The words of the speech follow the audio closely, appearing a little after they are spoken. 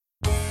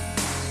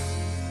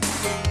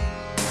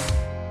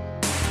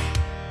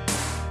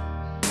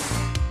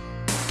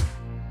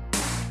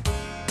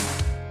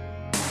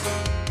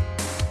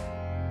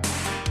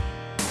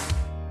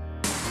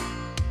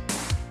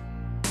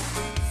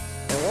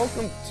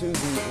Welcome to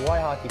the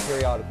Why Hockey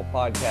Periodical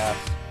podcast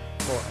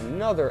for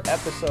another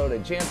episode, a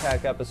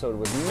jam-packed episode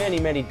with many,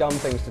 many dumb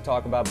things to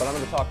talk about, but I'm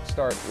going to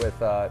start with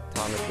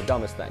Thomas, the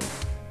dumbest thing.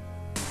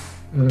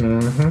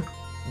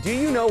 Mm-hmm. Do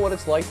you know what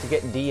it's like to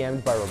get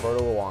DM'd by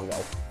Roberto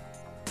Luongo?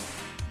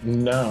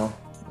 No,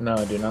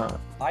 I do not.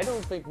 I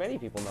don't think many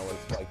people know what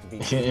it's like to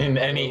be In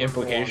by any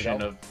Roberto implication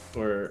Luongo. of,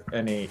 or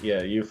any,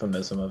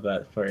 euphemism of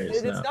that phrase.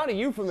 It's No. not a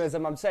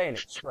euphemism, I'm saying it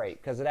straight,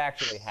 because it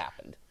actually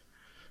happened.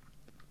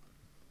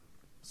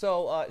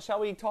 So, shall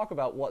we talk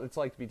about what it's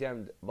like to be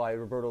DM'd by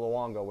Roberto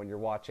Luongo when you're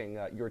watching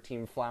your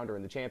team flounder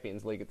in the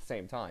Champions League at the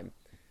same time,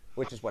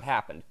 which is what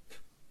happened.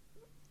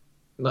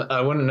 I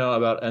wouldn't know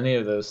about any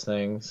of those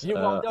things, You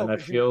won't know, and I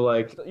 'cause feel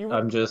like you were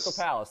I'm at Crystal just,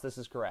 Palace. This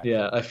is correct.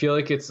 yeah, I feel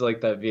like it's like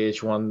that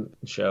VH1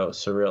 show,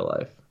 Surreal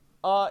Life.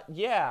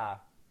 Yeah.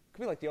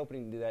 Could be like the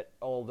opening to that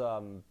old,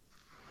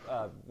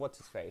 what's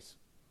his face?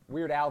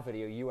 Weird Al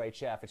video,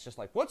 UHF. It's just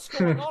like, what's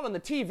going on the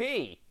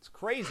TV? It's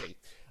crazy.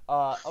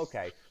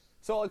 Okay.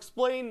 So I'll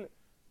explain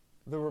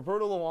the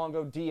Roberto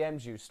Luongo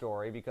DMs you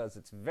story because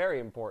it's very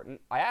important.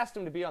 I asked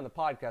him to be on the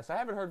podcast. I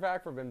haven't heard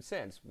back from him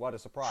since. What a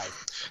surprise.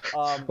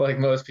 Like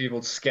most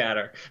people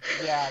scatter.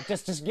 Yeah,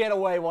 just get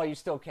away while you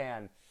still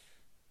can.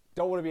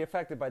 Don't want to be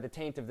affected by the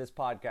taint of this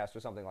podcast or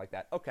something like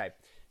that. Okay,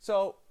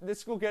 so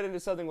this will get into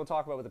something we'll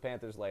talk about with the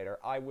Panthers later.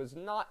 I was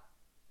not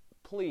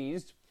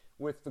pleased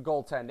with the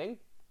goaltending,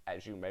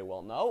 as you may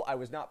well know. I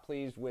was not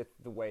pleased with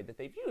the way that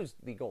they've used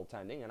the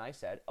goaltending, and I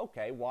said,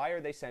 okay, why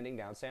are they sending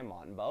down Sam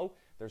Montembeault?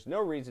 There's no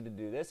reason to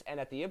do this, and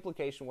the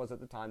implication was at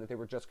the time that they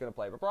were just going to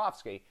play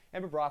Bobrovsky,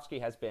 and Bobrovsky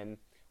has been,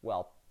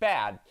 well,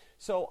 bad.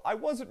 So I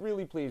wasn't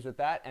really pleased with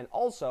that, and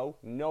also,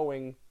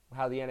 knowing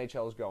how the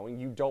NHL is going,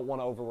 you don't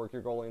want to overwork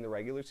your goalie in the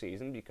regular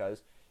season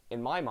because,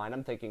 in my mind,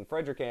 I'm thinking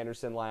Frederik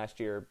Andersen last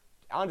year,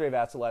 Andrei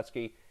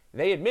Vasilevsky,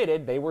 they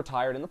admitted they were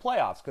tired in the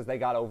playoffs because they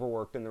got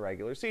overworked in the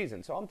regular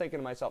season. So I'm thinking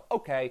to myself,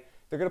 okay,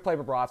 they're going to play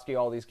Bobrovsky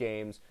all these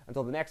games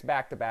until the next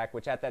back-to-back,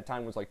 which at that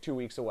time was like 2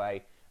 weeks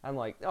away. I'm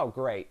like, oh,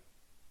 great.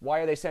 Why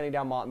are they sending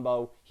down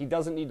Montembeault? He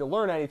doesn't need to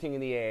learn anything in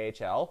the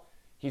AHL.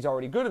 He's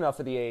already good enough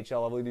at the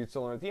AHL level. He needs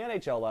to learn at the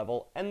NHL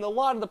level. And a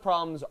lot of the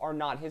problems are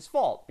not his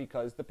fault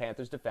because the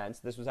Panthers' defense,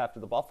 this was after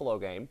the Buffalo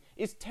game,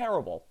 is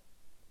terrible.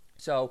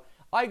 So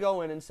I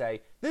go in and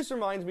say, this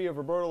reminds me of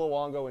Roberto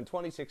Luongo in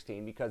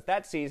 2016 because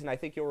that season, I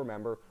think you'll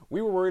remember,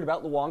 we were worried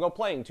about Luongo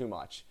playing too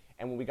much.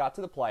 And when we got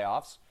to the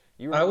playoffs,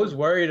 I was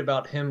worried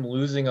about him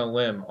losing a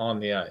limb on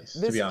the ice,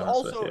 to be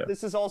honest with you.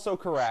 This is also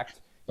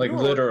correct. Like, You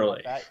were worried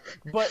literally. about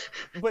that.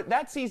 But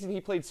that season,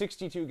 he played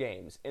 62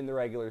 games in the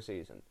regular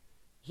season.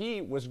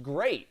 He was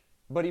great,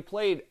 but he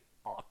played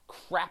a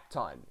crap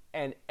ton.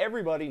 And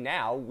everybody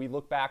now, we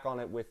look back on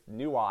it with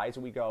new eyes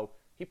and we go,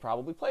 he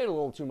probably played a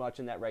little too much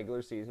in that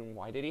regular season.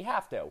 Why did he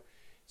have to?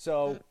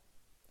 So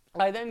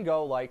I then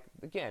go like,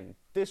 again,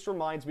 this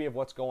reminds me of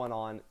what's going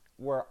on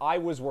where I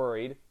was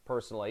worried,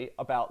 personally,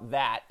 about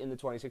that in the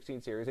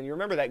 2016 series. And you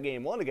remember that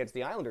game one against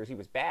the Islanders, he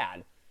was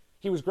bad.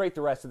 He was great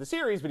the rest of the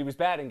series, but he was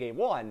bad in game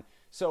one.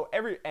 So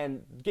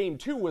and game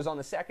two was on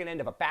the second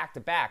end of a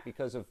back-to-back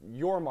because of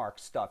Yormark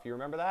stuff. You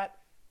remember that?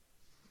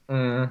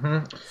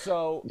 Mm-hmm.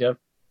 So Yep.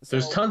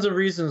 There's so- tons of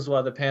reasons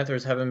why the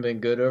Panthers haven't been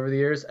good over the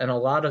years, and a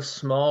lot of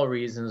small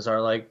reasons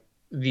are like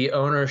the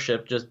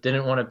ownership just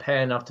didn't want to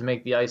pay enough to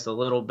make the ice a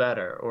little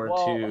better, or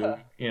Well, to or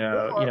they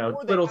little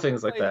had to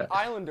things like play that. The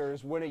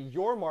Islanders when a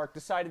Yormark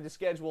decided to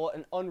schedule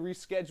an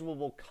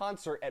unreschedulable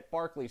concert at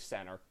Barclays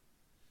Center.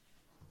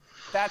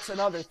 That's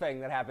another thing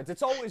that happens.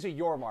 It's always a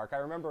Yormark. I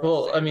remember. us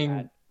Well, I saying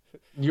mean,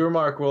 that. your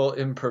mark will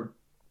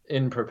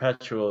in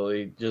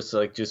perpetually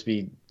just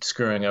be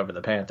screwing over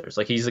the Panthers.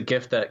 Like, he's a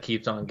gift that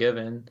keeps on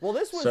giving. Well,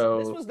 this So,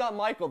 was not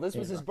Michael. This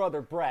was his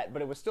brother Brett,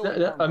 but it was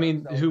still. I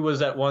mean, so- who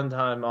was at one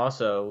time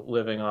also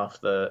living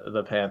off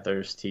the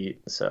Panthers'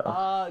 teat. So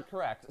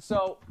Correct.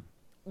 So,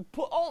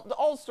 put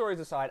all stories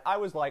aside, I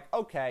was like,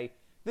 okay,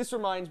 this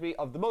reminds me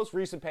of the most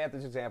recent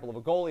Panthers example of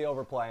a goalie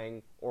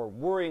overplaying or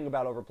worrying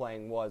about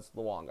overplaying was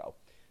Luongo.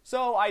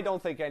 So I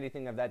don't think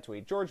anything of that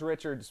tweet. George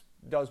Richards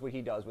does what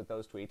he does with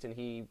those tweets, and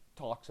he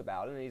talks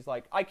about it, and he's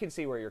like, I can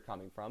see where you're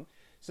coming from.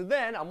 So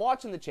then I'm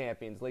watching the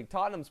Champions League.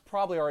 Tottenham's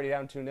probably already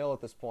down 2-0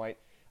 at this point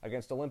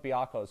against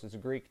Olympiacos, who's a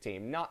Greek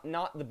team. Not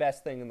the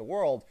best thing in the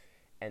world.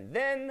 And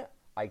then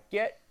I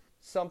get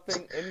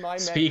something in my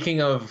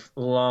speaking of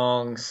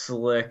long,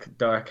 slick,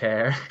 dark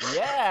hair.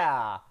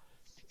 Yeah.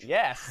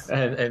 Yes.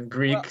 and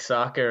Greek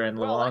soccer and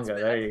Luongo.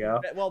 There you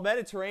go. Well,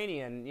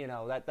 Mediterranean,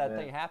 that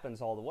thing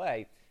happens all the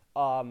way.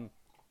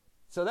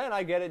 So then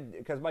I get it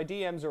because my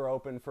DMs are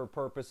open for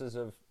purposes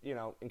of,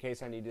 in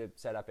case I need to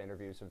set up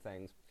interviews and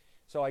things.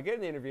 So I get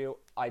an interview,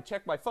 I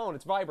check my phone,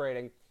 it's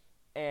vibrating,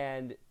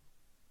 and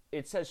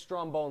it says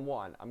Strombone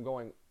 1. I'm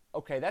going,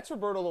 okay, that's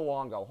Roberto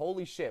Luongo.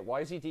 Holy shit,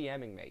 why is he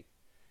DMing me?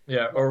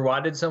 Yeah, or why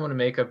did someone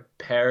make a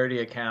parody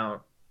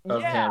account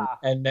of him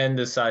and then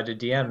decide to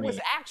DM me? It was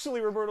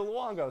actually Roberto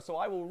Luongo, so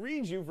I will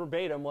read you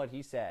verbatim what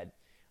he said.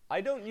 I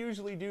don't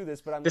usually do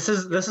this, but I'm. This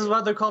is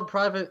why they're called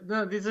private.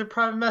 No, these are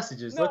private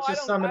messages. No, Let's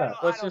just sum it up.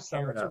 I Let's don't just care.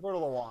 sum it It's up. Roberto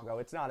Luongo.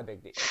 It's not a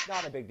big deal. It's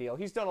not a big deal.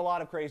 He's done a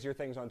lot of crazier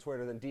things on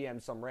Twitter than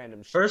DM some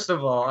random shit. First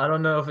of all, I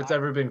don't know if it's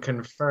ever been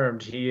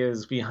confirmed he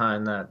is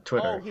behind that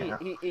Twitter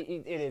account.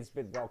 It has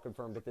been well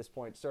confirmed at this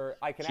point, sir.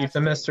 I can Keep the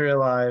mystery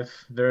alive.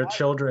 There are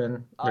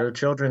children. There are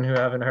children who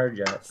haven't heard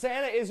yet.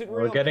 Santa isn't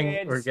real,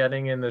 kids. We're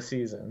getting in the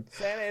season.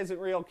 Santa isn't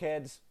real,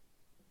 kids.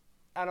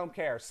 I don't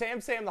care. Sam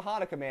the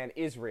Hanukkah man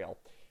is real.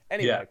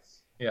 Anyway.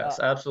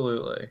 Yes,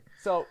 absolutely.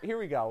 So here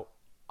we go.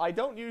 I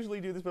don't usually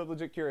do this, but I'm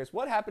legit curious.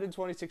 What happened in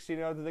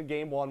 2016 other than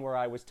Game 1 where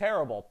I was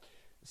terrible?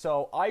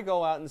 So I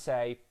go out and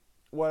say,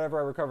 whenever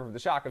I recover from the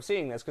shock of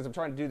seeing this, because I'm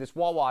trying to do this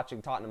while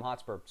watching Tottenham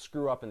Hotspur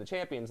screw up in the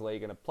Champions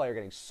League and a player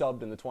getting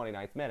subbed in the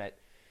 29th minute.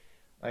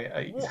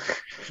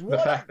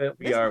 The fact that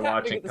we are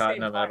watching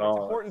Tottenham at all.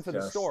 It's important for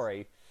the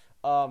story.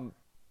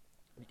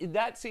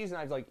 That season,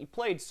 I was like, he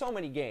played so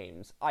many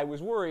games. I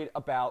was worried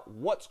about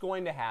what's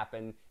going to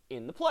happen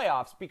in the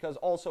playoffs because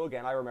also,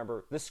 again, I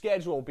remember the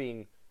schedule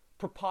being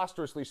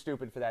preposterously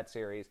stupid for that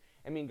series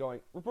and me going,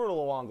 Roberto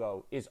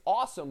Luongo is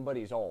awesome, but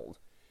he's old.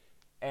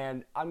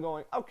 And I'm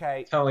going,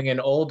 okay. Telling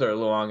an older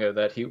Luongo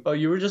that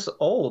you were just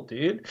old,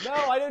 dude. No,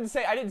 I didn't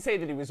say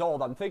that he was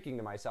old. I'm thinking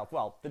to myself,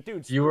 well, the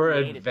dude's you were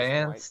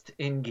advanced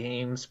in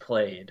games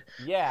played.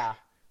 Yeah.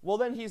 Well,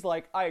 then he's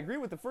like, I agree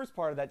with the first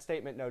part of that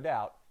statement, no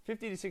doubt.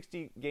 50 to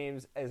 60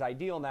 games is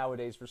ideal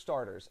nowadays for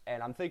starters.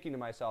 And I'm thinking to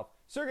myself,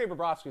 Sergei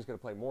Bobrovsky is going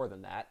to play more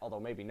than that, although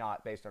maybe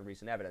not based on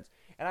recent evidence.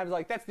 And I was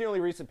like, that's the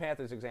only recent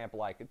Panthers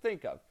example I could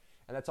think of.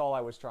 And that's all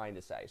I was trying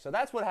to say. So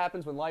that's what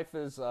happens when life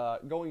is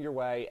going your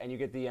way and you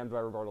get DM'd by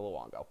Roberto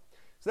Luongo.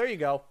 So there you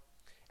go.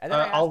 And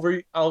then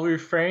I'll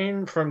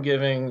refrain from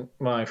giving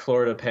my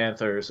Florida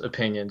Panthers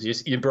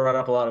opinions. You brought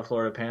up a lot of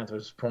Florida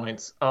Panthers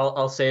points.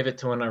 I'll save it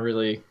to when I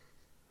really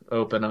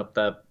open up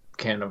that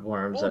can of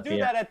worms at the end.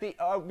 We'll do that at the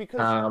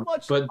because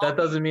but that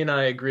doesn't mean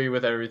I agree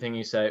with everything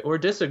you say or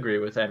disagree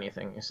with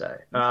anything you say.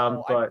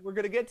 But we're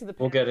gonna get to the.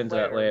 We'll get into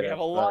that later. We have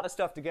a lot of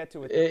stuff to get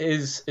to.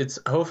 It's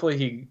hopefully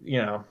he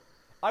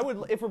I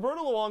would if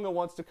Roberto Luongo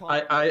wants to come.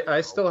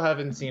 I still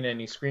haven't seen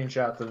any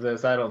screenshots of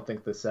this. I don't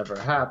think this ever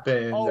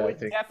happened. Oh, I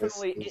think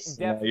definitely.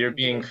 You're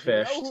being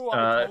fished.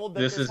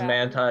 This is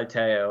Manti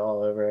Te'o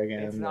all over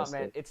again. It's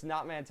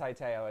not Manti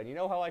Te'o, and you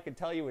know how I could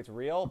tell you it's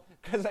real?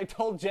 Because I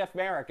told Jeff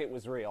Merrick it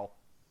was real.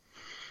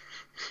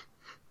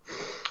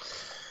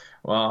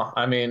 Well,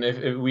 I mean,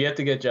 if we have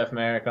to get Jeff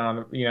Merrick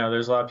on,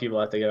 there's a lot of people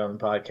that have to get on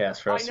the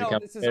podcast for us to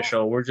become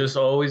official. We're just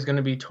always going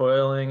to be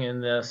toiling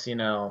in this,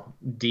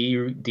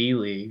 D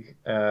league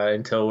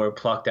until we're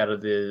plucked out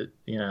of the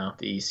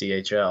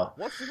ECHL.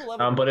 What's the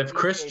level? But if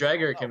Chris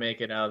Dreger can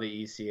make it out of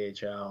the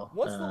ECHL,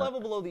 what's the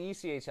level below the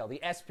ECHL?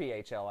 The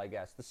SPHL, I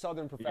guess, the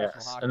Southern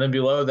Professional Hockey. And then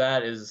below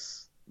that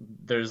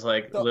there's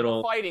like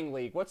the fighting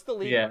league. What's the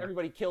league where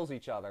everybody kills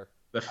each other?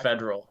 The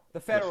federal. The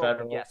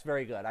federal. Yes,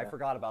 very good. I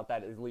forgot about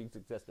that league's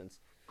existence.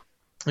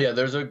 Yeah,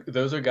 those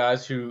are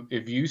guys who,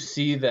 if you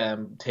see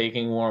them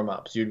taking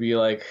warm-ups, you'd be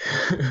like,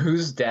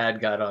 whose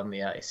dad got on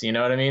the ice? You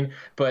know what I mean?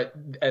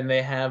 And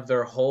they have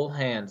their whole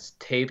hands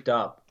taped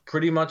up,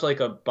 pretty much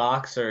like a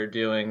boxer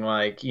doing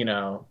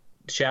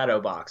shadow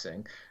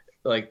boxing,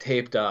 like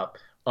taped up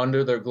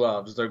under their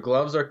gloves. Their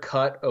gloves are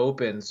cut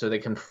open so they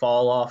can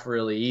fall off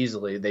really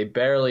easily. They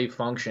barely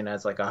function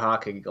as like a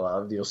hockey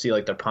glove. You'll see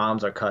like their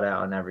palms are cut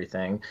out and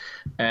everything.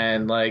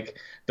 And like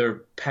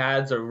their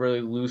pads are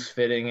really loose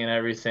fitting and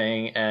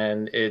everything,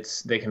 and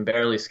they can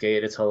barely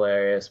skate. It's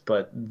hilarious,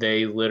 but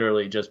they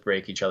literally just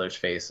break each other's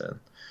face in.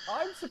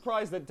 I'm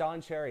surprised that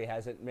Don Cherry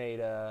hasn't made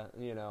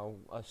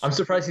I'm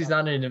surprised he's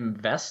not an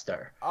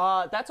investor.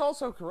 That's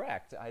also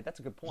correct. That's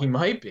a good point.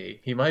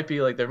 He might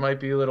be like, there might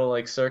be little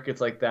like circuits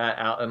like that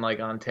out in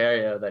like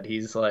Ontario that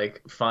he's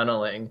like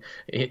funneling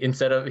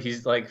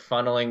he's like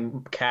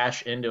funneling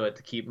cash into it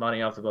to keep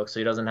money off the books so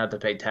he doesn't have to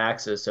pay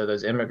taxes, so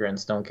those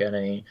immigrants don't get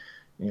any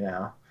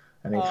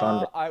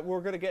funding.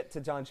 We're going to get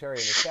to Don Cherry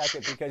in a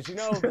second because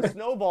the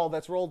snowball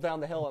that's rolled down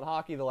the hill in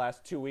hockey the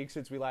last 2 weeks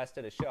since we last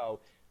did a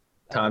show.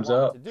 Time's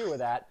up. To do with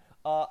that,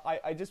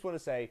 I just want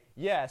to say,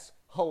 yes,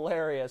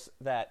 hilarious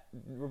that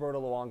Roberto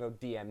Luongo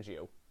DM'd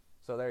you.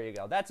 So there you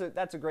go. That's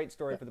a great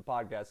story for the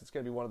podcast. It's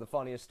going to be one of the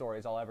funniest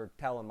stories I'll ever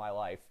tell in my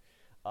life.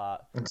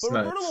 But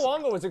Roberto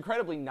Luongo was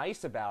incredibly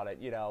nice about it.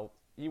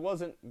 He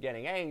wasn't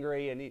getting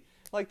angry, and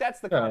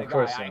that's the kind of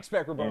guy I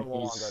expect Roberto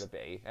Luongo to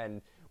be.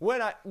 And when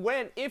I go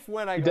down to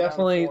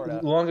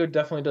Florida, Luongo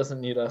definitely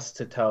doesn't need us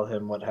to tell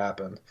him what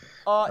happened.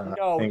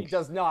 No, he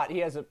does not. He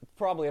has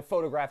probably a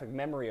photographic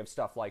memory of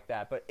stuff like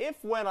that. But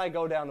when I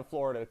go down to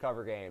Florida to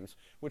cover games,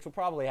 which will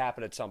probably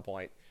happen at some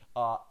point,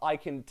 I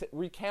can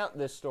recount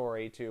this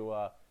story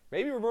to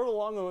maybe Roberto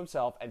Luongo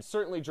himself, and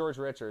certainly George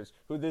Richards,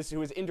 who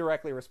is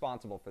indirectly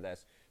responsible for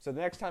this. So the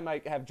next time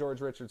I have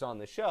George Richards on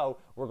the show,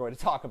 we're going to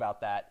talk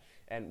about that,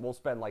 and we'll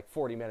spend like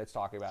 40 minutes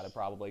talking about it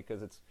probably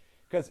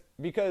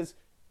because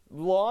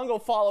Luongo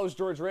follows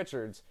George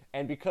Richards,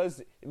 and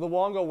because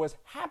Luongo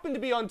happened to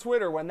be on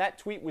Twitter when that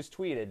tweet was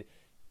tweeted,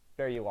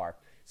 there you are.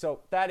 So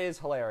that is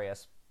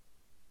hilarious.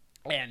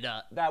 And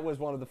that was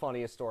one of the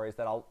funniest stories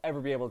that I'll ever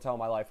be able to tell in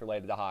my life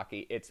related to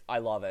hockey. I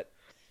love it.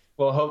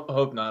 Well,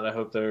 hope not. I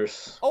hope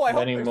there's Oh, I hope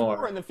many there's more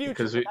more in the future,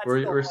 because but that's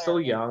still we're still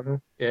hilarious.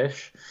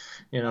 young-ish.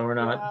 We're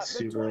not Yeah, they're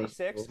super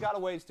 26, old. got a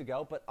ways to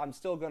go, but I'm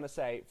still going to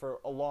say for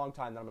a long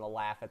time that I'm going to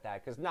laugh at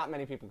that because not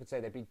many people could say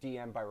they'd be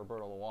DM'd by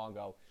Roberto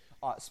Luongo,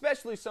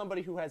 especially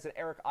somebody who has an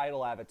Eric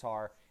Idle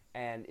avatar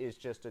and is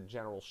just a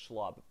general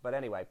schlub. But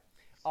anyway,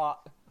 uh,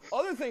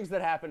 other things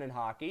that happen in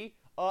hockey,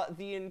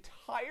 the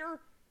entire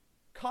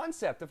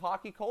concept of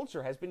hockey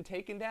culture has been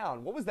taken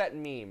down. What was that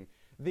meme?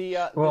 The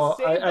Well,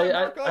 save by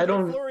Marc I Andre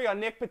don't. Fleury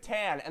on Nick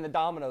Patan and the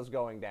dominoes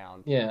going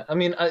down. Yeah, I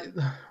mean,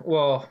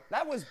 well,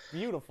 That was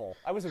beautiful.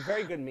 That was a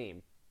very good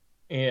meme.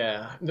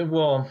 yeah,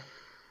 well,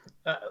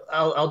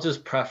 I'll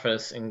just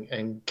preface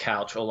and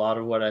couch a lot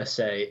of what I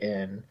say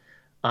in.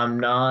 I'm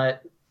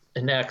not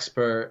an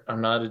expert.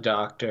 I'm not a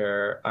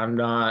doctor.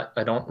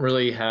 I don't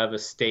really have a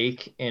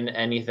stake in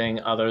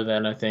anything other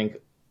than I think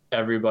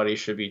everybody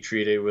should be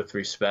treated with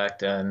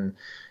respect and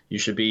you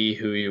should be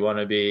who you want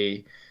to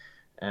be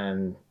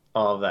and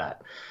all of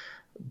that.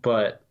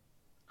 But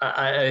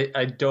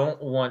I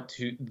don't want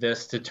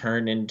this to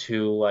turn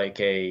into like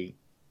a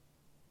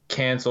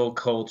cancel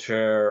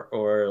culture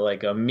or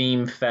like a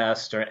meme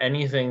fest or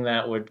anything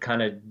that would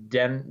kind of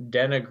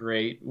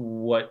denigrate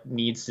what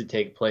needs to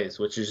take place,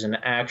 which is an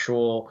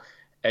actual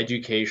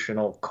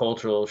educational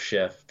cultural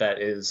shift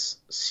that is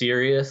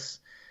serious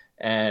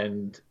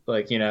and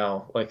like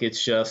it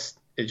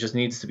just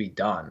needs to be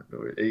done.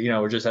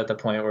 We're just at the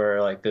point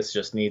where like this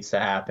just needs to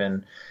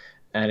happen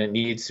and it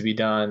needs to be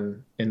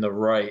done in the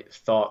right,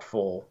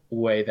 thoughtful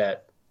way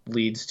that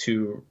leads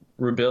to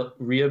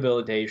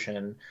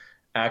rehabilitation,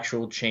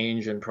 actual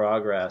change and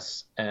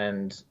progress,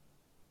 and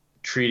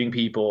treating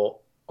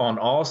people on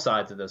all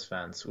sides of this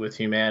fence with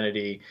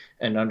humanity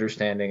and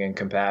understanding and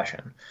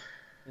compassion.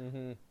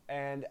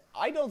 And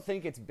I don't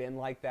think it's been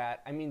like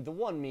that. I mean, the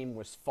one meme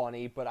was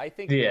funny, but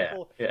Yeah,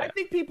 I yeah.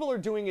 think people are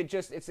doing it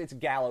just it's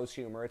gallows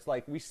humor. It's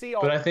like we see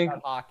all But I this think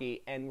about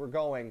hockey and we're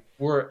going,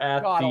 we're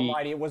at God the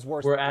Almighty, it was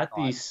worse we're than I at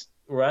thought.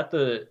 we're at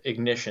the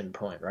ignition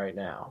point right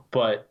now.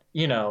 But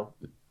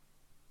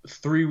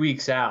 3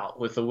 weeks out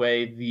with the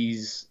way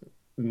these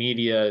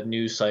media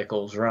news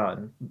cycles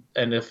run.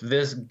 And if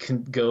this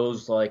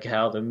goes like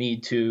how the Me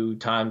Too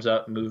Time's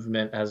Up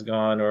movement has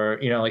gone, or,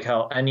 like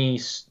how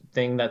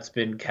anything that's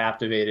been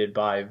captivated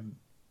by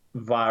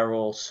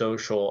viral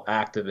social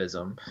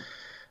activism,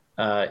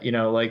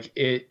 like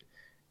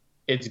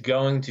it's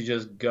going to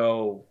just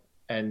go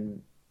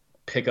and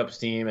pick up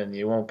steam and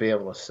you won't be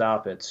able to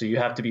stop it. So you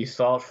have to be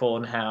thoughtful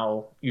in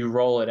how you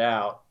roll it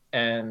out.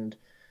 And,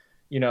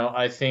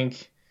 I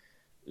think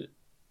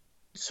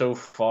so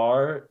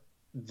far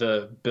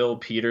the Bill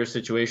Peters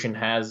situation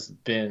has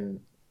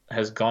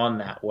gone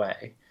that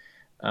way.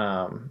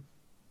 Um,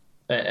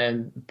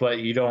 but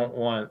you don't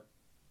want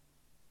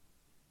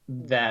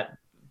that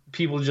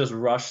people just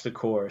rush the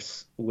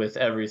course with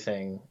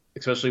everything,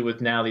 especially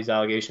with now these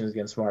allegations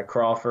against Mark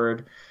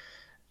Crawford.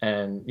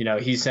 And,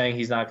 he's saying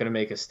he's not going to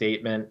make a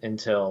statement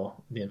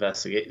until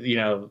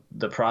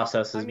the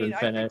process I has mean, been I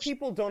think finished.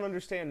 people don't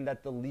understand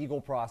that the legal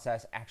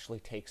process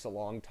actually takes a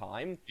long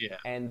time, Yeah.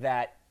 and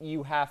that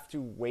you have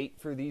to wait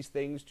for these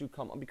things to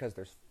come because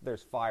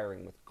there's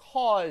firing with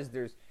cause.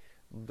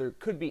 There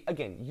could be,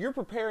 again, you're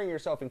preparing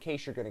yourself in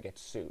case you're going to get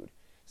sued.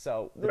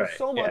 So there's Right.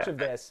 so much Yeah. of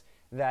this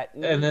that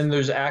And needs then to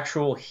there's be.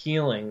 actual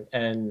healing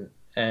and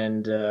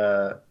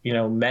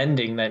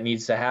mending that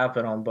needs to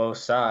happen on both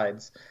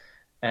sides.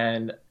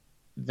 And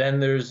then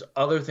there's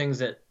other things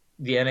that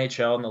the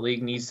NHL and the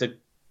league needs to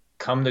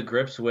come to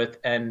grips with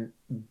and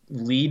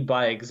lead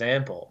by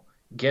example.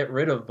 Get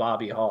rid of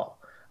Bobby Hall.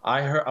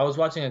 I was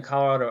watching a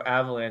Colorado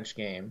Avalanche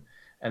game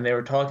and they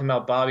were talking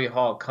about Bobby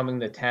Hall coming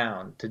to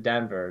town to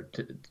Denver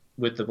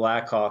with the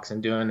Blackhawks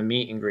and doing a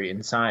meet and greet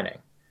and signing.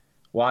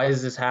 Why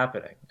is this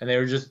happening? And they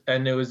were just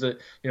and it was there's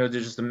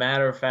just a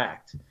matter of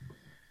fact.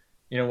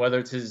 Whether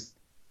it's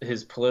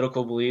his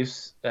political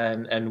beliefs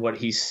and what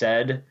he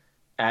said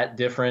at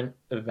different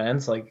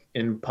events, like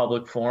in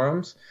public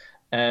forums,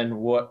 and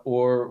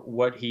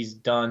what he's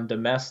done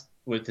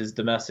with his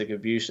domestic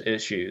abuse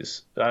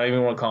issues. I don't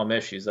even want to call them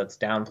issues. That's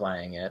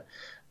downplaying it.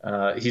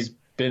 He's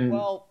been,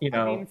 Well,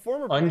 I mean,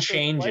 former Panthers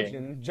unchanging.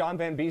 legend John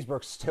Van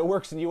Beesbrook still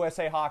works in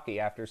USA Hockey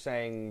after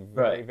saying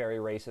very, Right. very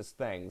racist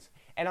things.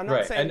 And I'm not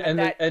Right. saying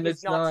that And is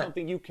it's not not.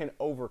 something you can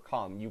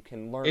overcome, you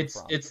can learn It's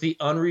from. it's the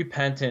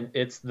unrepentant.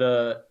 It's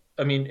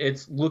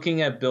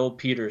looking at Bill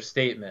Peters'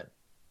 statement.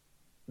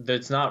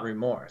 That's not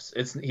remorse.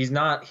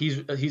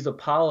 He's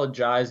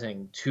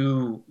apologizing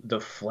to the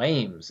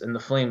Flames and the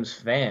Flames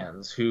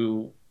fans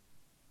who,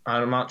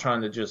 I'm not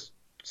trying to just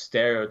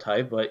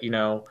stereotype, but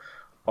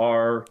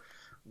are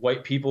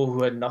white people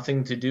who had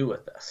nothing to do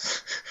with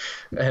this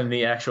and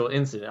the actual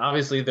incident.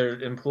 Obviously, they're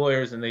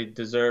employers and they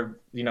deserve,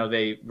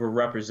 they were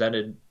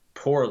represented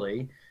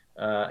poorly.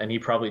 And he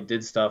probably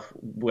did stuff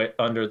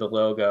under the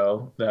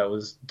logo that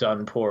was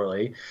done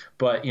poorly.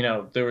 But,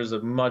 there was a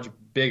much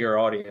bigger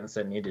audience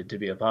that needed to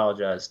be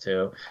apologized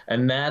to.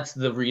 And that's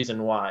the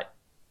reason why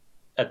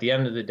at the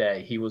end of the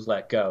day, he was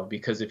let go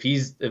because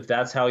if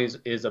that's how he's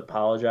is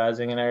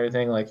apologizing and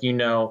everything, like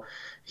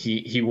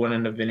he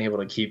wouldn't have been able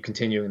to keep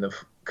continuing the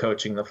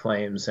coaching the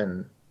Flames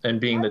and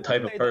being I the will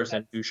type of say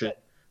person who should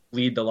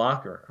lead the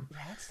locker room.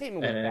 that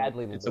statement was And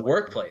badly it's a delivered.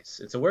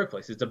 workplace. It's a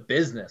workplace. It's a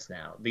business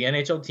now. The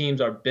NHL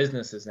teams are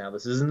businesses now.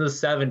 This isn't the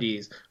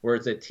 70s where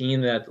it's a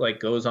team that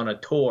like goes on a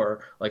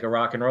tour like a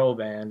rock and roll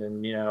band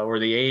and or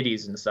the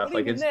 80s and But stuff.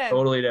 Like even it's then,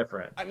 totally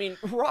different. I mean,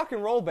 rock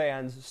and roll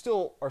bands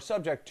still are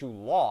subject to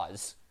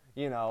laws.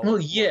 Well,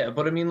 Like yeah,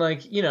 but I mean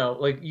like,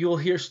 like you'll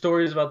hear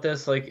stories about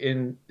this like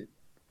in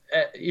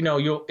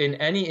you'll in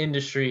any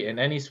industry in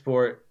any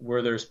sport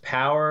where there's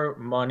power,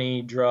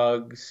 money,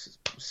 drugs,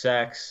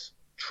 sex,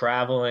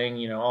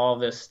 traveling, all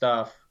this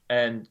stuff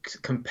and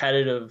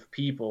competitive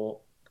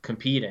people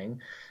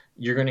competing,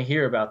 you're going to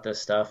hear about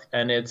this stuff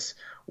and it's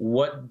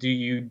what do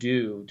you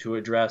do to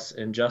address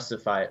and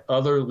justify it?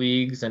 Other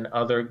leagues and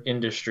other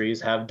industries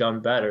have done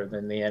better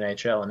than the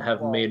NHL and have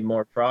well, made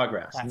more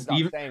progress. that's not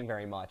Even saying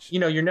very much.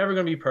 you're never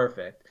going to be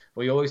perfect,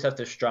 but you always have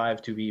to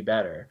strive to be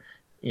better,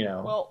 you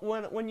know.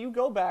 Well, when you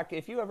go back,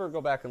 if you ever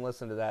go back and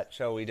listen to that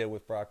show we did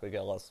with Brock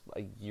McGillis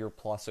a year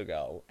plus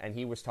ago, and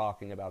he was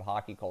talking about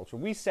hockey culture,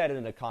 we said it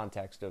in the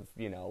context of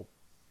the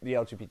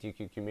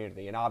LGBTQ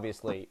community, and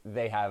obviously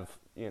they have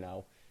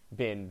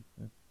been,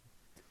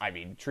 I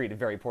mean, treated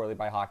very poorly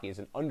by hockey is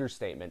an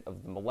understatement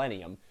of the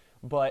millennium.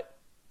 But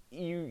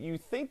you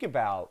think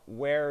about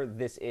where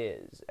this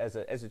is as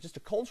just a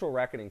cultural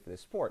reckoning for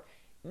this sport.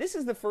 This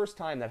is the first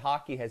time that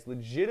hockey has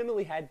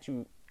legitimately had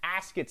to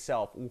ask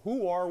itself,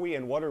 who are we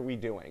and what are we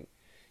doing?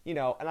 And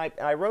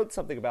I wrote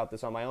something about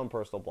this on my own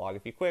personal blog.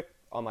 If you click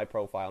on my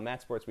profile,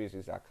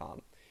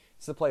 mattsportsmusings.com,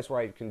 it's the place where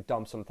I can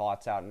dump some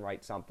thoughts out and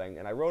write something.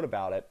 And I wrote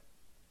about it.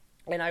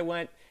 And I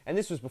went, and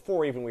this was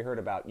before even we heard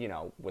about,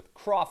 with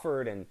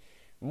Crawford and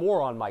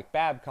more on Mike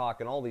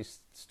Babcock and all these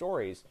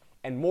stories.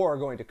 And more are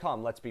going to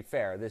come, let's be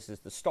fair. This is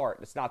the start.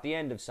 It's not the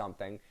end of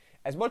something.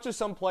 As much as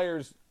some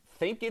players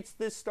think it's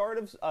the start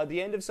of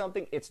the end of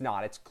something, it's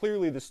not. It's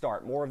clearly the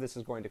start. More of this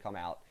is going to come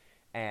out.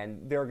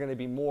 And there are going to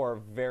be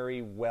more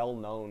very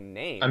well-known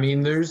names. I mean,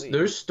 in this there's league.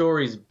 there's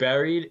stories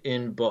buried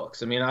in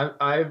books. I mean,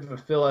 I have a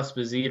Phil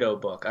Esposito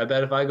book. I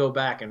bet if I go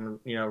back and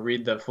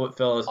read the Phil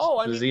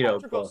I mean, Esposito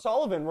Patrick book,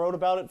 O'Sullivan wrote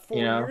about it 4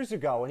 you know, years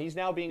ago, and he's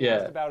now being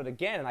asked yeah, about it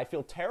again, and I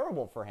feel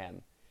terrible for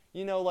him.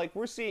 Like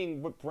we're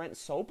seeing what Brent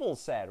Sopel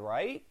said,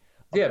 right?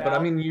 yeah. But I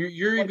About mean,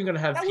 you're like even going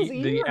to have that was a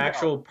the year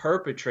actual ago.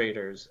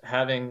 perpetrators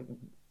having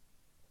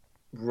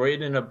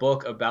written a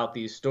book about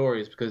these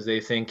stories because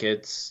they think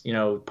it's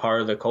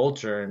part of the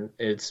culture and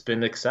it's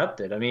been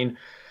accepted. I mean,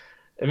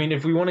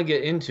 if we want to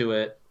get into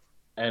it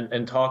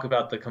and talk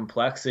about the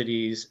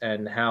complexities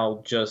and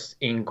how just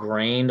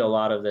ingrained a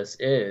lot of this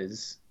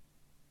is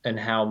and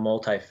how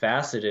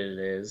multifaceted it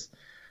is,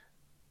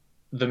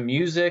 the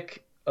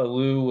music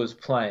Alou was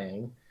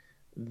playing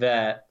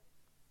that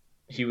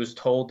he was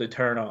told to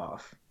turn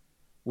off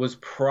was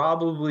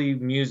probably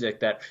music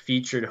that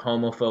featured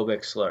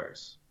homophobic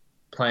slurs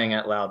playing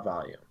at loud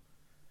volume.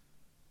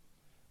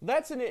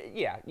 That's an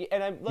yeah,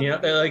 and You know,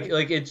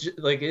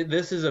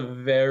 this is a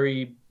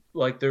very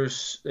like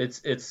there's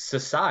it's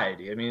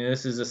society. I mean,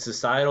 this is a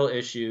societal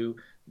issue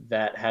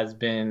that has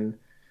been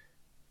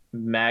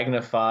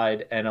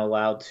magnified and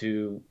allowed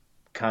to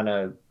kind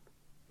of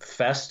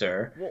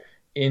fester well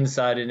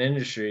inside an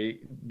industry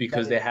that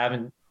because is they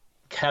haven't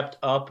kept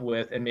up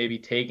with and maybe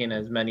taken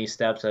as many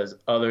steps as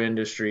other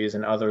industries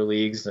and other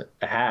leagues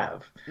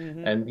have.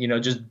 hmm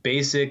And just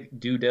basic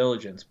due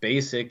diligence,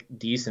 basic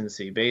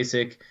decency,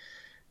 basic,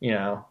 you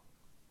know,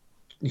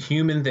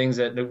 human things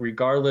that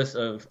regardless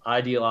of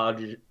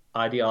ideology,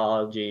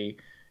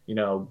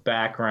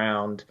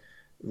 background,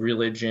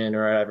 religion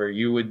or whatever,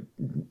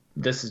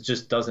 this is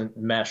just doesn't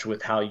mesh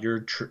with how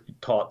you're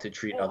taught to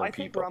treat Well, other I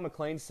think people. Ron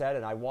McLean said,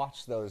 and I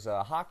watched those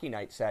hockey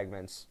night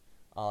segments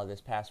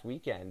this past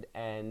weekend,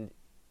 and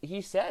he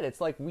said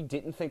it's like we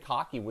didn't think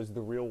hockey was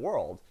the real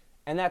world.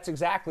 And that's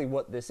exactly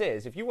what this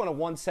is. If you want a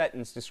one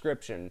sentence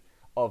description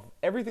of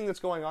everything that's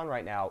going on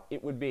right now,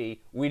 it would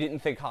be we didn't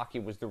think hockey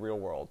was the real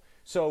world.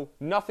 So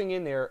nothing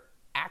in there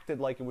acted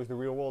like it was the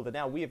real world, and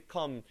now we have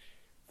come And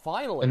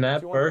finally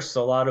that to bursts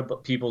a lot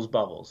of people's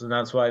bubbles, and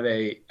that's why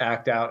they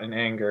act out in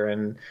anger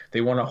and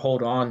they want to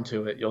hold on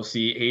to it. You'll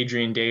see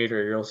Adrian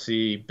Dater, you'll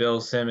see Bill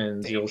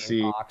Simmons, you'll Damien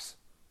see, Cox.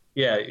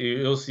 yeah,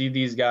 you'll see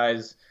these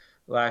guys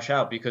lash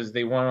out because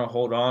they want to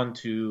hold on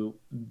to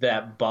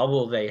that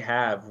bubble they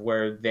have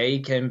where they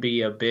can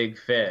be a big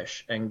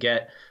fish and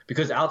get,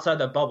 because outside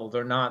that bubble,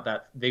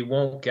 they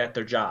won't get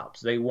their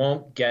jobs. They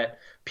won't get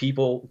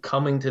people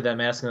coming to them,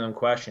 asking them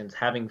questions,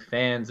 having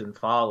fans and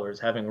followers,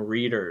 having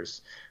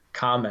readers,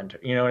 comment.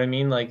 You know what I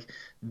mean? Like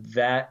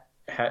that,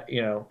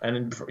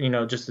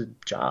 and just a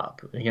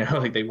job.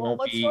 Like they Well,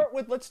 won't be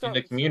let's in start the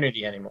with some.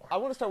 community anymore. I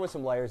want to start with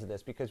some layers of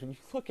this because when you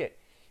look at,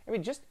 I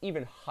mean, just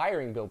even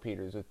hiring Bill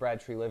Peters, as Brad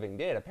Tree Living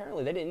did,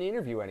 apparently they didn't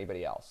interview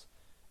anybody else,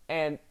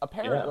 and Yeah,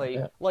 apparently,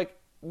 yeah. like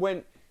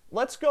when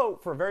let's go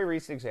for a very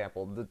recent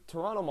example, the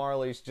Toronto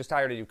Marlies just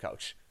hired a new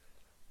coach,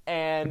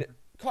 and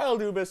Kyle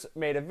Dubas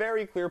made a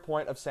very clear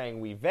point of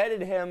saying we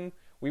vetted him.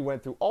 We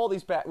went through all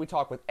these we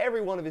talked with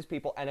every one of his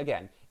people. And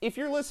again, if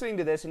you're listening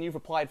to this and you've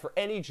applied for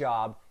any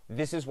job,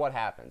 this is what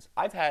happens.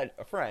 I've had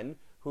a friend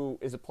who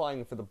is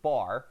applying for the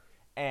bar,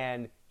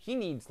 and he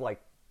needs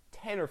like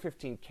 10 or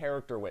 15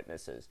 character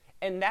witnesses.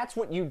 And that's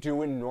what you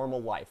do in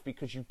normal life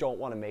because you don't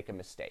want to make a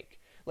mistake.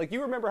 Like,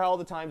 you remember how all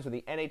the times when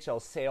the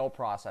NHL sale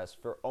process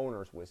for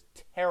owners was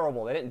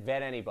terrible. They didn't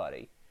vet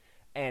anybody.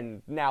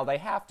 And now they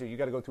have to. You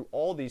got to go through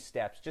all these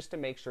steps just to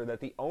make sure that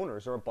the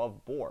owners are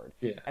above board.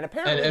 Yeah. And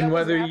apparently, and that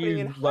whether wasn't happening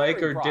in you like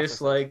hiring or processes.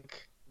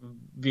 dislike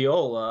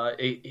Viola,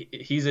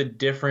 he's a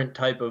different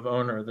type of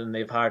owner than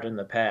they've hired in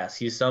the past.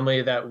 He's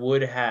somebody that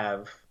would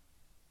have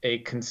a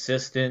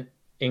consistent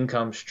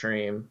income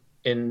stream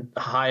in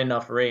high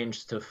enough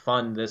range to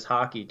fund this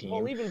hockey team.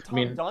 Well, even Tom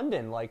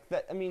Dundon, like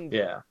that. I mean,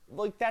 yeah,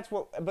 like that's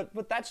what.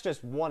 But that's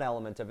just one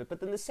element of it. But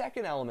then the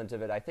second element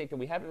of it, I think, and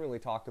we haven't really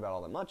talked about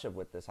all that much of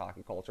with this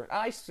hockey culture. And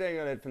I say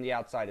on it from the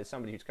outside as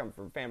somebody who's come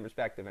from a fan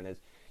perspective and has,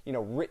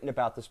 written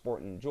about the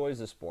sport and enjoys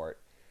the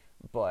sport,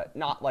 but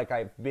not like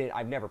I've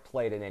never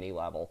played at any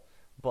level.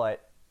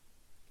 But,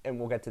 and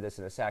we'll get to this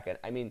in a second.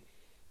 I mean,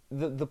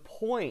 the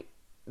point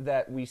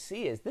that we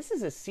see is this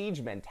is a siege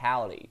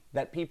mentality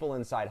that people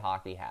inside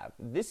hockey have.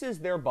 This is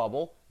their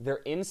bubble.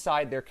 They're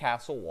inside their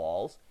castle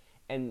walls.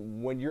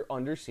 And when you're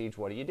under siege,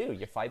 what do?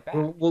 You fight back.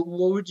 Well, what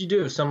would you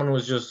do if someone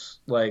was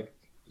just like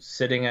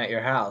sitting at your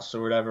house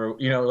or whatever?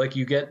 Like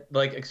you get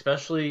like,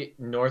 especially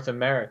North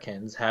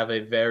Americans have a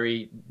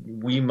very,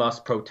 we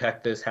must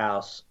protect this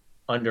house,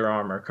 Under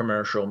Armour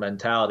commercial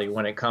mentality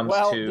when it comes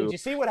to did you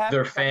see what happened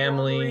their with Under Armour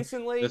family,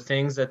 recently? the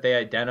things that they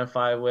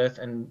identify with.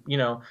 And,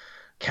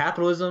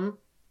 capitalism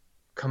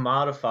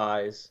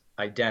commodifies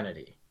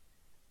identity.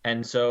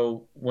 And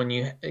so when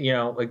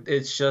like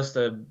it's just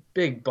a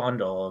big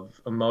bundle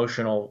of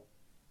emotional,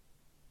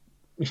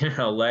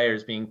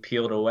 layers being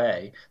peeled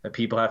away that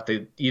people have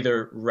to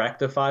either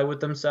rectify with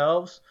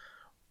themselves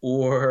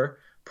or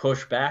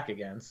push back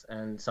against.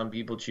 And some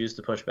people choose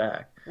to push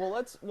back. Well,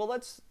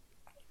 let's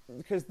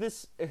because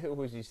this,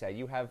 as you say,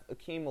 you have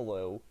Akeem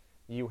Alou,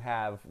 you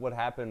have what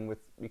happened with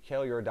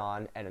Mikhail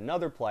Yordan and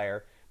another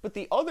player. But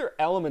the other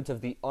element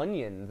of the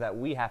onion that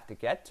we have to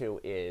get to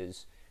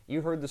is,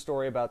 you heard the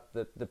story about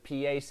the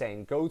PA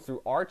saying, go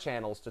through our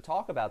channels to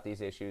talk about these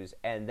issues,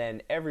 and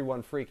then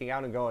everyone freaking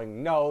out and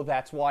going, no,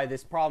 that's why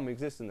this problem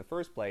exists in the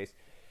first place.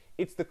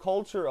 It's the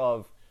culture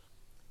of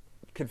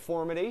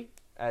conformity,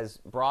 as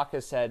Brock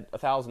has said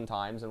 1,000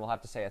 times, and we'll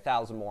have to say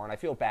 1,000 more, and I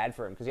feel bad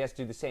for him because he has to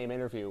do the same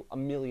interview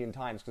 1,000,000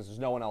 times because there's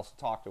no one else to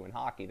talk to in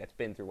hockey that's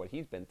been through what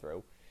he's been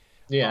through.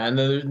 Yeah, and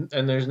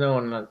there's no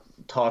one that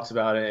talks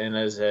about it in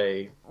as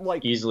a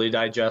easily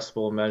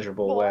digestible,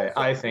 measurable way.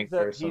 I think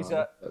he's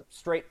a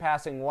straight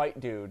passing white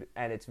dude,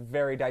 and it's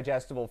very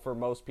digestible for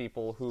most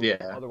people who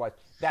otherwise.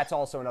 That's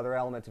also another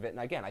element of it.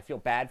 And again, I feel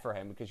bad for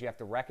him because you have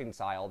to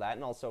reconcile that,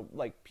 and also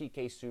like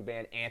PK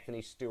Subban,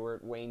 Anthony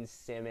Stewart, Wayne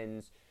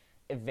Simmons,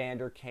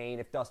 Evander Kane.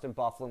 If Dustin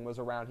Byfuglien was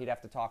around, he'd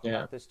have to talk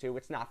about this too.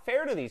 It's not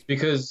fair to these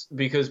people.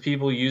 Because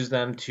people use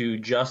them to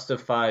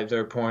justify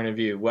their point of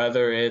view,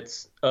 whether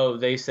it's,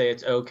 they say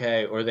it's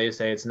okay or they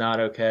say it's not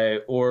okay,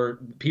 or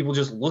people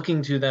just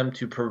looking to them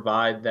to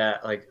provide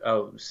that, like,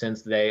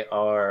 since they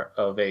are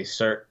of a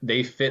certain,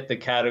 they fit the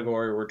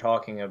category we're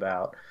talking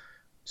about,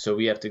 so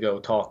we have to go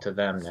talk to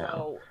them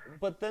now.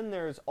 But then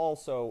there's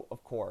also,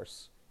 of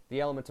course, the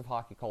element of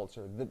hockey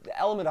culture, the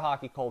element of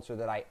hockey culture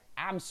that I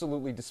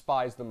absolutely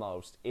despise the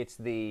most. It's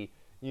the,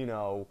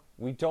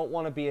 we don't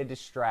want to be a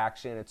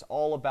distraction. It's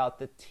all about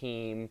the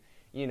team.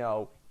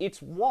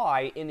 It's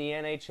why in the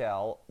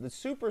NHL, the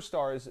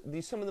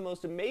superstars, some of the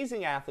most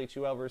amazing athletes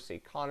you ever see,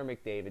 Connor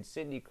McDavid,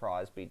 Sidney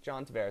Crosby,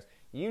 John Tavares,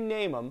 you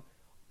name them,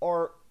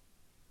 are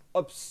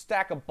a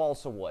stack of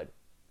balsa wood.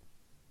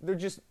 They're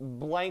just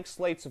blank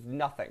slates of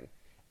nothing.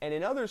 And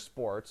in other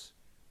sports,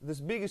 the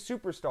biggest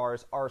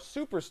superstars are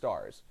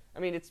superstars. I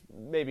mean, it's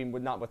maybe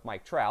not with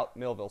Mike Trout,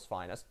 Millville's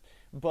finest,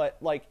 but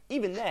like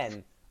even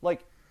then,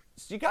 like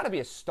you got to be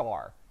a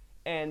star,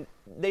 and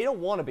they don't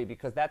want to be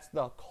because that's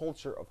the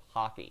culture of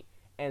hockey,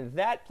 and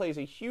that plays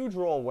a huge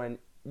role when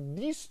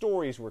these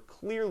stories were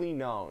clearly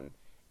known,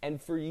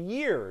 and for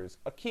years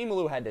Akeem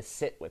Alou had to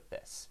sit with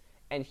this,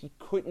 and he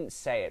couldn't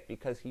say it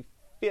because he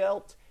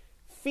felt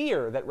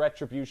fear that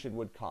retribution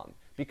would come,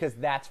 because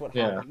that's what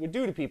hockey would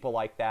do to people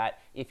like that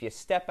if you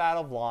step out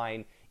of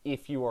line,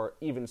 if you are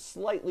even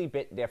slightly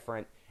bit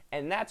different,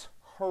 and that's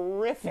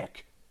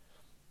horrific.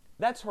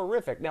 That's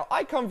horrific. Now,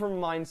 I come from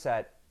a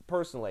mindset,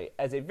 personally,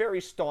 as a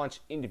very staunch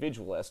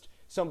individualist,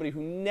 somebody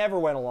who never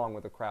went along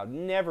with the crowd,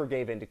 never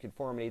gave in to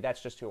conformity.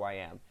 That's just who I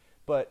am.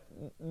 But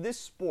this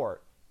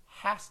sport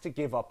has to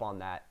give up on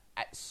that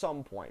at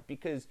some point,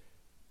 because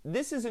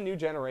this is a new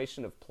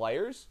generation of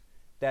players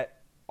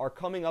that are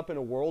coming up in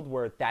a world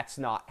where that's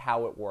not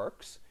how it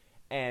works.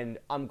 And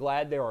I'm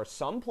glad there are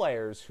some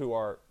players who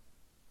are,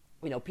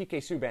 PK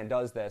Subban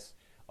does this,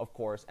 of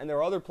course, and there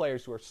are other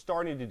players who are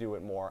starting to do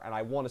it more, and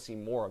I want to see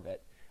more of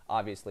it,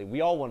 obviously. We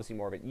all want to see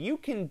more of it. You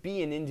can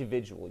be an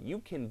individual. You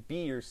can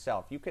be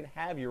yourself. You can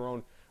have your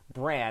own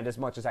brand, as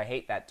much as I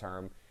hate that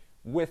term,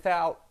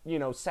 without,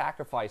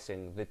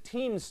 sacrificing the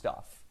team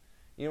stuff.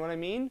 You know what I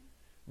mean?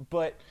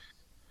 But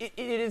it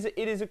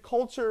is a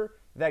culture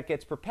that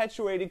gets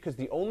perpetuated because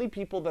the only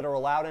people that are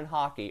allowed in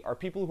hockey are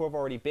people who have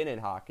already been in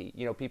hockey.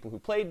 People who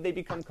played, they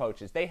become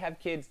coaches. They have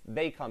kids,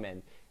 they come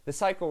in. The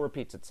cycle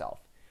repeats itself.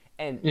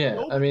 And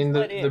Yeah, I mean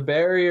the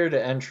barrier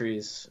to entry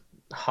is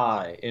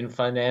high in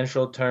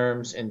financial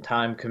terms, in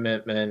time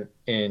commitment,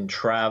 in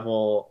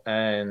travel,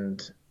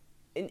 and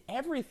in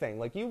everything.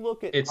 Like you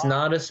look at it's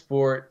not a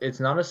sport. It's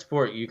not a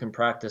sport you can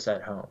practice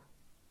at home.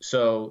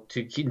 So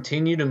to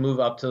continue to move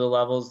up to the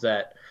levels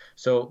that,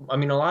 so I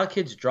mean, a lot of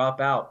kids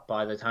drop out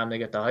by the time they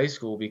get to high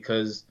school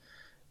because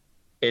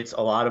it's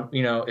a lot of,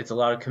 it's a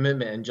lot of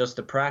commitment, and just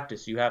to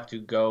practice, you have to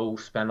go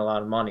spend a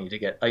lot of money to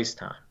get ice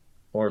time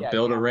or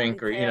build a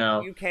rink, or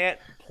you can't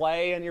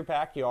play in your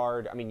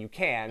backyard. I mean, you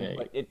can,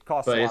 but it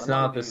costs a lot of money. But it's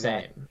not the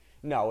same.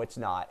 No, it's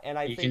not. And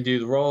I think you can do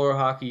the roller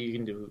hockey.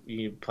 You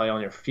can play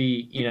on your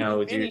feet. You can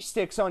do mini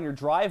sticks on your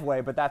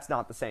driveway, but that's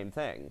not the same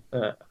thing.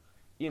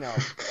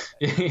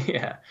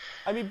 Yeah.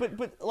 I mean,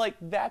 but like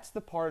that's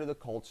the part of the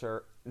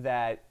culture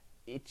that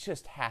it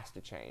just has to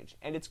change,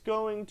 and it's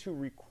going to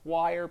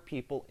require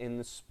people in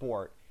the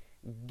sport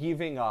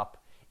giving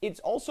up. It's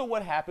also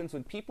what happens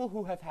when people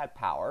who have had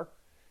power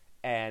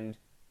and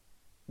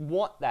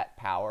want that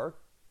power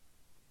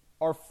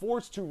are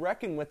forced to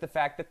reckon with the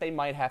fact that they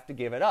might have to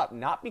give it up.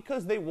 Not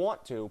because they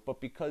want to,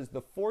 but because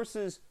the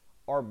forces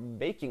are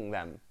making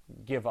them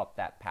give up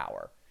that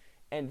power.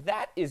 And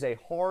that is a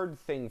hard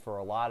thing for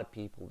a lot of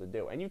people to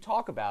do. And you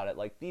talk about it,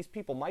 like these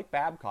people, Mike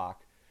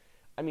Babcock,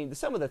 I mean,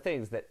 some of the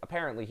things that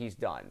apparently he's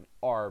done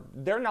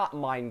they're not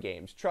mind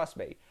games. Trust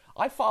me.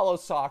 I follow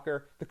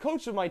soccer. The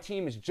coach of my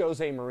team is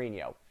Jose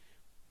Mourinho.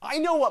 I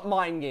know what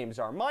mind games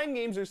are. Mind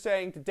games are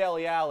saying to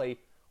Dele Alli,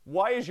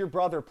 why is your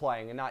brother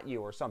playing and not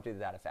you, or something to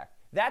that effect.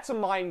 That's a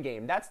mind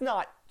game. That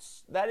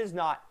is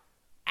not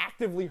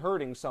actively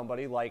hurting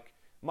somebody like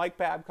Mike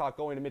Babcock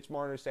going to Mitch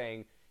Marner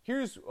saying,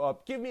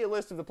 give me a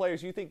list of the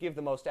players you think give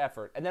the most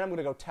effort, and then I'm going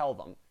to go tell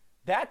them.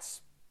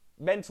 That's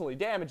mentally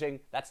damaging.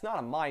 That's not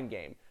a mind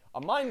game.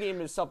 A mind game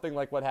is something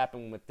like what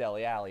happened with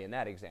Dele Alli in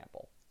that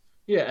example.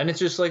 Yeah, and it's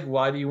just like,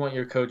 why do you want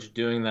your coach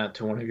doing that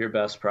to one of your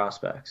best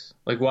prospects?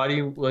 Like, why do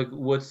you, like,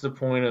 what's the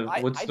point of,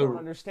 I don't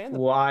understand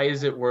why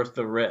is it worth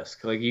the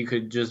risk? Like, you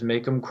could just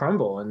make them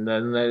crumble, and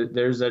then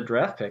there's a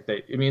draft pick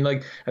that, I mean,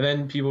 like, and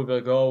then people will be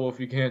like, oh, well, if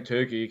you can't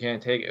take it, you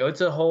can't take it.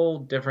 It's a whole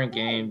different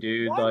game,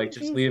 dude. Like,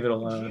 just leave it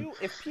alone.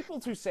 If people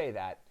to say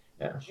that,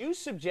 would you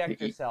subject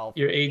yourself?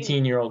 You're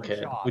 18-year-old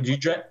kid. Would you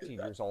 18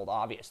 years old,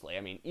 obviously.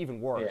 I mean, even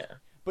worse. Yeah.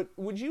 But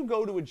would you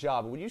go to a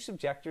job? Would you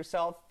subject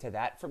yourself to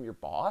that from your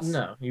boss?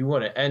 No, you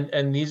wouldn't.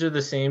 And these are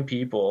the same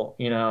people,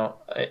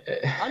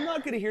 I'm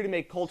not going to here to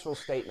make cultural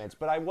statements,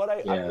 but what I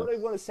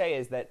want to say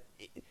is that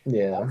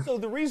also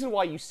the reason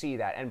why you see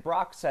that, and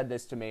Brock said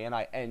this to me,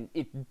 and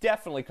it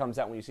definitely comes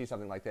out when you see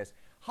something like this.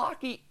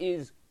 Hockey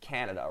is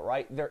Canada,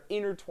 right? They're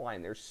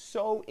intertwined. They're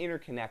so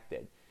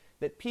interconnected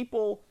that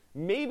people,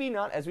 maybe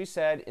not, as we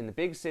said, in the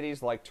big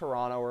cities like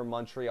Toronto or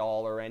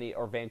Montreal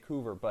or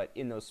Vancouver, but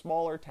in those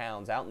smaller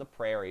towns out in the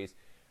prairies,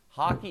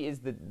 hockey is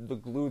the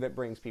glue that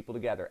brings people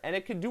together. And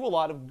it can do a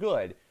lot of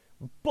good.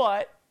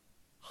 But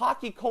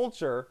hockey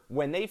culture,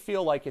 when they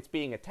feel like it's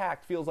being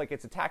attacked, feels like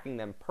it's attacking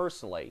them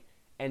personally.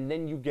 And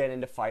then you get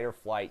into fight or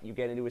flight, you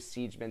get into a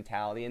siege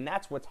mentality, and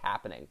that's what's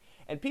happening.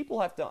 And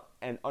people have to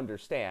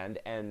understand,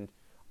 and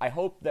I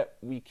hope that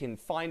we can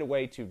find a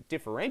way to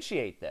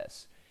differentiate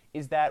this,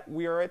 is that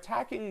we are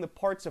attacking the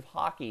parts of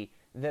hockey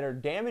that are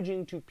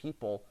damaging to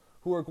people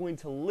who are going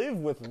to live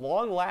with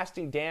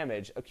long-lasting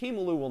damage. Akim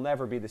Aliu will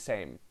never be the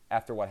same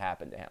after what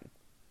happened to him.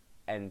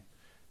 And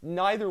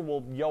neither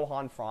will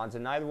Johan Franz,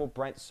 and neither will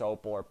Brent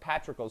Sopel or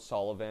Patrick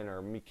O'Sullivan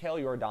or Mikhail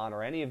Jordan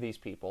or any of these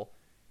people.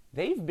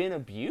 They've been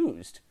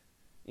abused,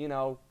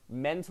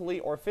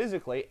 mentally or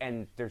physically,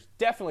 and there's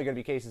definitely going to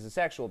be cases of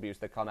sexual abuse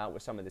that come out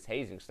with some of this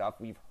hazing stuff.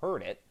 We've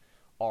heard it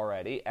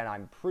already, and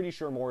I'm pretty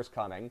sure more is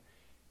coming.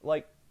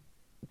 Like,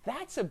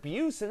 that's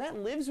abuse, and that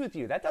lives with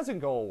you. That doesn't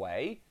go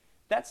away.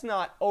 That's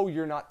not, oh,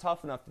 you're not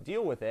tough enough to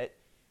deal with it.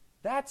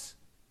 That's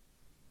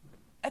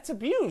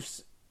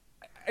abuse.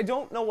 I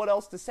don't know what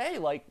else to say.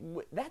 Like,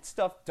 that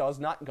stuff does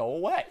not go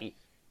away.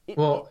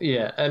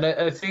 Yeah, and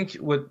I think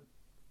what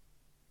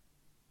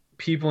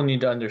people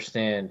need to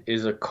understand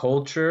is a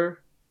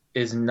culture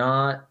is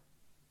not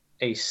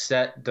a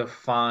set,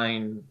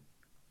 defined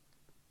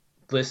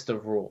list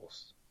of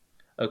rules.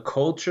 A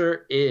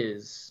culture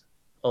is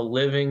a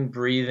living,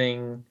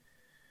 breathing,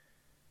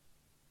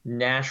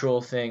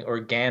 natural thing,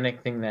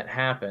 organic thing that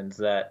happens,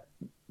 that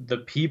the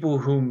people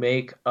who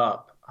make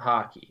up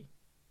hockey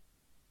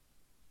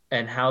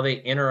and how they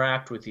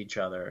interact with each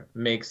other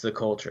makes the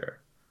culture.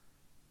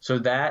 So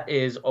that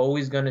is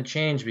always going to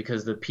change,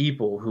 because the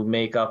people who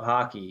make up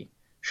hockey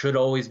should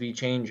always be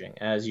changing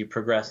as you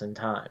progress in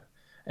time.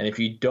 And if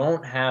you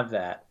don't have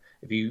that,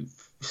 if you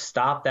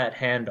stop that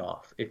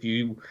handoff, if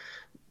you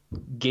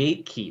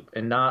gatekeep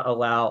and not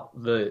allow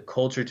the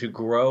culture to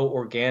grow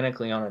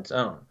organically on its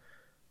own,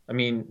 I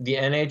mean, the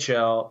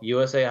NHL,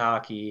 USA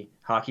Hockey,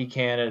 Hockey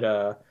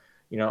Canada,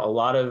 a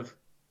lot of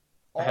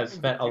All has of the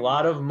spent a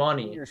lot of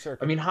money. junior I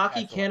circuit mean,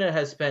 Hockey excellent. Canada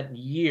has spent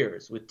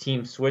years with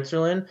Team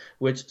Switzerland,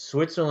 which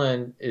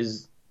Switzerland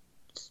is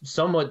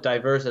somewhat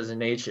diverse as a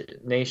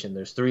nation.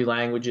 There's three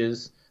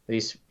languages,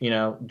 these,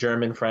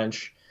 German,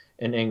 French,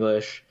 and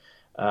English.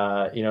 They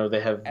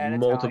have And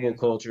multiple Italian.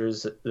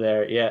 cultures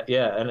there. Yeah,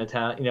 yeah, and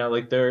Italian.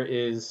 Like there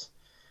is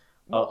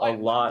Well, a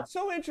lot. what's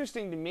so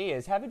interesting to me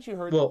is, haven't you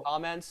heard the Well,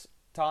 comments,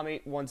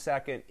 Tommy? 1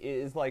 second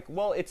is like,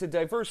 well, it's a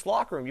diverse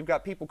locker room. You've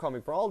got people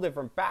coming from all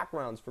different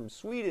backgrounds, from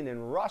Sweden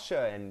and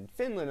Russia and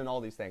Finland and all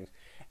these things.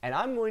 And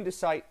I'm going to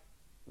cite,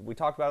 we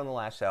talked about it on the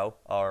last show,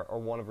 or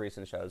one of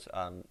recent shows,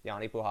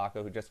 Jani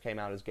Puhakka, who just came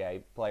out as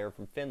gay, player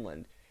from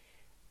Finland.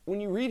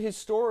 When you read his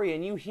story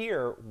and you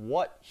hear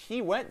what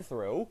he went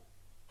through,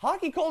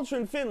 hockey culture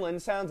in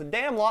Finland sounds a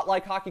damn lot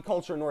like hockey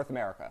culture in North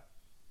America.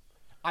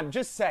 I'm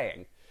just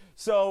saying.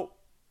 So,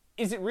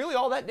 is it really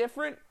all that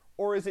different,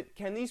 or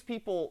can these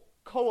people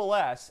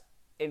coalesce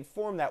and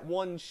form that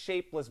one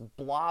shapeless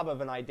blob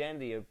of an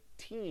identity of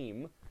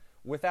team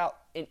without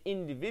an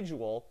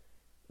individual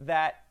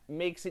that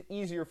makes it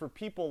easier for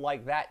people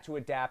like that to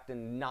adapt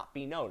and not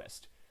be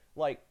noticed?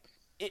 Like,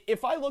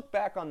 if I look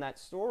back on that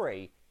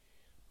story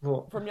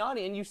well, from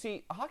Yanni and you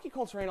see hockey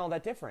culture ain't all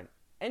that different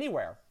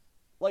anywhere.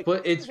 Like,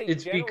 but this is a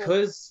it's general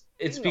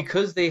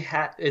because thing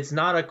of it's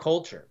not a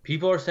culture.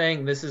 People are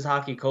saying this is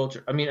hockey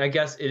culture. I mean, I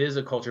guess it is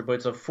a culture, but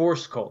it's a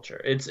forced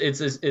culture. It's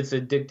a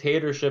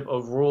dictatorship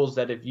of rules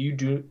that if you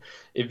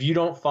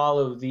don't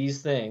follow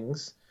these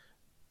things,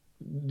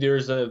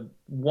 there's a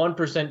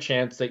 1%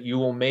 chance that you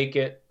will make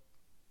it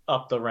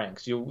up the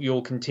ranks.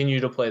 You'll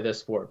continue to play this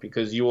sport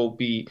because you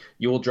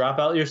will drop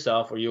out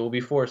yourself or you will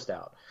be forced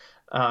out.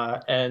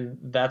 And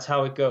that's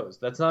how it goes.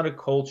 That's not a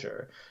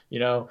culture.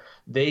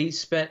 They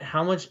spent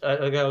how much,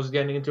 like I was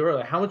getting into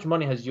earlier, how much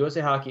money has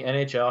USA Hockey,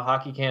 NHL,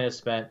 Hockey Canada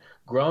spent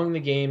growing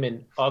the game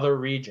in other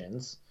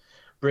regions,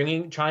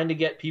 trying to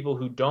get people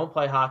who don't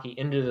play hockey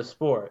into the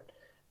sport.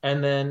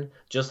 And then,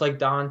 just like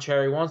Don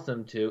Cherry wants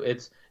them to,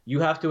 you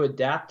have to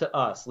adapt to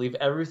us, leave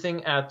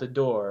everything at the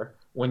door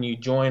when you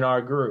join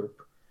our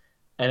group,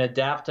 and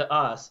adapt to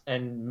us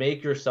and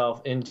make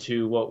yourself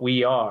into what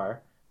we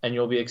are, and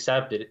you'll be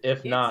accepted.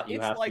 If not, you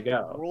it's have to like the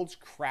go. world's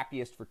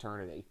crappiest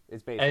fraternity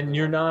is basically And what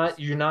it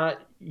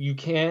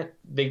is.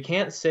 they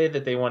can't say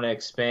that they want to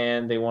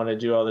expand, they want to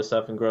do all this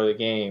stuff and grow the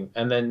game,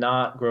 and then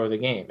not grow the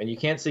game. And you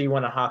can't say you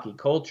want a hockey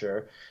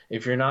culture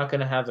if you're not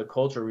going to have the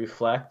culture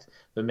reflect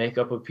the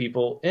makeup of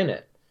people in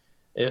it.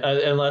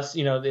 Unless,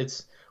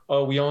 it's,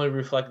 oh, we only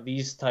reflect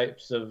these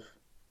types of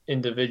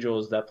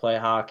individuals that play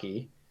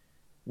hockey,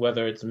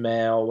 whether it's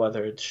male,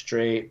 whether it's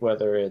straight,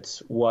 whether it's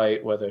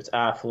white, whether it's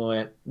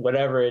affluent,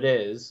 whatever it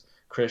is,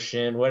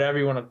 Christian, whatever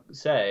you want to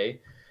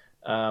say,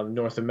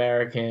 North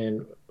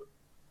American,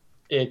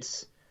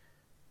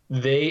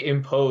 they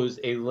impose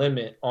a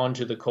limit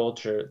onto the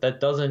culture that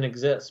doesn't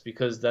exist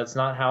because that's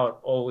not how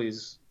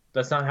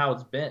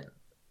it's been.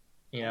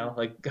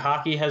 Like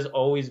hockey has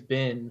always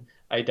been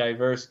a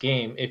diverse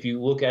game if you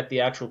look at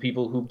the actual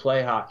people who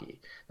play hockey,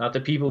 not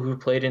the people who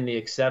played in the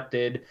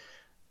accepted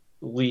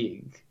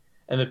league,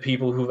 and the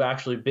people who've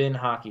actually been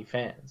hockey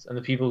fans, and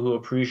the people who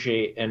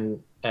appreciate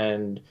and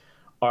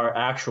are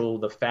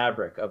the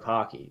fabric of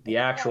hockey, the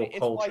actual It's why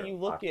culture you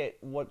of look hockey. at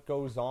what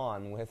goes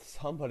on with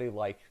somebody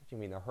like, you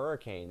mean the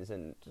Hurricanes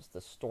and just the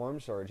storm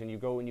surge, and you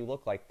go and you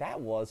look like that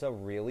was a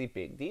really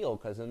big deal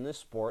because in this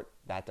sport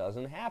that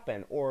doesn't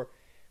happen. Or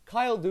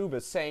Kyle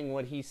Dubas saying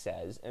what he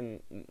says,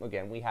 and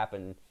again, we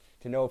happen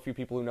to know a few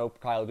people who know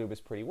Kyle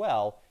Dubas pretty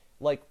well.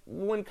 Like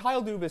when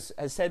Kyle Dubas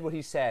has said what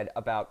he said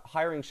about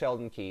hiring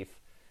Sheldon Keefe,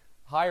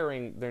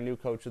 hiring their new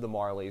coach of the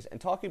Marlies,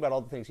 and talking about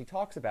all the things he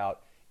talks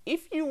about,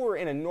 if you were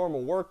in a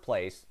normal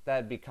workplace,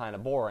 that'd be kind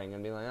of boring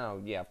and be like, oh,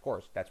 yeah, of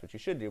course, that's what you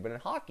should do. But in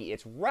hockey,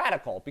 it's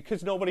radical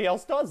because nobody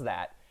else does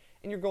that.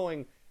 And you're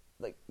going,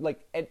 that's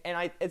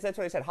what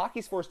I said.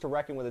 Hockey's forced to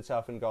reckon with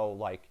itself and go,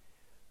 like,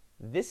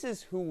 this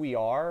is who we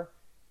are.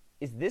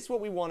 Is this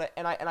what we want to?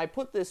 And I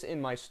put this in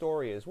my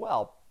story as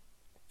well.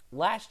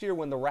 Last year,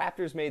 when the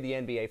Raptors made the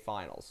NBA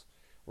Finals,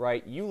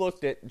 right, you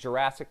looked at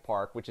Jurassic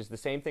Park, which is the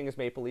same thing as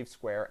Maple Leaf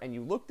Square, and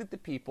you looked at the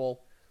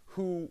people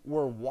who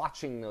were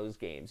watching those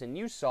games, and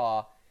you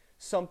saw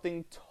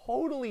something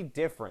totally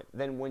different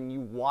than when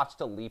you watched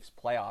a Leafs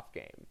playoff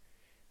game.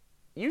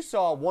 You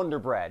saw Wonder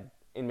Bread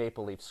in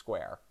Maple Leaf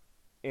Square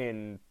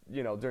during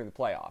the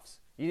playoffs.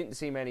 You didn't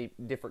see many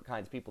different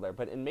kinds of people there,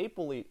 but in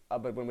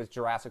but when it was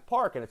Jurassic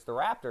Park and it's the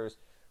Raptors,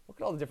 look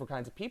at all the different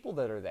kinds of people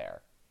that are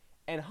there.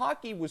 And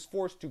hockey was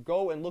forced to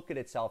go and look at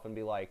itself and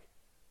be like,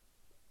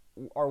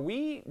 are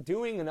we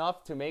doing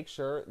enough to make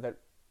sure that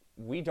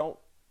we don't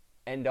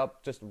end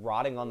up just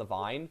rotting on the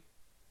vine?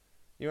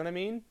 You know what I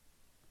mean?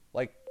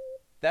 Like,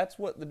 that's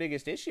what the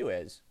biggest issue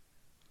is,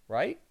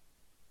 right?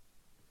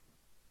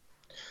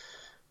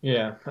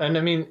 Yeah, and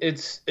I mean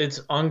it's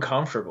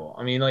uncomfortable.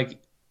 I mean,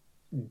 like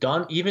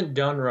done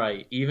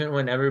right, even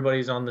when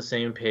everybody's on the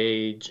same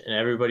page and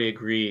everybody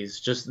agrees,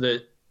 just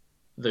that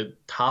the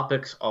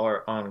topics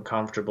are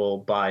uncomfortable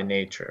by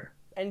nature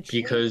And change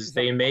because is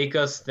they make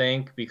uncomfortable. us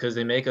think because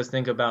they make us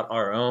think about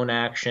our own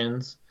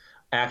actions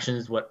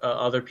what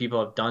other people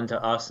have done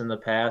to us in the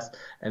past,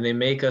 and they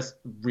make us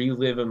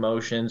relive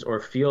emotions or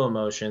feel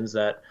emotions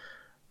that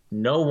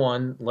no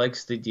one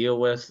likes to deal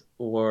with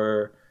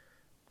or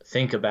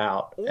think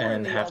about Or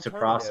and have to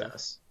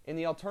process. in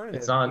the It's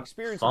alternative, not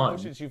experience fun.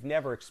 emotions you've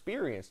never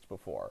experienced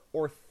before,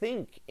 or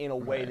think in a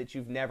way Right. that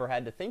you've never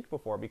had to think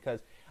before.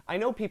 Because I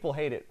know people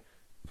hate it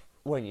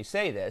when you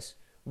say this,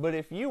 but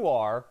if you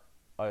are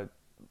a,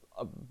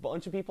 a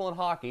bunch of people in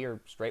hockey, or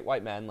straight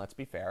white men, let's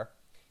be fair,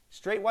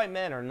 straight white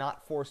men are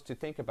not forced to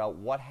think about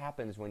what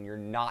happens when you're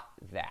not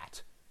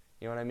that.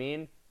 You know what I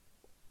mean?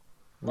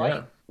 Yeah.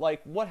 Right?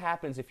 Like, what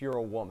happens if you're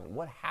a woman?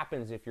 What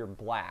happens if you're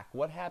black?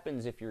 What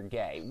happens if you're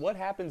gay? What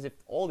happens if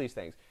all these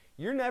things?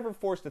 You're never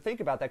forced to think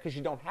about that because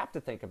you don't have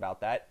to think about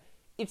that.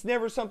 It's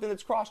never something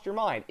that's crossed your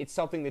mind. It's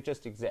something that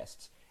just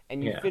exists,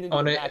 and you Yeah. fit into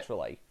On it it,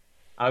 naturally.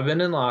 I've been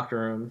in locker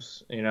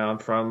rooms. I'm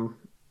from,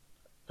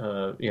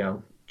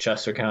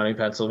 Chester County,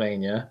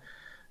 Pennsylvania.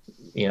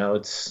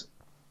 It's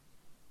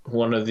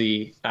one of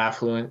the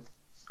affluent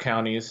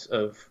counties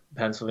of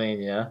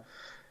Pennsylvania,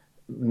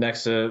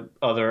 next to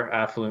other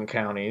affluent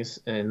counties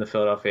in the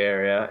Philadelphia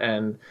area.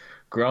 And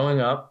growing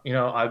up,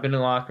 I've been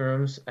in locker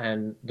rooms,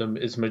 and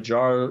it's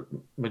majorly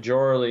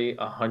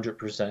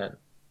 100%,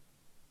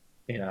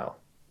 you know,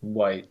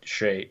 white,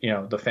 straight.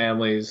 The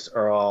families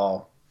are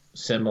all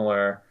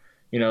similar.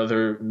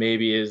 There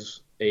maybe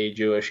is a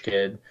Jewish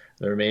kid,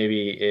 there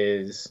maybe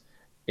is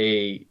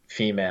a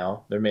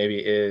female, there maybe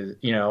is,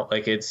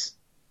 like it's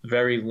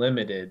very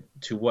limited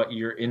to what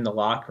you're in the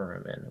locker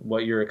room and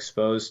what you're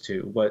exposed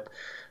to, what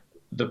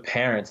the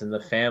parents and the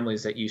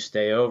families that you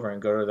stay over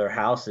and go to their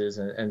houses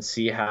and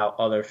see how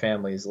other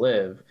families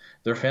live.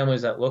 They're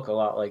families that look a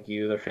lot like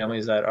you. They're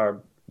families that are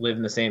live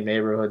in the same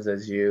neighborhoods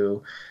as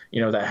you,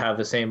 that have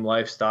the same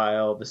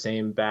lifestyle, the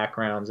same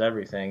backgrounds,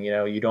 everything.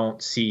 You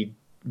don't see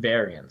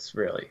variance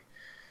really,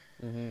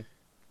 Hmm.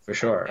 for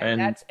sure.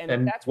 And And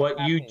and that's what's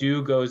what you happening.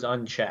 do goes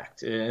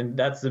unchecked. And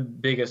that's the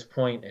biggest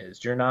point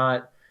is you're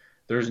not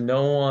there's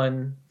no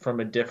one from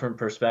a different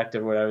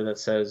perspective or whatever that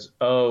says,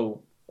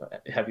 "Oh,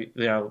 have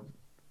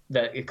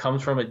that it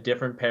comes from a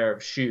different pair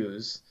of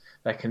shoes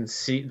that can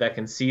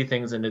see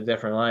things in a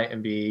different light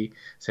and be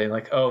saying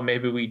like, oh,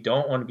 maybe we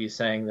don't want to be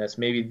saying this.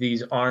 Maybe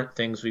these aren't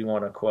things we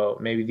want to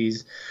quote. Maybe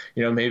these,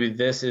 maybe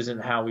this isn't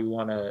how we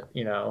want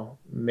to,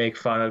 make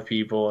fun of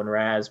people and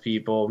razz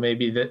people.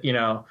 Maybe that,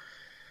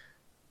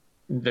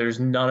 there's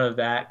none of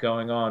that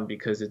going on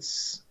because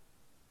it's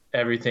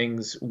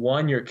everything's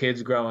one, your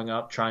kid's growing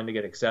up trying to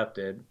get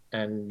accepted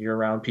and you're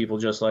around people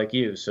just like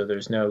you, so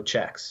there's no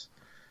checks.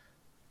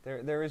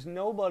 There is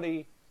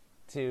nobody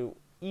to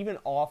even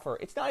offer.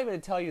 It's not even to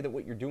tell you that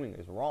what you're doing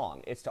is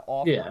wrong. It's to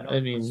offer Yeah, I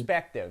another mean,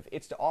 perspective.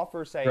 It's to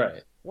offer, say,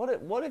 right.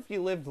 what if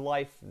you lived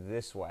life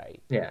this way?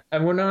 Yeah,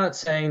 and we're not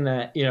saying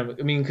that,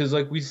 I mean, because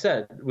like we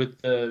said, with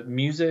the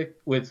music,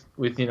 with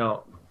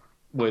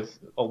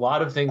a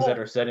lot of things that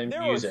Oh, are said in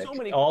there are so music,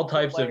 many all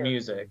cultural types of layers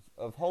music,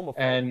 of homophobia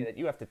and that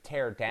you have to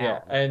tear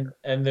yeah, down.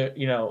 and the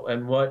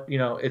and what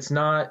it's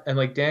not, and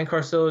like Dan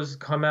Carcillo has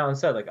come out and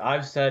said, like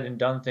I've said and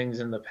done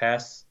things in the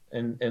past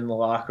in the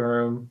locker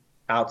room,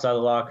 outside the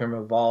locker room,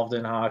 involved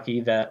in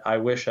hockey that I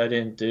wish I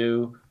didn't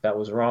do, that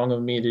was wrong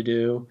of me to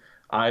do.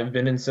 I've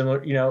been in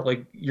similar,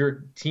 like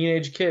your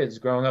teenage kids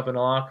growing up in a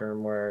locker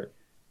room where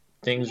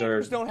things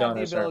are Teenagers don't have done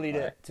the a certain ability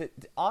way.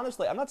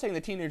 honestly, I'm not saying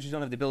the teenagers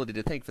don't have the ability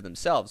to think for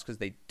themselves because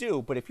they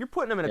do, but if you're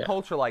putting them in a Yeah.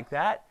 culture like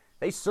that,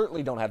 they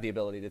certainly don't have the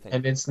ability to think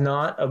And for it's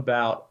themselves. not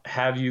about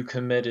have you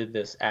committed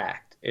this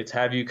act. It's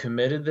have you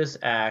committed this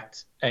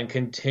act and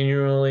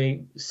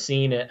continually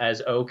seen it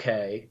as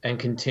okay and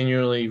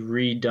continually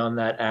redone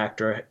that act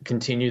or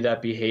continue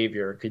that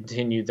behavior,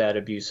 continue that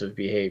abusive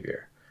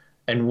behavior.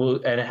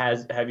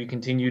 Have you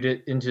continued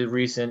it into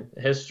recent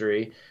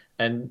history,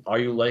 and are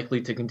you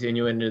likely to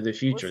continue into the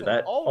future? Listen,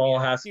 That all we all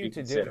ask has to you be to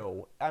considered.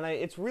 do, and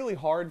it's really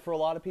hard for a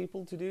lot of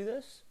people to do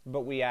this,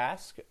 but we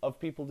ask of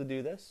people to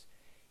do this.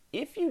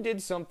 If you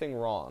did something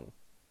wrong,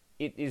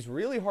 it is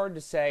really hard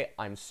to say,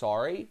 I'm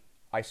sorry,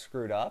 I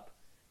screwed up.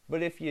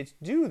 But if you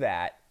do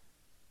that,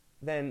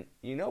 then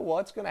you know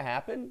what's going to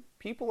happen?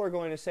 People are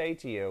going to say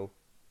to you,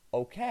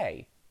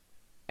 okay,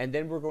 and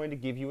then we're going to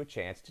give you a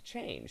chance to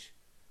change.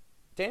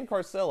 Dan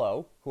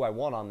Carcillo, who I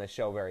want on this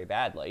show very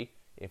badly,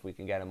 if we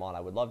can get him on, I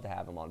would love to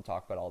have him on and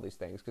talk about all these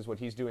things because what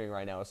he's doing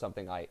right now is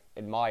something I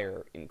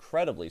admire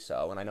incredibly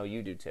so, and I know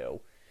you do too.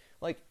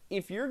 Like,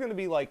 if you're going to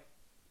be like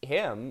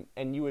him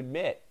and you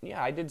admit,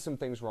 yeah, I did some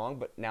things wrong,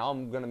 but now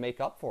I'm going to make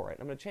up for it.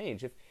 I'm going to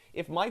change.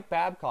 If Mike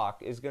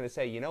Babcock is going to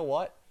say, you know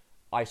what,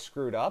 I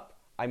screwed up,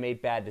 I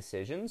made bad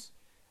decisions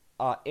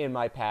in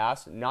my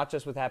past, not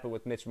just what happened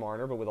with Mitch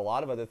Marner, but with a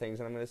lot of other things,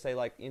 and I'm going to say,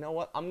 like, you know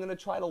what, I'm going to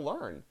try to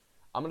learn.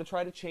 I'm going to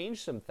try to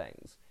change some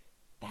things.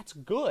 That's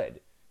good.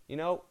 You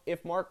know,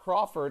 if Mark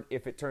Crawford,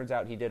 if it turns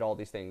out he did all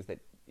these things that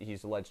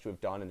he's alleged to have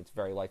done, and it's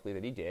very likely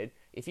that he did,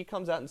 if he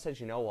comes out and says,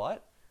 you know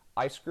what,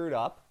 I screwed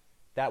up,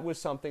 that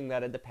was something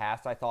that in the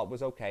past I thought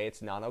was okay,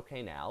 it's not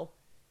okay now,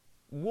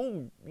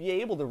 we'll be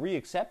able to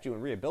reaccept you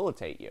and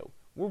rehabilitate you.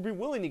 We'll be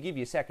willing to give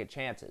you second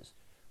chances,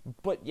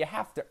 but you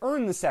have to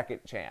earn the second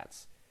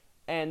chance.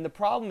 And the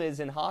problem is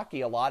in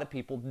hockey, a lot of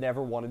people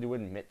never wanted to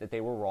admit that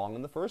they were wrong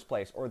in the first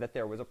place or that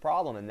there was a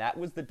problem, and that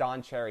was the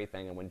Don Cherry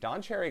thing. And when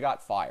Don Cherry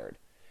got fired,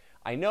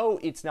 I know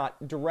it's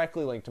not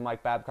directly linked to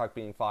Mike Babcock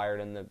being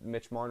fired and the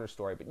Mitch Marner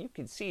story, but you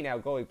can see now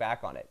going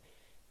back on it,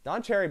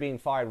 Don Cherry being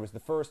fired was the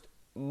first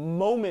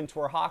moment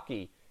where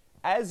hockey,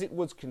 as it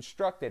was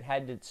constructed,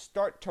 had to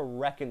start to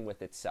reckon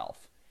with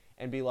itself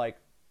and be like,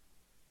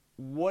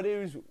 what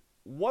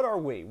are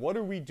we? What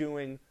are we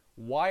doing?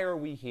 Why are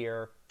we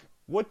here?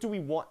 What do we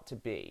want to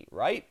be,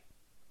 right?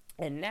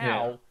 And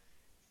now,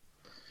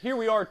 here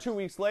we are 2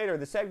 weeks later.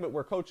 The segment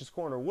where Coach's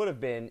Corner would have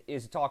been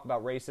is to talk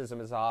about racism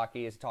in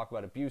hockey, is to talk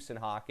about abuse in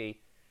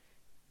hockey.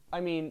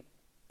 I mean,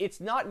 it's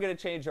not going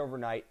to change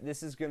overnight.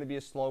 This is going to be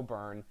a slow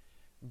burn.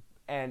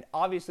 And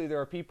obviously there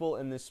are people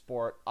in this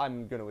sport,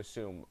 I'm going to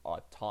assume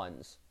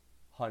tons,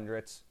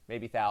 hundreds,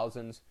 maybe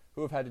thousands,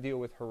 who have had to deal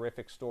with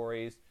horrific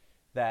stories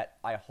that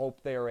I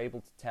hope they are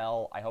able to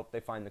tell. I hope they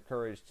find the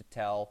courage to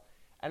tell.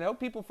 And I hope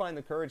people find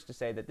the courage to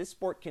say that this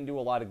sport can do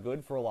a lot of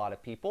good for a lot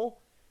of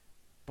people,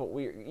 but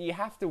you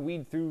have to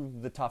weed through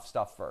the tough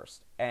stuff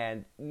first.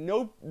 And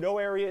no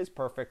area is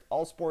perfect.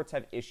 All sports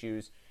have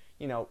issues.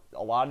 You know,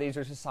 a lot of these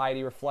are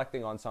society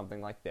reflecting on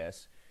something like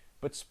this.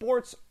 But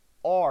sports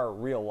are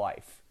real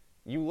life.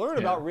 You learn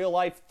about real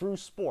life through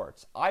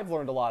sports. I've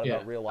learned a lot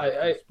about real life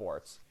through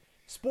sports.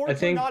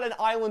 Sports are not an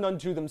island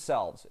unto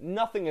themselves.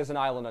 Nothing is an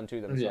island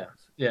unto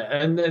themselves. Yeah,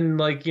 and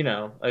like, you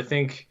know, I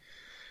think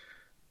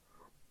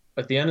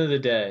at the end of the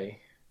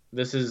day,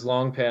 this is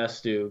long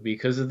past due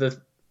because of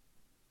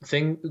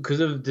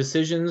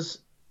decisions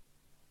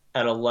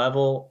at a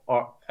level,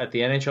 at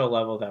the NHL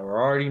level, that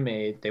were already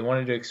made. They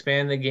wanted to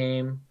expand the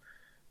game.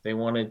 They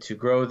wanted to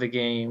grow the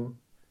game.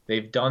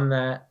 They've done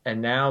that,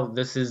 and now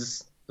this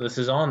is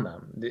on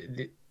them.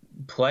 The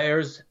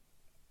players,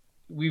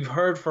 we've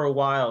heard for a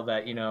while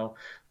that, you know,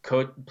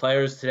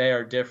 players today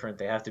are different.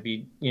 They have to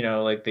be, you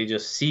know, like they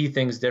just see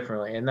things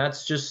differently, and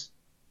that's just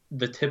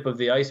the tip of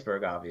the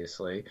iceberg,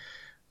 obviously.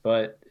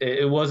 But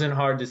it wasn't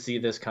hard to see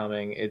this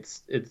coming.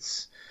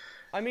 It's.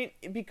 I mean,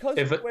 because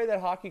of the way that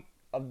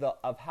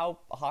of how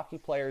hockey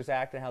players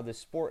act and how this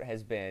sport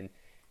has been,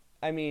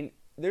 I mean,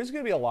 there's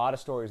going to be a lot of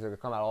stories that are going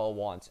to come out all at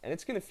once, and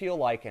it's going to feel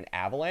like an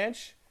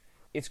avalanche.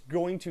 It's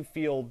going to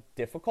feel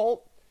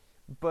difficult,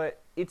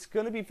 but it's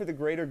going to be for the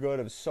greater good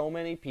of so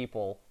many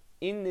people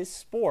in this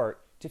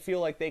sport to feel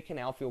like they can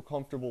now feel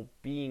comfortable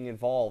being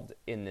involved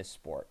in this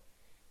sport.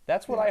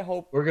 That's what I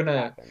hope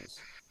happens.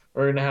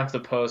 We're going to have to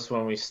post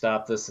when we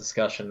stop this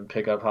discussion and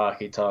pick up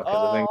hockey talk.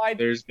 I think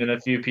there's been a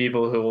few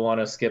people who will want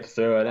to skip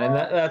through it, and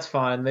that's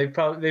fine. They've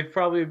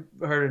probably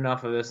heard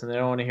enough of this, and they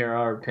don't want to hear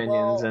our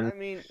opinions. And,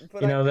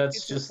 you know,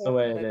 that's just the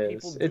way it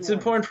is. It's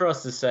important for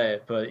us to say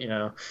it, but, you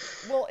know.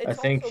 Well, it's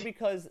also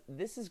because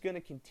this is going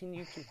to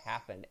continue to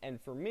happen.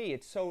 And for me,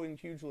 it's so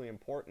hugely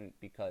important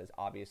because,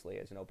 obviously,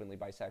 as an openly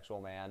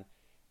bisexual man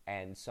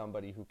and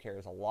somebody who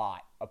cares a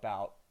lot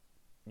about,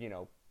 you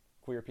know,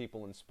 queer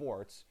people in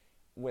sports,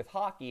 with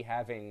hockey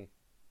having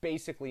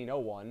basically no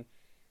one,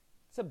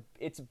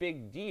 it's a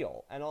big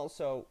deal. And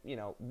also, you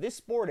know, this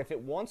sport, if it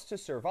wants to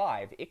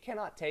survive, it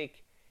cannot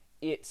take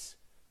its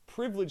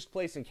privileged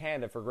place in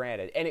Canada for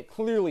granted. And it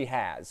clearly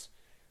has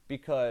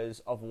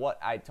because of what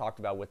I talked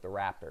about with the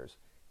Raptors.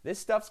 This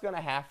stuff's going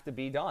to have to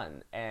be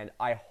done. And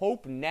I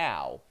hope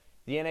now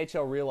the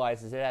NHL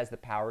realizes it has the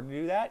power to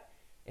do that.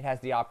 It has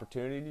the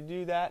opportunity to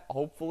do that.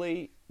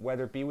 Hopefully,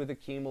 whether it be with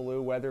Akeem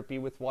Alou, whether it be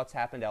with what's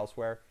happened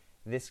elsewhere,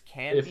 this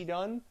can be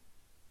done,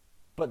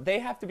 but they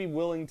have to be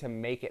willing to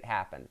make it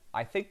happen.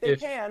 I think they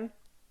can.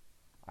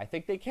 I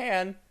think they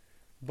can,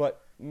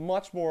 but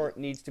much more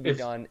needs to be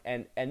done,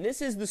 and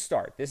this is the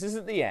start. This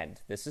isn't the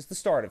end. This is the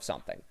start of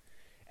something.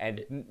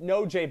 And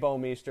no, Jay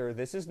Bouwmeester,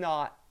 this is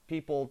not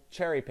people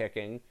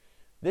cherry-picking.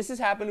 This has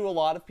happened to a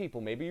lot of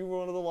people. Maybe you were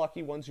one of the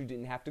lucky ones who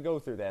didn't have to go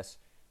through this,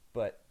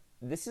 but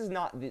this is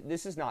not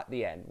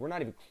the end. We're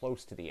not even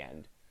close to the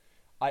end.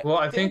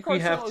 I think we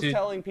have to.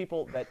 Telling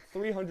people that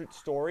 300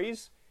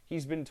 stories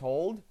he's been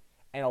told,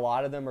 and a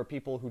lot of them are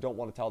people who don't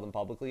want to tell them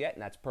publicly yet,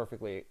 and that's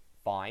perfectly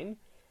fine.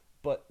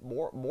 But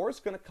more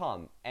is going to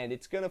come, and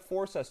it's going to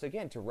force us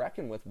again to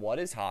reckon with what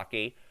is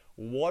hockey.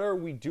 What are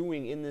we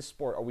doing in this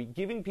sport? Are we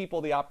giving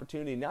people the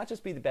opportunity not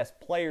just be the best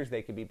players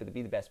they can be, but to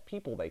be the best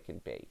people they can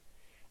be?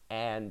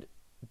 And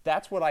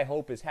that's what I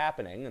hope is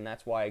happening, and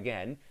that's why,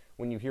 again,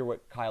 when you hear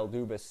what Kyle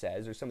Dubas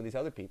says or some of these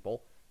other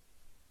people,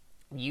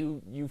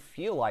 you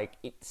feel like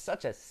it's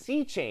such a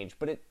sea change,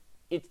 but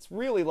it's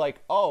really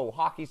like, oh,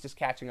 hockey's just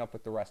catching up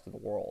with the rest of the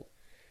world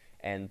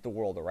and the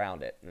world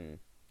around it. And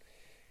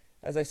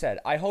as I said,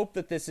 I hope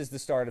that this is the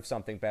start of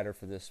something better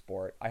for this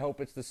sport. I hope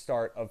it's the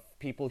start of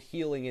people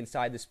healing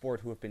inside the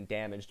sport who have been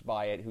damaged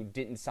by it, who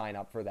didn't sign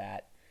up for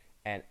that,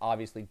 and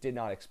obviously did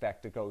not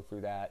expect to go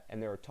through that.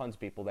 And there are tons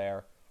of people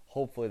there.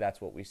 Hopefully that's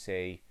what we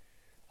see.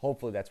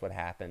 Hopefully that's what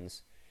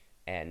happens.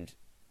 And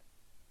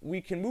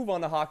we can move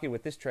on to hockey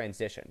with this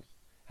transition.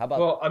 How about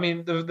Well, I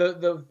mean,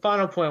 the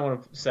final point I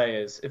want to say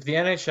is if the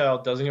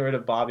NHL doesn't get rid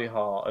of Bobby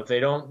Hall, if they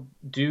don't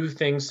do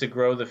things to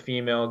grow the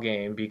female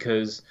game,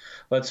 because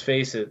let's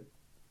face it,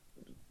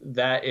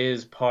 that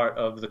is part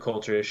of the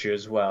culture issue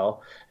as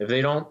well. If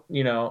they don't,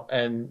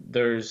 and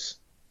there's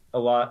a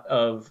lot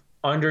of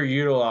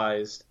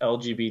underutilized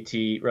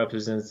LGBT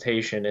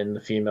representation in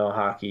the female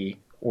hockey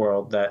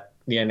world that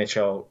the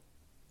NHL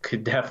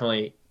could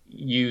definitely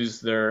use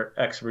their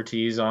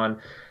expertise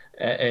on,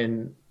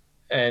 and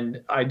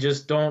I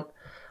just don't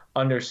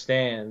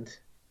understand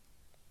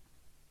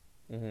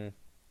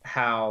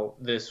how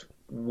this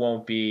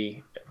won't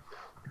be.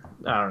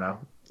 I don't know.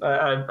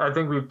 I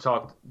think we've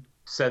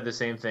said the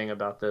same thing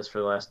about this for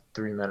the last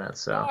 3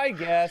 minutes. So I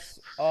guess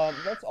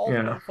let's also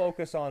yeah,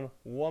 focus on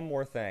one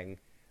more thing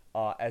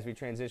as we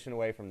transition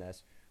away from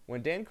this.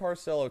 When Dan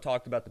Carcillo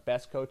talked about the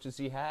best coaches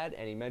he had,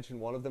 and he mentioned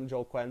one of them,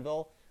 Joel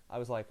Quenneville, I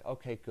was like,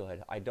 okay,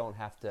 good. I don't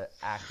have to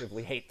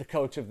actively hate the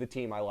coach of the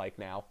team I like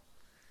now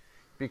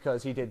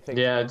because he did things.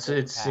 yeah. It's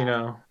it's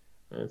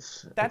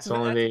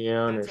only the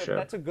ownership.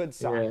 That's a good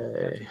sign.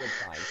 That's a good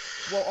sign.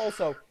 Well,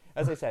 also,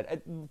 as I said,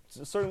 it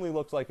certainly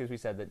looks like, as we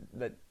said,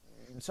 that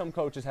some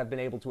coaches have been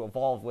able to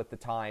evolve with the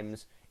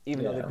times,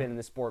 even though they've been in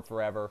the sport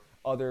forever.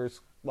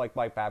 Others, like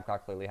Mike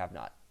Babcock, clearly have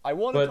not. I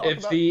want to But talk if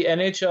about the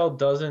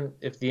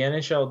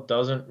NHL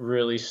doesn't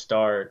really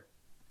start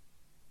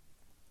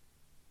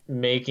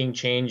making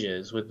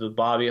changes with the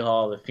Bobby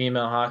Hall, the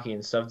female hockey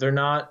and stuff, they're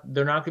not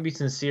going to be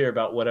sincere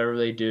about whatever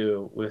they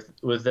do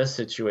with this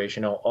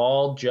situation. It'll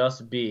all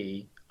just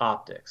be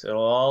optics.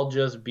 It'll all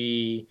just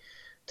be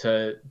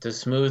to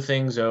smooth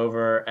things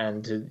over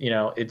and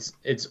to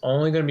it's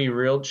only going to be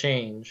real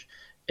change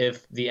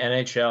if the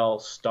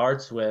NHL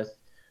starts with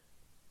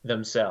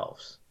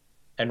themselves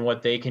and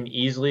what they can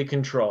easily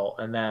control,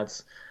 and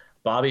that's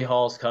Bobby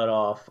Hall's cut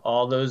off,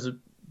 all those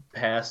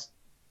past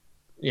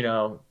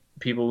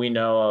people we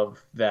know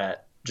of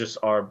that just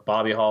are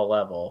Bobby Hall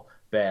level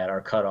bad are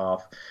cut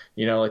off.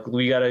 Like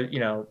we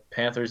gotta,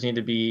 Panthers need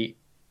to be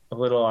a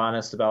little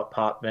honest about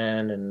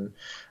Potvin and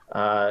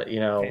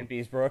Van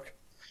Beesbrook.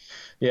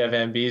 Yeah,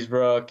 Van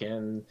Beesbrook,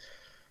 and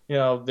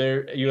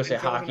their USA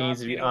Hockey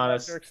needs to be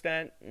honest. To a lesser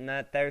extent,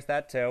 and there's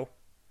that too.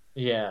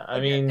 Yeah, I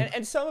mean,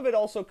 and some of it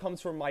also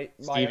comes from my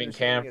Steven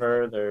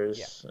Camper.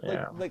 There's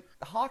like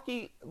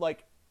hockey.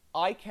 Like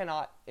I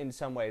cannot, in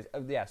some ways,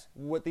 yes,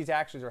 what these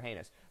actions are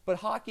heinous, but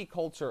hockey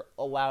culture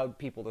allowed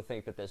people to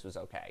think that this was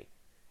okay.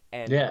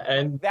 And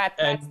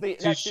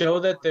to show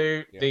that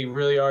they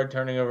really are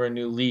turning over a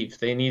new leaf,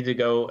 they need to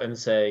go and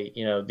say,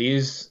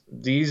 these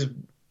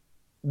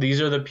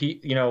are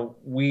the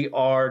we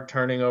are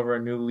turning over a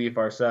new leaf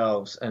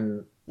ourselves.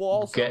 And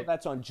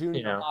that's on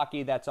junior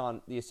hockey, that's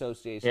on the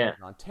association in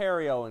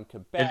Ontario and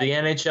Quebec. If the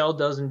NHL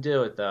doesn't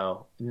do it,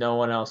 though, no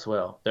one else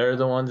will. They're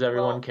the ones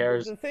everyone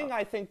cares. The thing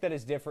I think that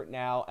is different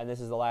now, and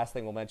this is the last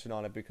thing we'll mention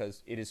on it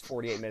because it is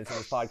 48 minutes in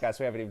this podcast,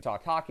 so we haven't even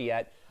talked hockey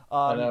yet.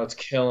 I know, it's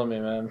killing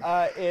me, man.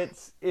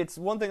 It's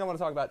one thing I want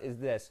to talk about is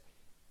this.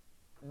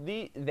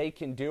 They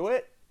can do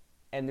it.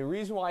 And the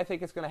reason why I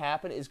think it's going to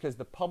happen is because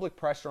the public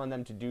pressure on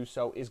them to do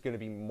so is going to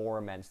be more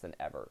immense than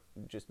ever.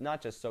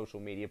 Not just social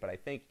media, but I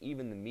think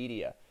even the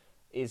media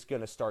is going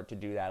to start to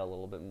do that a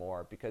little bit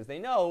more because they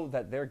know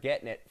that they're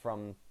getting it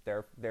from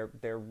their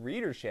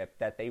readership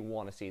that they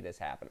want to see this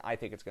happen. I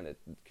think it's going to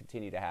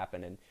continue to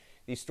happen, and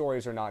these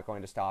stories are not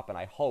going to stop. And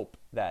I hope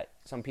that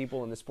some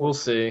people in the sport. We'll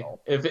see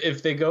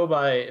if they go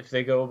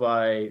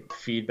by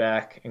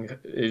feedback, and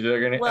they're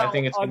going to. I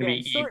think it's going to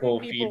be equal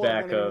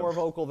feedback. Are more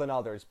vocal than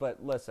others,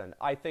 but listen,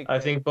 I think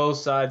both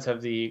sides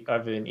have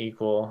been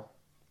equal.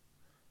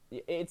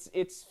 It's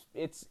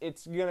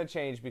going to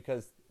change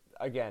because.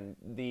 Again,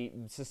 the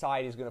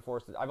society is going to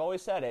force it. I've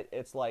always said it.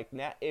 It's like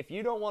if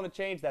you don't want to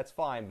change, that's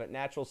fine, but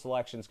natural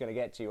selection is going to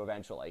get to you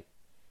eventually.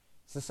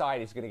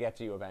 Society is going to get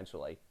to you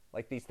eventually.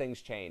 Like these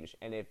things change,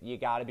 and if you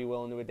got to be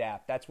willing to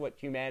adapt. That's what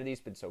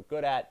humanity's been so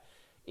good at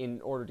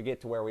in order to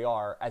get to where we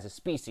are as a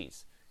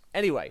species.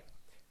 Anyway,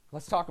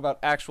 let's talk about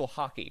actual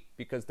hockey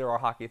because there are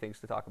hockey things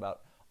to talk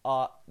about.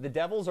 The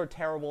Devils are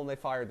terrible, and they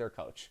fired their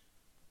coach.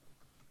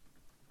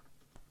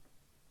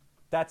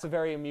 That's a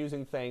very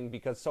amusing thing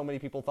because so many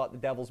people thought the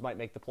Devils might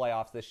make the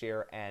playoffs this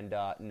year, and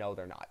no,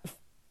 they're not.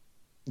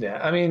 Yeah,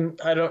 I mean,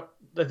 I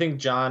think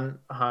John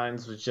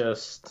Hines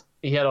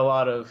he had a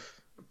lot of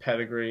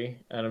pedigree,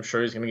 and I'm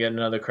sure he's going to get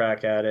another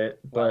crack at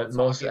it. But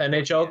most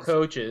NHL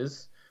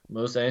coaches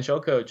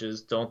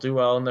don't do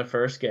well in their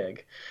first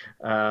gig.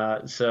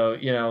 So,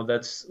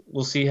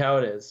 we'll see how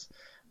it is.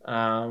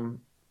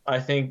 I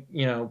think,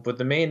 but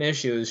the main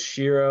issue is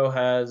Shiro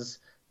has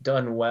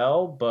done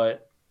well,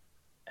 but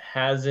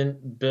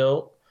hasn't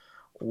built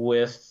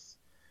with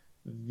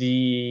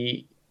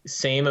the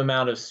same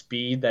amount of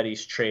speed that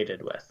he's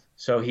traded with.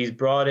 So he's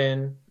brought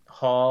in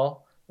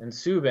Hall and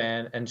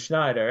Subban and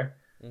Schneider.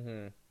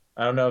 Mm-hmm.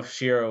 I don't know if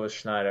Shiro was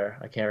Schneider.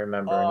 I can't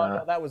remember or not.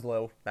 No, that was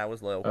Lou.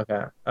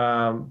 Okay.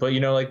 But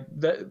like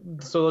that,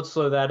 so let's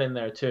throw that in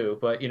there too.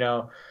 But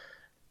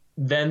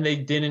then they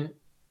didn't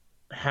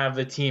have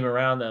the team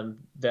around them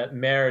that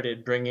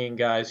merited bringing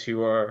guys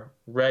who are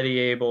ready,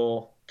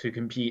 able, to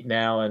compete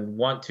now and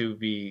want to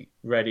be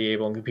ready,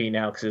 able, and compete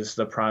now because it's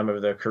the prime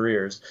of their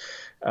careers.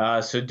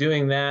 So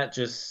doing that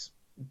just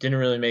didn't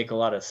really make a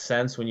lot of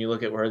sense when you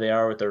look at where they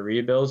are with their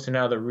rebuilds. So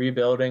now they're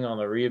rebuilding on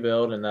the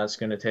rebuild, and that's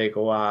going to take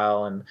a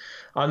while. And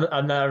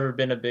I've never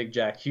been a big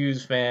Jack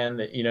Hughes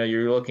fan.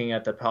 You're looking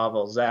at the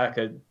Pavel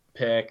Zacha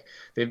pick.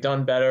 They've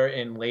done better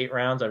in late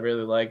rounds. I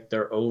really like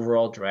their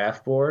overall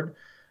draft board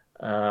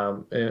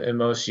in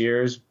most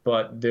years,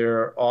 but there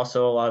are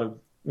also a lot of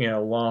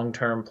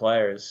long-term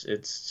players.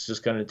 It's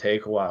just going to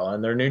take a while,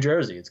 and they're New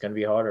Jersey. It's going to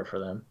be harder for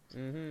them.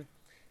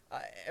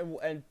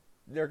 And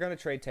they're going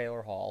to trade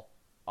Taylor Hall,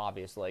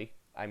 obviously.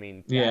 I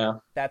mean,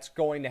 that's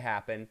going to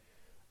happen.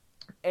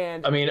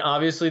 And I mean,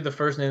 obviously, the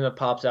first name that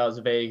pops out is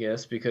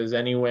Vegas, because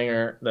any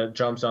winger that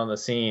jumps on the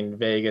scene,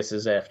 Vegas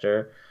is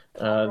after.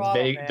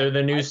 They're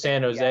the new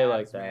San Jose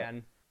like that.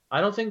 Man.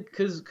 I don't think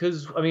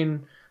because I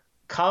mean,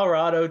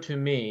 Colorado, to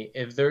me,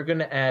 if they're going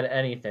to add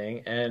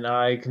anything, and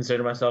I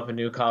consider myself a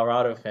new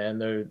Colorado fan,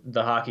 they're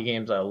the hockey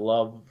games I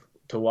love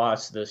to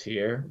watch this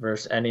year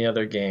versus any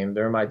other game.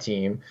 They're my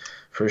team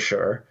for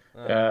sure.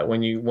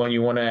 When you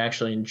want to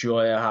actually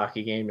enjoy a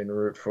hockey game and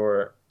root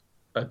for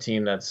a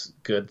team that's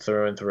good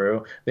through and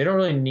through, they don't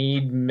really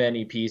need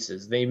many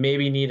pieces. They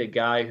maybe need a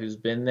guy who's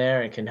been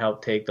there and can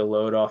help take the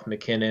load off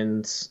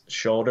McKinnon's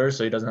shoulders,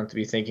 so he doesn't have to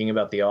be thinking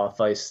about the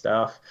off-ice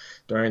stuff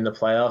during the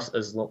playoffs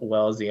as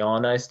well as the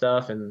on-ice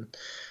stuff. And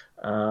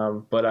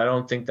but I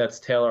don't think that's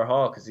Taylor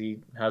Hall, because he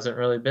hasn't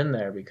really been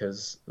there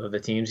because of the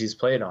teams he's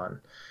played on.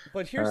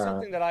 But here's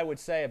something that I would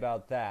say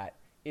about that,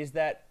 is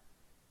that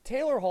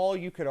Taylor Hall,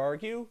 you could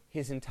argue,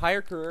 his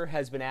entire career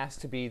has been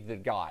asked to be the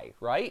guy,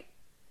 right?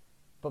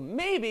 But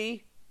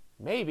maybe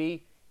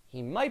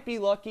he might be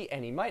lucky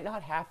and he might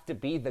not have to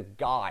be the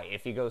guy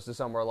if he goes to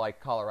somewhere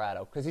like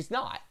Colorado, because he's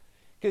not.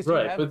 Because you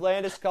have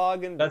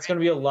Landeskog and... That's going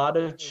to be a lot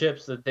of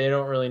chips that they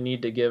don't really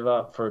need to give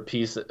up for a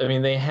piece. I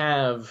mean, they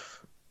have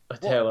a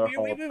Taylor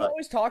Hall type. We've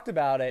always talked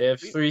about it. They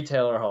have three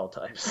Taylor Hall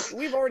types.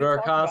 We've already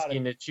talked about it. Burakovsky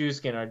and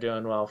Nichushkin are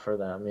doing well for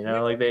them. We've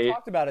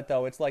talked about it,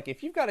 though. It's like,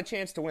 if you've got a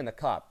chance to win the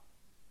Cup,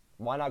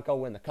 why not go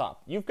win the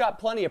Cup? You've got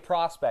plenty of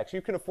prospects.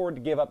 You can afford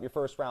to give up your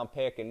first-round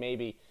pick and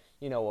maybe...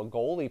 a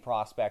goalie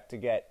prospect to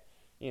get,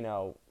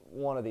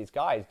 one of these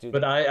guys.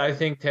 But I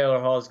think Taylor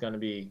Hall is going to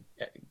be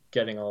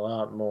getting a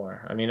lot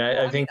more. I mean,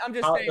 I think I'm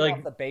just saying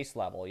off the base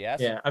level, yes?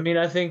 Yeah, I mean,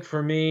 I think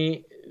for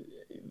me,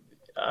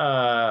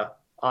 I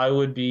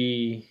would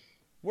be...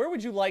 Where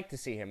would you like to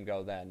see him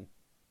go then?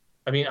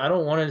 I mean, I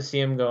don't want to see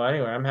him go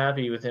anywhere. I'm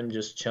happy with him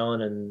just chilling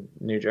in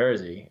New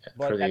Jersey.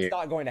 But that's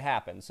not going to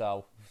happen,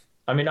 so...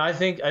 I mean, I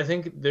think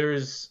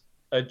there's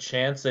a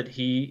chance that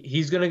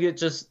he's going to get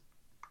just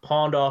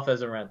pawned off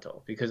as a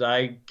rental, because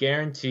I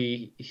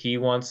guarantee he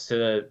wants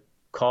to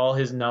call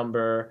his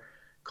number,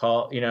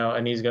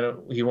 and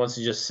he wants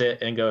to just sit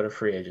and go to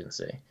free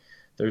agency.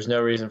 There's no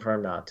reason for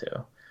him not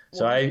to.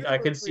 So I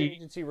could see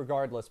agency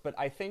regardless, but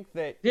I think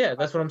that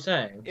that's what I'm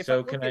saying.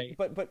 So can I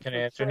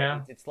answer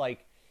now? It's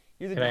like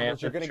you're the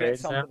Devils, you're going to get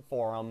something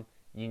for him.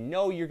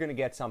 You're going to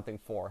get something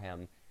for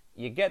him.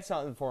 You get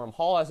something for him.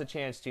 Hall has a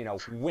chance to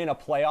win a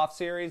playoff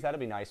series. That'd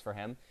be nice for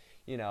him.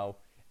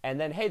 And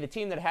then, hey, the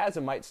team that has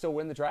him might still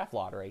win the draft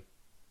lottery.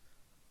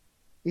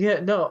 Yeah,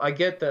 no, I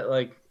get that,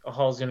 like,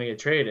 Hall's going to get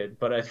traded,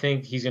 but I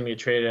think he's going to get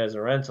traded as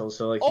a rental,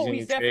 so, like,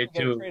 he's going to get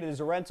traded as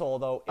a rental,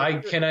 although...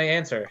 Can I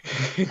answer?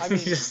 I'm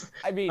setting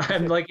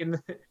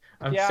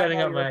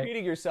up you're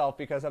repeating yourself,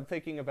 because I'm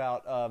thinking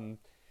about...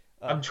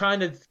 I'm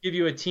trying to give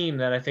you a team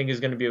that I think is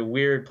going to be a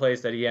weird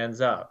place that he ends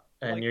up,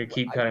 and you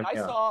keep cutting me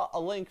off. I saw a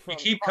link from... You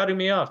keep cutting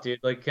me off, dude.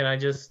 Like, can I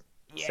just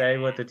say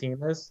what the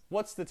team is?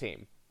 What's the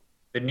team?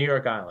 The New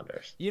York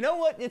Islanders. You know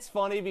what? It's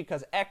funny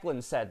because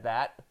Eklund said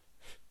that.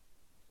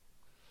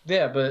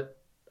 Yeah, but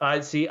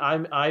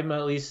I'm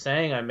at least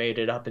saying I made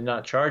it up and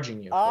not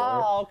charging you for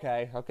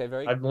it. Okay,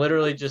 very good. I'm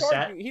literally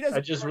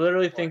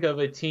literally think of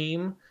a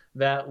team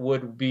that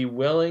would be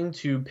willing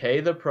to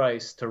pay the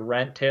price to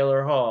rent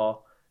Taylor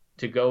Hall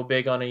to go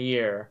big on a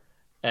year,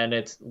 and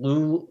it's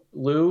Lou,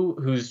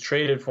 who's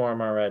traded for him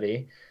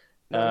already.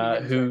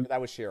 That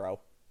was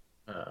Shiro.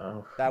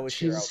 Oh, that was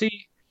Shiro.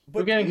 See.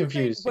 We're getting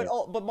confused.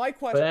 But my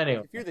question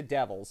is, if you're the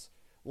Devils,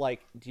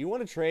 like, do you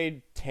want to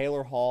trade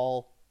Taylor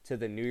Hall to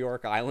the New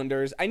York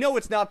Islanders? I know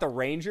it's not the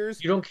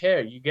Rangers. You don't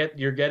care.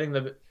 You're getting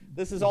the...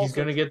 This is also... He's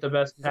going to get the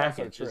best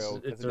package. True,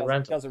 it's a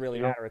rental. It doesn't really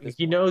matter at this point.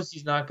 He knows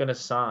he's not going to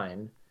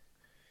sign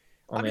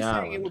on the island. I'm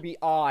just saying it would be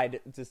odd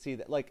to see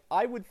that. Like,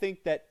 I would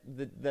think that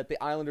the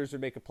Islanders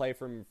would make a play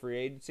from free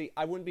agency.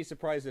 I wouldn't be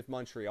surprised if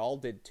Montreal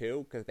did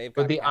too, because they've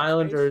got... But the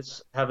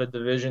Islanders have a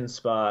division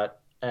spot,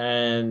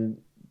 and...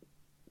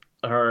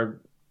 are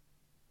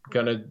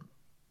gonna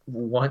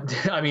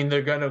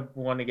they're gonna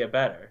want to get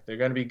better. They're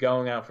gonna be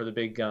going out for the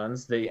big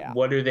guns.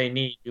 What do they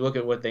need? You look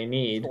at what they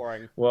need.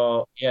 Scoring.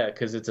 Well, yeah,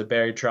 because it's a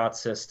Barry Trotz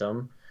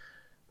system.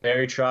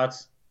 Barry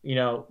Trotz,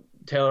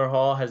 Taylor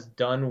Hall has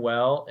done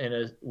well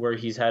where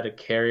he's had to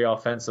carry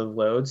offensive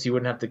loads. He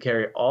wouldn't have to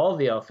carry all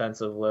the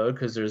offensive load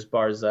because there's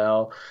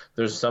Barzell,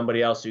 there's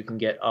somebody else who can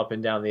get up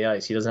and down the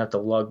ice. He doesn't have to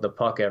lug the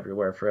puck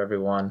everywhere for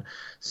everyone.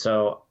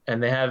 So,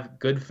 and they have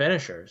good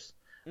finishers.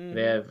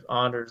 They have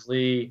Anders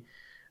Lee.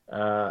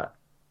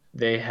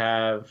 They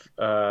have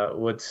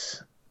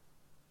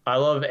I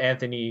love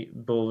Anthony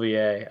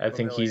Bouvier. I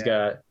think he's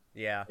got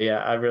Yeah.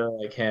 I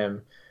really like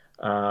him.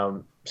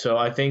 So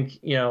I think,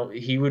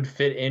 he would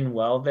fit in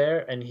well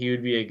there, and he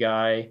would be a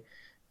guy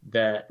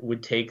that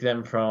would take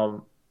them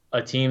from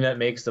a team that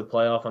makes the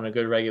playoff on a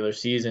good regular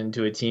season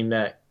to a team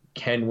that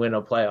can win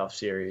a playoff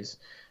series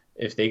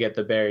if they get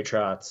the Barry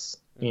Trotz,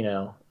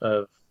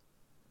 of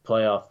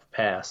playoff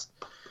pass.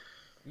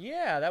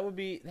 Yeah, that would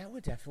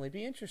definitely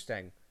be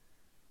interesting.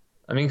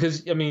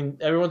 Because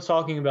everyone's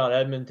talking about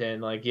Edmonton.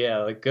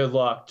 Good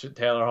luck.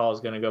 Taylor Hall is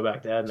going to go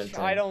back to Edmonton.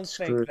 I don't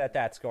think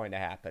that's going to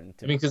happen.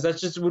 Because that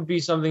just would be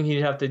something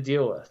he'd have to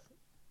deal with.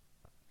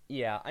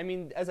 Yeah,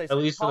 as I said, at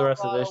least for the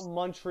rest of this,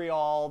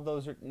 Montreal,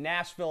 those are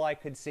Nashville. I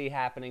could see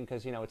happening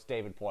because it's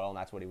David Poile, and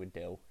that's what he would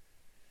do.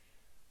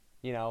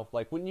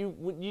 Would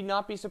you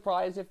not be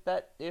surprised if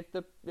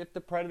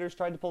the Predators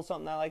tried to pull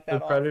something like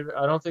that off?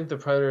 I don't think the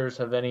Predators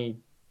have any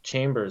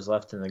chambers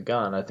left in the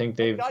gun. I think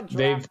they've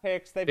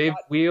picks. They've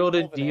wheeled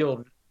and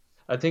dealed.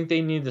 I think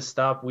they need to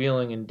stop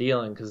wheeling and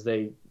dealing because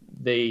they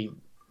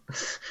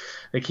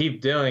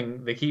keep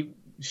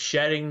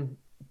shedding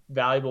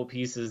valuable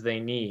pieces they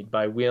need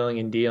by wheeling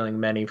and dealing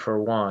many for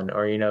one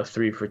or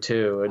 3 for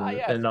 2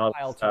 and all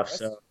that stuff.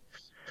 So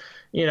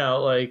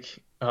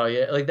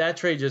that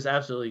trade just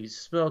absolutely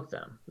smoked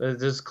them.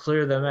 Just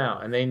clear them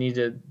out, and they need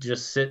to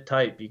just sit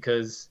tight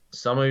because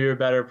some of your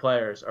better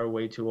players are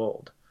way too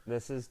old.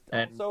 This is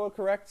also a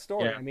correct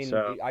story.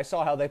 Yeah, I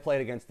saw how they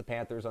played against the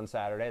Panthers on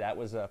Saturday. That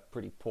was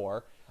pretty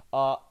poor.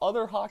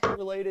 Other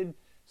hockey-related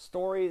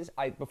stories.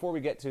 Before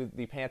we get to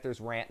the Panthers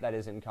rant that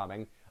is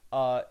incoming,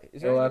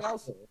 is there anything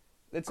else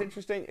that's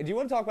interesting? Do you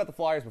want to talk about the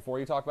Flyers before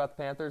you talk about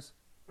the Panthers?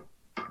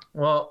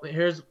 Well,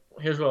 here's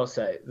what I'll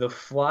say. The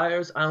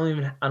Flyers, I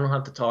don't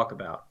have to talk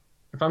about.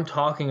 If I'm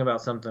talking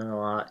about something a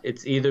lot,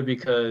 it's either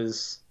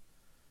because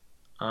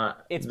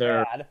it's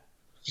bad.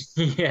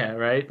 Yeah,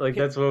 right?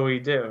 That's what we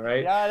do,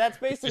 right? Yeah, that's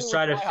basically just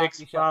try to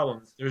fix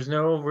problems. There's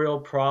no real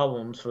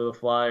problems for the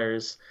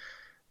Flyers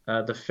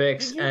to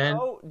fix, and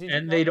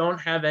they don't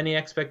have any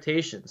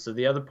expectations. So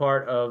the other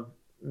part of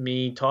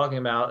me talking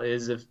about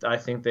is if I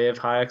think they have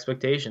high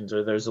expectations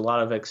or there's a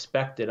lot of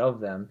expected of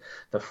them.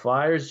 The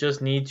Flyers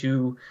just need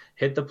to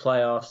hit the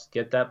playoffs,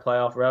 get that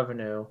playoff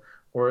revenue,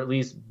 or at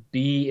least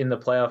be in the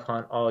playoff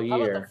hunt all year.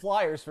 How about the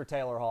Flyers for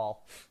Taylor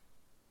Hall?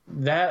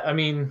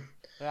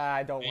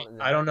 I don't want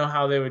to. I don't know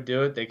how they would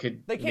do it. They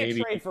can't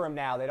trade for him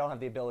now. They don't have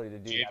the ability to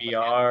do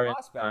JVR that.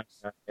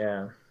 Prospects.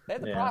 Yeah. They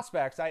have the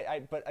prospects.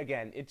 But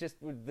again, it just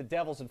the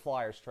Devils and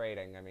Flyers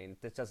trading.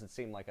 This doesn't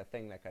seem like a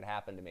thing that could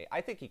happen to me.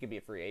 I think he could be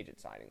a free agent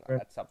signing. Though.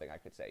 That's something I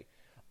could say.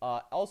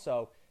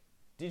 Also,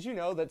 did you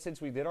know that since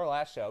we did our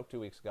last show 2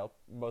 weeks ago,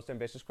 most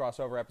ambitious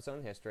crossover episode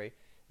in history,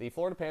 the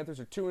Florida Panthers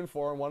are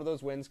 2-4, and one of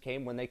those wins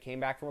came when they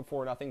came back from a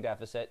 4-0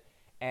 deficit,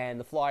 and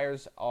the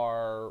Flyers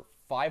are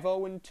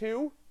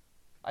 5-0-2.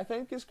 I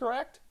think is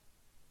correct.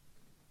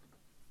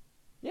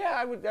 Yeah,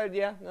 I would.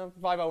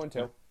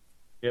 5-0-2.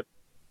 Yep.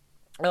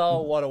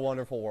 Oh, what a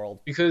wonderful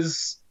world!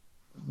 Because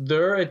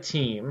they're a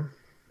team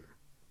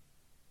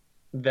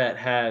that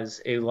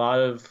has a lot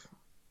of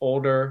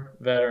older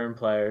veteran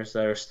players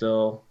that are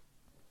still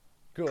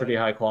pretty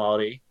high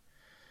quality.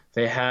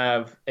 They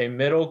have a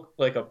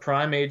a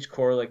prime age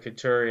core like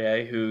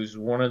Couturier, who's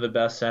one of the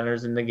best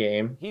centers in the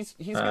game. He's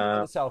going to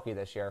win the Selke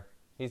this year.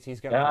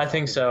 He's going to. Yeah, I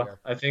think so.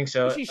 I think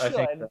so. Which he should.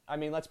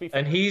 Let's be fair.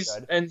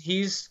 And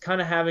he's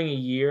kind of having a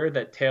year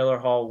that Taylor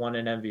Hall won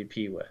an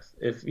MVP with.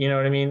 If you know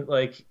what I mean,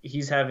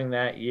 he's having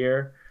that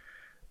year.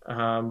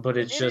 But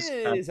it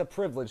is a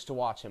privilege to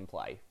watch him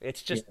play.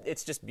 It's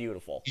just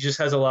beautiful. He just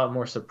has a lot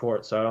more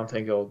support, so I don't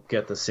think he'll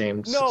get the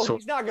same. No,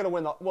 he's not going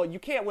to win you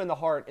can't win the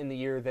Hart in the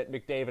year that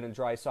McDavid and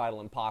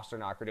Draisaitl and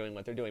Pasternak are doing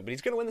what they're doing, but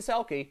he's going to win the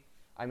Selke.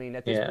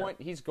 At this point,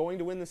 he's going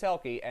to win the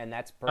Selke, and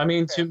that's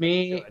perfect.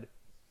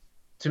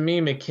 To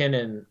me,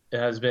 McKinnon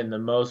has been the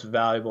most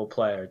valuable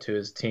player to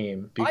his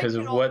team because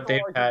of what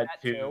they've had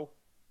to,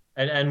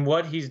 and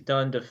what he's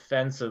done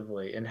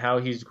defensively and how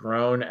he's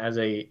grown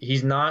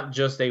he's not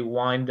just a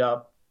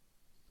wind-up,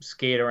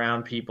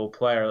 skate-around people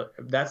player.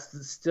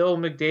 That's still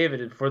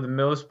McDavid, for the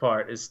most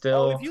part, is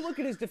still... if you look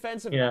at his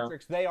defensive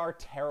metrics, they are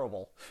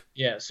terrible.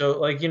 Yeah,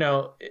 so,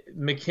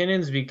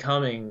 McKinnon's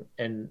becoming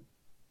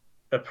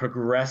a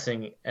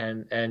progressing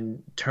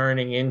and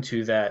turning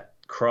into that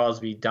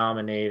Crosby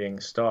dominating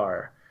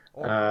star,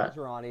 or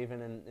Bergeron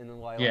even in a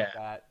way like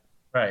that.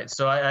 Right.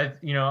 So I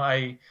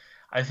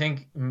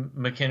think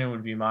McKinnon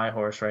would be my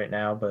horse right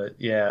now, but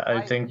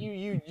I think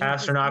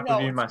Pasternak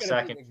would be my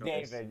second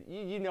choice. David,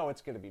 you know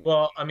it's going to be.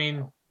 Well,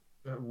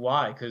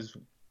 why? Because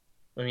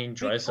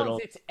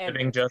Draisaitl is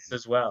hitting just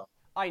as well.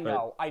 I But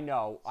know, I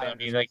know. so, I I mean,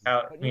 understand. like how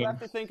I But you mean, have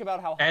to think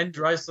about how and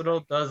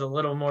Draisaitl does a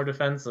little more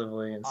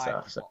defensively and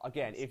stuff. So well,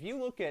 again, if you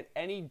look at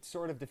any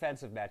sort of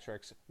defensive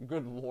metrics,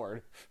 good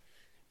lord,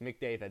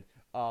 McDavid,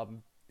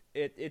 um,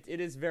 it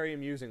is very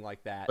amusing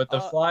like that. but the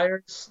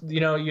Flyers,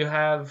 you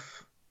have,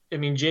 I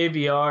mean,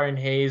 JVR and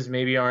Hayes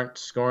maybe aren't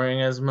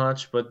scoring as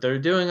much, but they're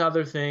doing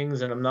other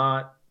things, and I'm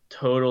not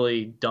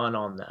totally done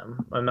on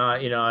them. I'm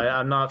not,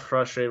 I'm not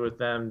frustrated with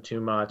them too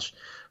much.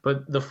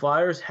 But the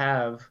Flyers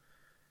have,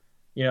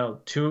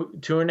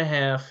 two and a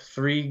half,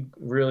 three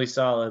really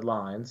solid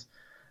lines.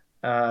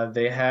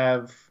 They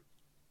have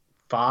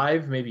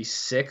five, maybe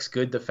six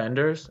good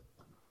defenders,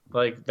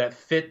 like that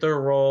fit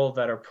their role,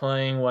 that are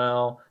playing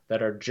well,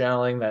 that are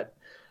gelling, that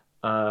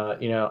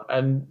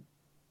and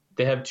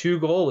they have two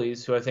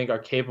goalies who I think are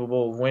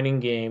capable of winning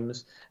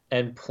games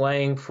and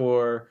playing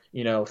for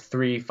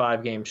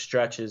 3-5 game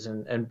stretches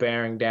and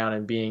bearing down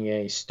and being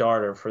a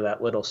starter for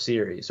that little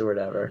series or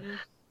whatever.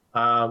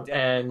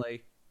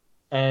 Definitely.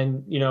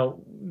 And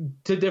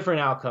to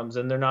different outcomes,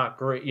 and they're not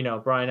great.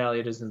 Brian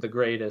Elliott isn't the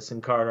greatest,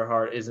 and Carter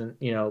Hart isn't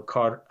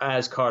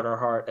Carter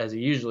Hart as he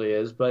usually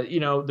is, but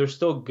they're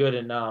still good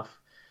enough.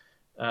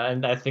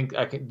 And I think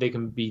they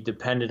can be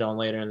depended on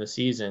later in the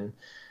season.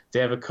 They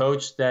have a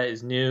coach that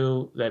is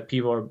new, that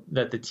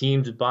the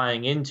team's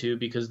buying into,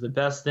 because the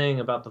best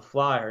thing about the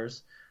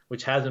Flyers,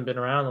 which hasn't been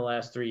around the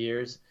last 3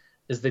 years,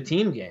 is the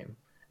team game,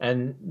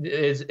 and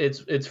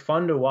it's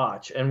fun to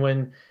watch.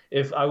 And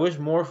if I wish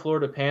more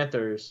Florida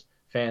Panthers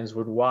fans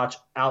would watch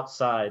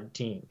outside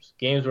teams,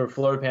 games where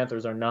Florida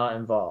Panthers are not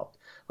involved,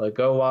 like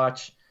go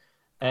watch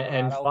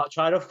and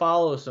try to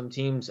follow some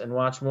teams and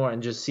watch more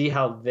and just see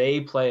how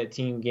they play a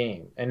team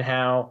game and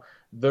how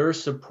their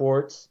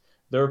supports,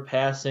 their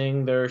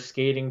passing, their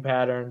skating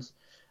patterns,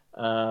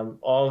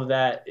 all of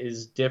that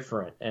is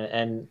different.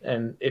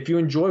 And if you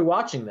enjoy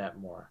watching that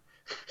more,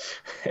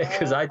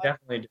 because I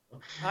definitely do.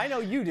 I know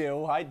you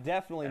do. I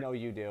definitely know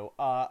you do.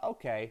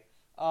 Okay.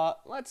 Now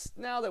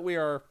that we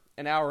are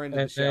an hour into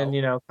the show.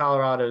 And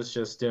Colorado's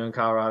just doing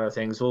Colorado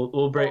things.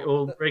 We'll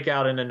break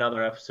out in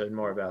another episode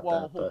more about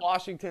that. But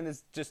Washington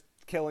is just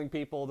killing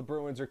people. The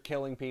Bruins are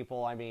killing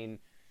people. I mean,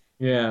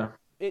 yeah.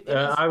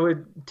 I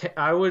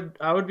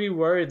would be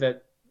worried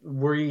that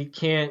we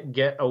can't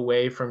get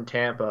away from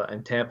Tampa,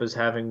 and Tampa's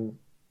having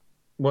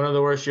one of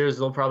the worst years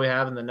they'll probably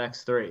have in the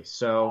next three.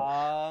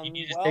 So you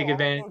need to take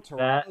advantage of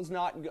that.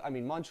 I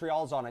mean,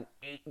 Montreal's on an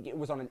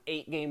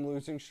 8-game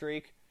losing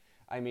streak.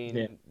 I mean,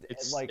 yeah,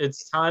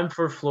 it's time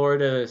for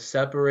Florida to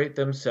separate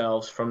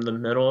themselves from the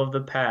middle of the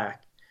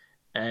pack.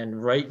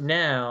 And right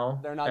now,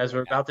 as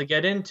we're about to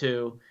get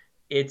into,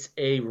 it's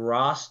a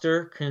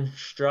roster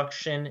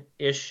construction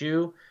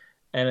issue.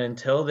 And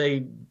until they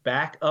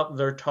back up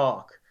their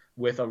talk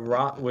with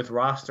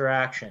roster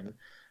action,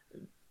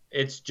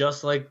 it's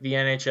just like the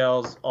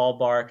NHL's all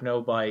bark,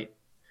 no bite.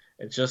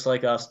 It's just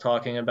like us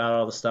talking about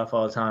all the stuff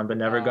all the time, but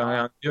never going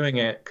out and doing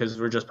it because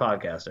we're just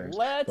podcasters.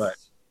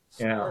 Let's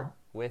start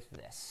with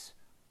this.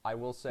 I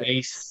will say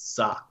they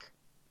suck.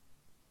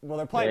 Well,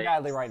 they're playing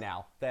badly right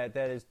now. That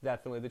is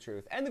definitely the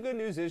truth. And the good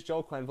news is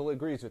Joe Quenneville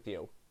agrees with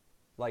you.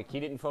 Like, he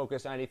didn't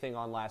focus anything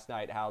on last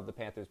night, how the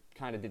Panthers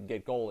kind of did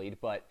get goalied,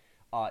 but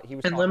he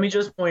was. And let me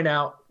just point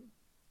out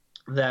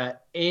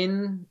that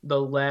in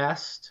the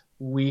last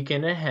week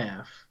and a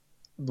half,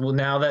 well,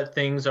 now that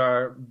things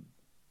are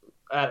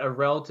at a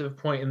relative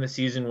point in the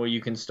season where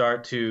you can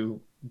start to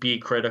be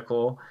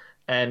critical,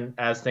 and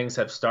as things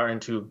have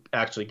started to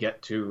actually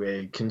get to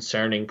a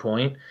concerning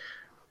point,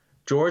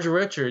 George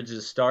Richards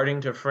is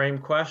starting to frame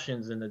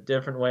questions in a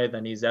different way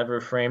than he's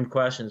ever framed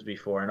questions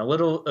before. And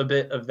a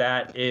bit of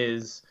that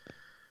is,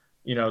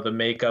 the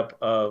makeup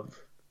of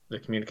the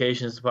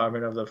communications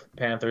department of the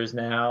Panthers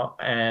now,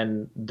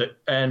 and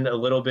a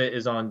little bit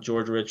is on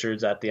George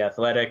Richards at the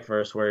Athletic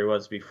versus where he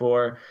was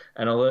before,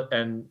 and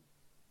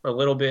a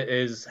little bit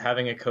is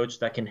having a coach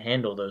that can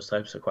handle those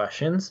types of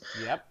questions.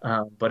 Yep.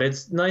 But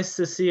it's nice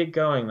to see it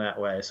going that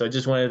way. So I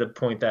just wanted to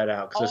point that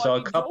out because I saw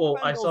a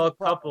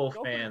couple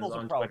fans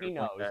on Twitter. He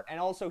knows, and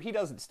also he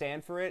doesn't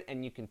stand for it,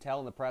 and you can tell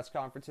in the press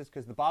conferences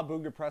because the Bob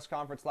Boughner press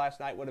conference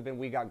last night would have been,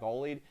 "We got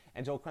goalied,"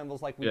 and Joe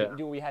Quenneville's like, "We didn't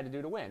do what we had to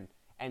do to win,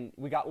 and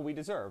we got what we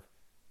deserve."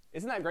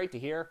 Isn't that great to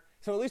hear?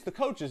 So at least the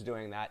coach is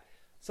doing that.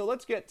 So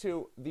let's get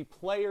to the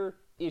player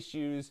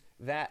issues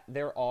that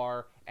there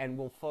are, and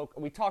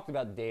we talked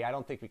about D. I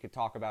don't think we could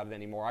talk about it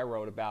anymore. I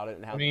wrote about it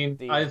and how.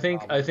 I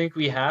think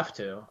we have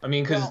to. I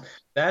mean, because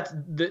that's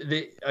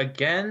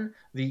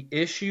the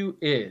issue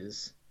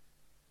is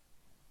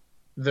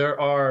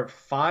there are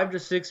 5 to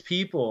 6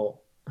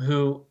 people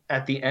who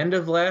at the end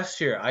of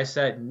last year I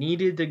said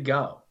needed to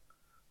go.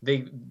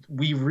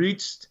 We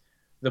reached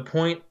the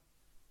point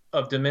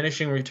of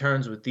diminishing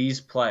returns with these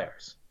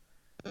players.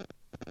 Yes.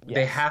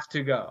 They have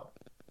to go.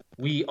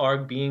 We are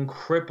being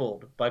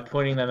crippled by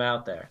putting them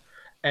out there.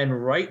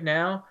 And right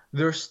now,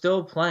 they're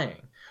still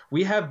playing.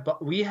 We have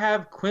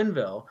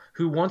Quenneville,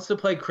 who wants to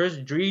play Chris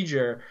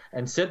Driedger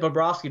and Sid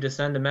Bobrovsky to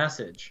send a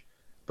message.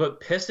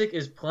 But Pysyk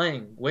is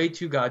playing way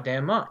too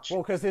goddamn much.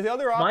 Well, because the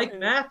other option... Mike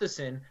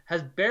Matheson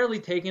has barely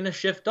taken a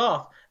shift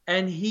off,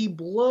 and he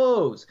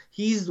blows.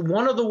 He's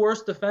one of the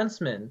worst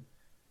defensemen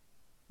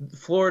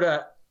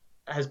Florida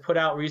has put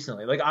out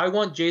recently. Like, I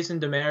want Jason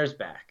Demers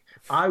back.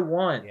 I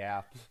want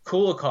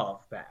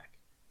Kulikov back.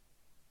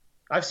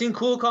 I've seen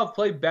Kulikov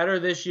play better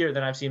this year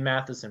than I've seen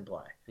Matheson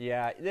play.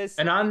 Yeah,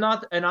 and I'm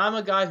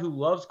a guy who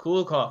loves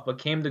Kulikov, but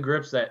came to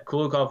grips that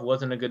Kulikov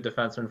wasn't a good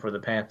defenseman for the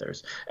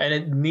Panthers, and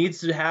it needs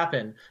to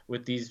happen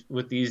with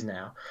these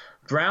now.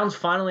 Brown's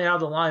finally out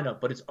of the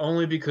lineup, but it's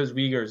only because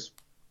Uyghur's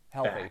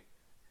healthy. Back.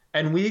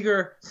 And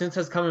Uyghur, since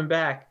he's coming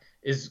back,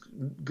 is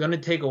going to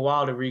take a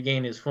while to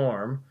regain his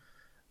form,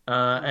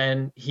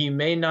 and he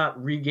may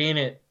not regain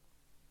it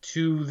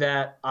to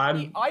that.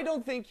 I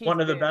don't think he's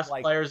one of the best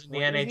players in the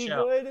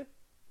NHL. Good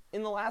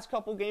in the last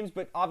couple games,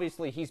 but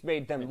obviously he's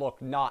made them look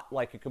not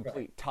like a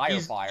complete tire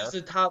fire. He's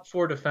a top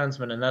 4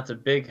 defenseman, and that's a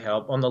big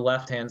help on the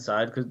left-hand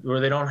side where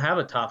they don't have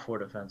a top 4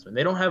 defenseman.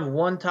 They don't have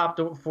one top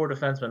 4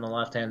 defenseman on the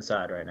left-hand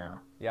side right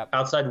now. Yep.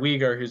 Outside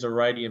Uyghur, who's a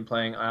righty and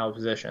playing aisle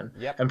position.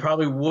 Yep. And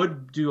probably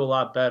would do a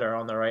lot better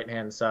on the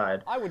right-hand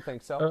side. I would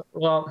think so.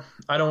 Well,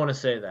 I don't want to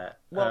say that.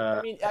 Well,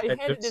 I mean,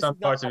 handedness is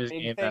not a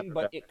big thing,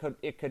 but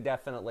it could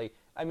definitely.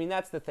 I mean,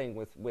 that's the thing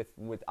with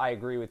I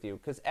agree with you,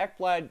 because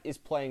Ekblad is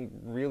playing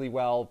really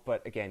well,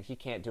 but again, he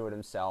can't do it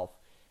himself.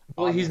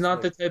 Well, obviously, he's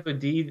not the type of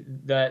D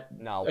that.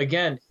 No.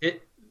 Again,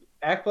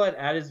 Ekblad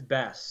at his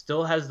best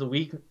still has the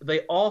weak. They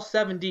all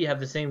 7D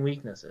have the same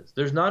weaknesses.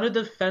 There's not a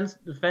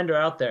defender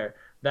out there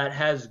that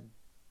has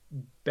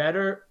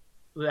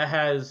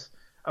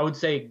I would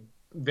say,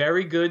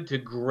 very good to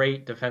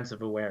great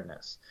defensive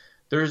awareness.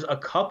 There's a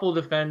couple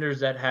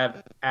defenders that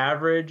have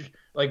average,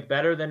 like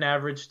better than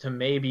average to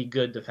maybe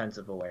good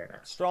defensive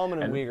awareness.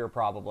 Strowman and Uyghur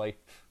probably.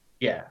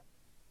 Yeah.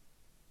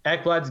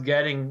 Ekblad's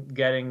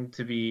getting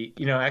to be,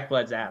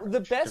 Ekblad's average.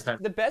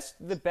 The best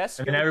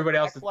and then everybody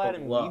else Ekblad is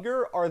and low.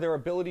 Uyghur are their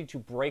ability to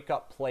break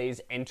up plays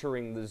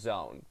entering the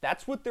zone.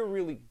 That's what they're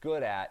really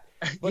good at.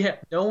 But, yeah,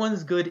 no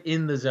one's good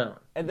in the zone.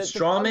 And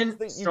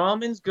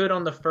Strawman's good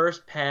on the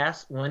first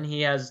pass when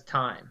he has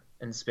time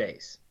and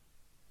space.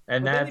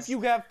 And then if you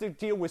have to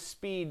deal with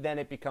speed, then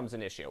it becomes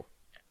an issue.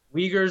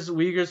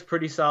 Uyghur's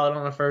pretty solid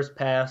on the first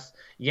pass.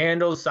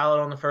 Yandel's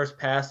solid on the first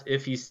pass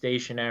if he's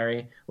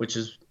stationary, which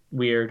is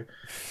weird.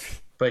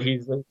 But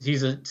he's a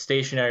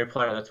stationary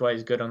player. That's why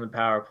he's good on the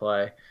power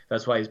play.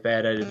 That's why he's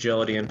bad at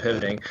agility and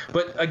pivoting.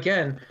 But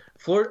again,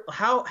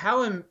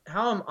 how am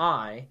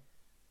I,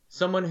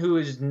 someone who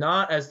is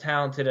not as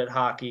talented at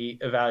hockey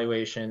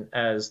evaluation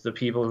as the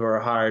people who are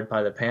hired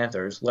by the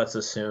Panthers, let's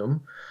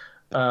assume,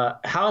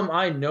 how am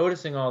I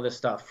noticing all this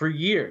stuff for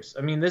years?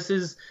 I mean, this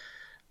is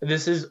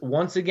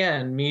once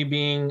again me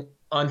being,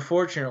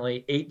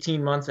 unfortunately,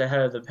 18 months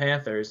ahead of the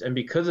Panthers, and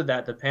because of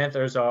that, the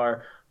Panthers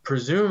are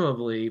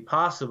possibly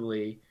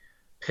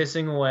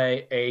pissing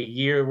away a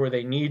year where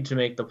they need to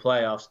make the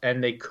playoffs,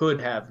 and they could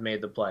have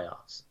made the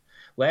playoffs.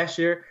 Last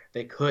year,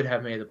 they could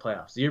have made the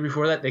playoffs. The year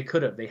before that, they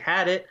could have. They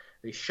had it.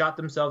 They shot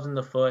themselves in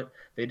the foot.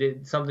 They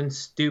did something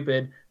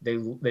stupid.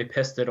 They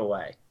pissed it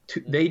away.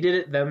 They did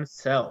it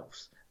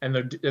themselves. And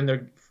we're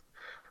downward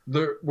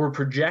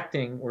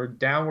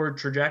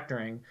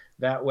trajectorying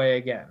that way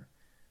again.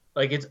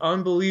 Like, it's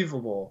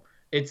unbelievable.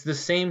 It's the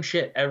same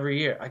shit every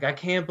year. Like, I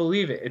can't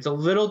believe it. It's a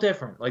little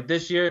different. Like,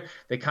 this year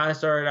they kind of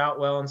started out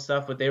well and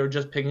stuff, but they were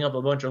just picking up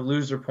a bunch of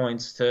loser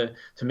points to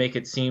make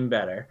it seem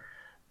better.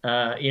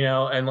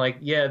 And like,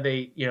 yeah,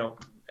 they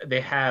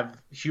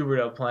have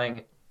Huberdeau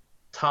playing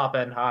top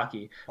end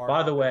hockey.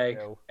 By the way,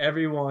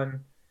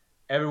 everyone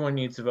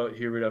needs to vote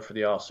Huberdeau for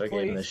the All-Star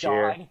game this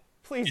year.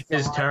 Please,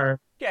 it's his turn.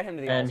 Get him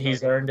to the All-Star game.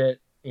 He's earned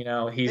it.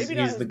 He's maybe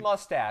not his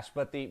mustache,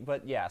 but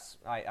yes,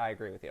 I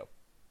agree with you.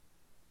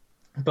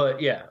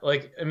 But yeah,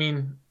 like, I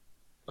mean,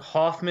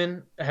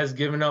 Hoffman has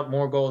given up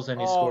more goals than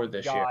he scored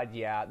this year. Oh God,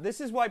 yeah.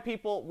 This is why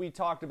we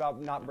talked about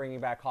not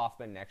bringing back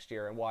Hoffman next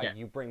year, and why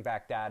you bring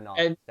back Dadonov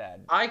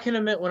instead. I can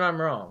admit when I'm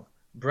wrong.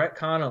 Brett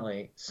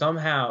Connolly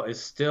somehow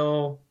is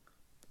the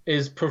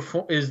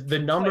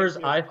numbers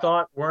I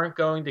thought weren't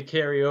going to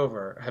carry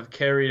over have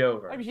carried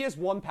over. I mean, he has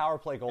one power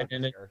play goal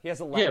this year. He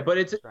has 11. Yeah,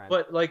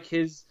 but like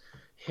his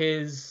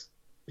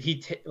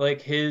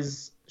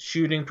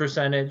shooting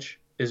percentage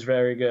is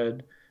very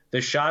good. The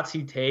shots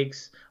he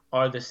takes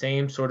are the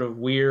same sort of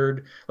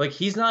weird. Like,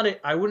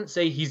 I wouldn't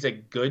say he's a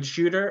good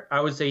shooter. I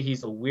would say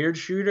he's a weird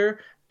shooter,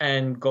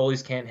 and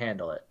goalies can't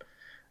handle it.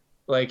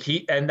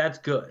 And that's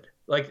good.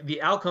 Like,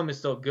 the outcome is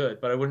still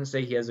good, but I wouldn't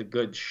say he has a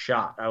good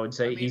shot. I would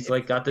say he's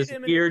like got this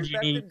weird,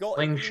 unique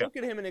slingshot. If you look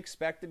at him in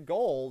expected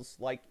goals,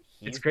 like,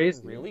 he's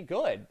crazy. Really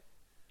good.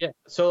 Yeah.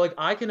 So, like,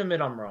 I can admit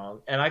I'm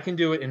wrong, and I can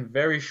do it in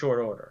very short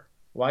order.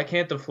 Why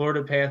can't the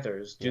Florida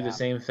Panthers do the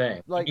same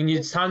thing? Like,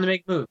 it's time to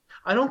make moves.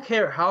 I don't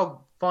care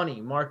how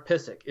funny Mark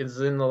Pysyk is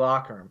in the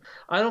locker room.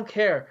 I don't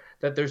care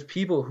that there's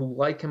people who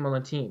like him on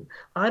the team.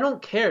 I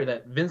don't care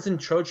that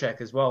Vincent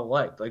Trocheck is well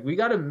liked. Like, we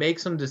got to make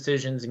some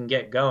decisions and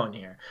get going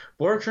here.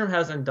 Borgstrom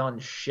hasn't done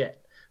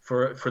shit.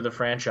 for the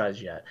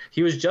franchise yet.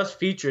 He was just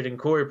featured in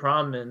Corey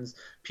Pronman's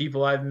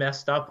People I've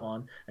Messed Up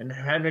On, and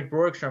Henrik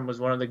Borgstrom was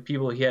one of the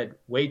people he had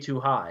way too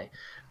high.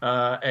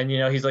 And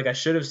he's like, I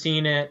should have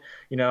seen it.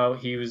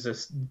 He was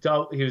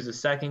a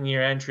second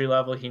year entry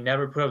level. He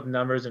never put up the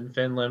numbers in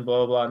Finland, blah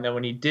blah blah. And then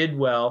when he did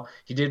well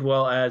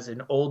as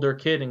an older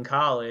kid in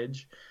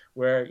college,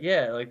 where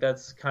like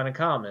that's kind of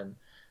common.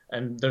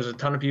 And there's a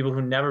ton of people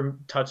who never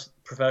touched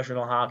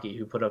professional hockey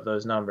who put up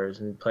those numbers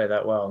and play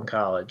that well in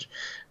college.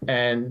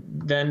 And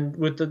then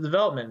with the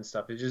development and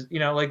stuff, it's just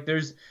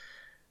there's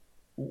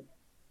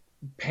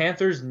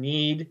Panthers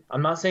need.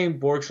 I'm not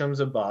saying Borgstrom's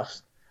a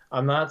bust.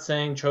 I'm not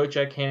saying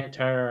Trocheck can't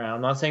turn around.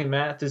 I'm not saying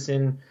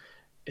Matheson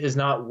is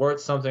not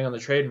worth something on the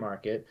trade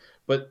market.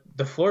 But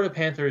the Florida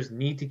Panthers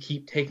need to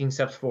keep taking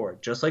steps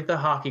forward. Just like the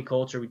hockey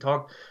culture, we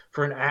talked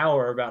for an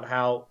hour about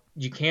how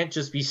you can't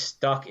just be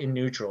stuck in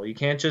neutral. You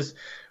can't just,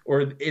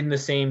 or in the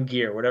same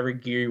gear, whatever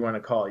gear you want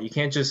to call it. You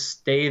can't just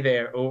stay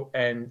there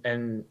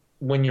and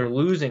when you're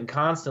losing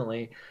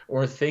constantly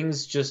or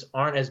things just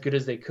aren't as good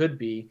as they could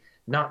be,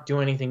 not do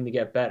anything to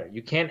get better.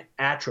 You can't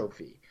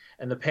atrophy.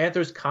 And the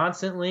Panthers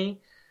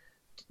constantly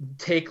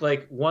take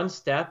like one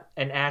step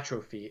and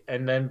atrophy,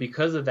 and then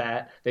because of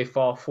that they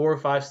fall 4 or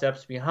 5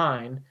 steps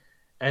behind,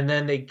 and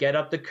then they get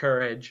up the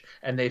courage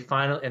and they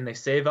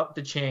save up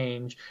the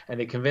change and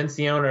they convince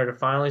the owner to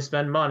finally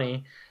spend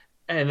money,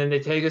 and then they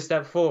take a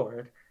step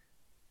forward,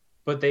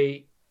 but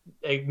they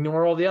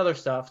ignore all the other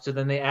stuff, so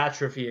then they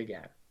atrophy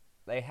again.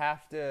 They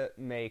have to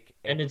make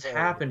and it's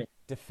happening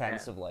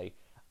defensively.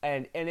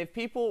 And if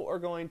people are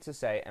going to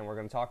say, and we're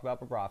going to talk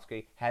about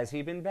Bobrovsky, has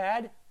he been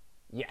bad?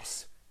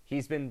 Yes.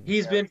 He's been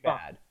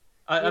bad.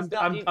 I'm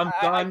done. He's been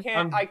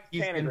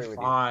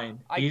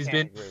fine. He's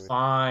been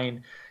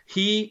fine.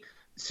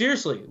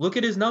 Seriously, look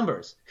at his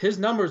numbers. His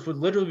numbers would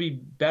literally be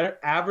better,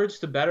 average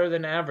to better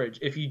than average,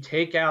 if you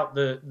take out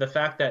the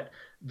fact that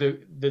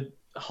the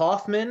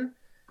Hoffman,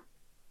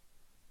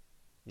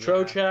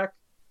 Trocheck,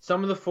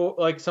 some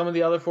of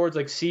the other forwards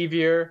like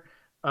Sevier,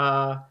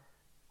 and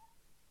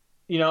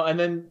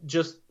then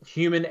just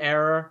human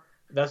error.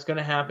 That's going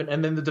to happen.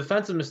 And then the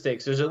defensive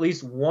mistakes. There's at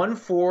least one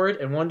forward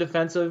and one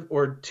defensive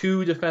or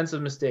 2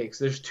 defensive mistakes.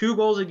 There's 2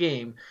 goals a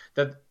game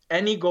that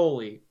any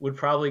goalie would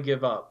probably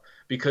give up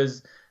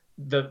because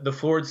the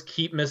forwards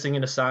keep missing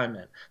an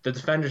assignment. The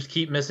defenders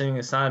keep missing an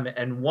assignment,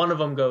 and one of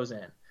them goes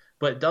in.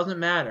 But it doesn't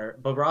matter.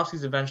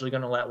 Bobrovsky's eventually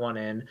going to let one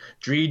in.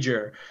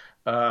 Dreger,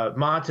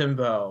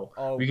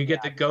 Montembeault. We could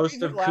get the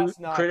ghost of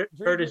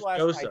Curtis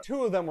Joseph.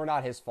 2 of them were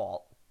not his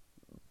fault.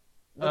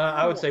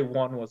 I would say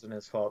 1 wasn't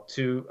his fault.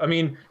 2, I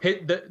mean,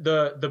 hit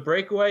the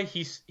breakaway.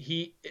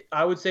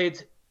 I would say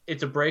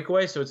it's a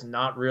breakaway, so it's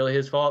not really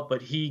his fault.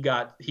 But he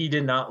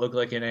did not look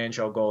like an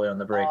NHL goalie on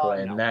the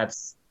breakaway, no. and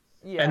that's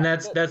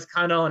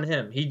kind of on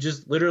him. He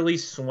just literally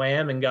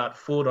swam and got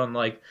fooled on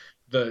nothing.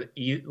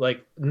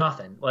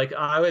 Like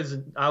I was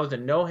a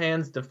no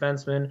hands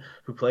defenseman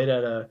who played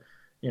at a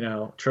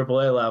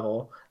AAA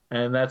level.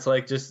 And that's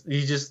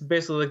he just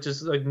basically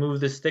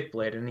moved the stick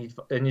blade and he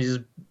just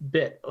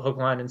bit hook,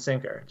 line, and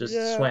sinker,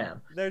 swam.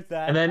 There's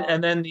that.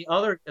 And then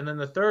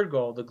the third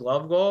goal, the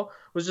glove goal,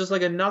 was just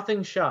like a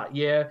nothing shot.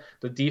 Yeah,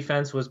 the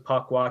defense was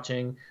puck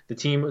watching. The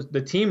team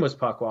was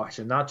puck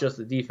watching, not just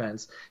the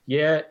defense.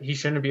 Yeah, he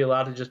shouldn't be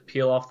allowed to just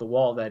peel off the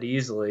wall that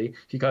easily.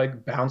 He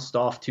got bounced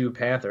off 2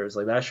 Panthers,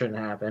 that shouldn't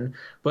happen.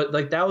 But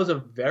that was a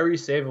very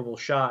savable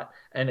shot.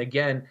 And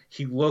again,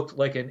 he looked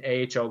like an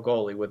AHL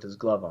goalie with his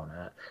glove on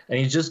that, and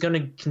he's just going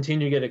to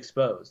continue to get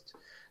exposed.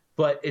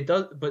 But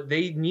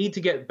they need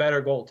to get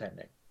better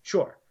goaltending.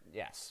 Sure.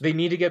 Yes. They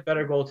need to get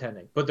better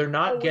goaltending, but they're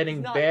not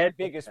getting bad.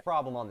 The biggest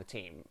problem on the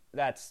team.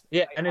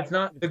 And it's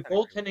not the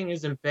goaltending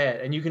isn't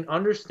bad, and you can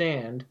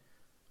understand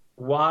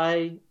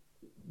why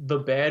the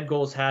bad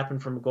goals happen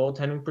from a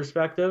goaltending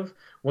perspective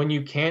when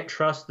you can't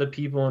trust the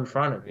people in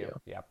front of you.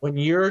 Yeah. When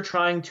you're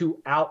trying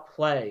to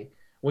outplay,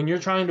 when you're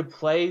trying to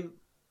play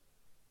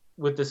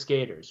with the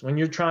skaters, when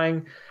you're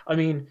trying,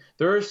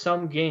 there are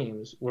some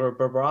games where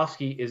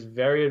Bobrovsky is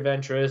very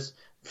adventurous,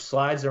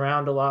 slides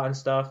around a lot and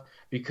stuff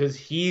because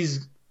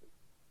he's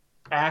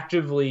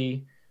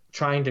actively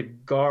trying to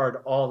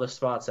guard all the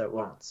spots at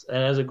once.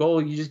 And as a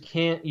goalie, you just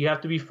can't, you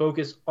have to be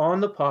focused on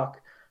the puck,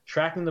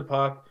 tracking the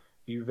puck,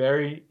 be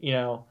very,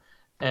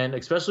 and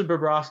especially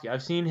Bobrovsky.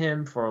 I've seen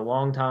him for a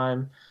long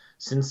time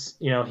since,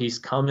 he's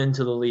come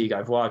into the league.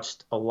 I've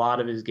watched a lot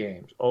of his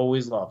games,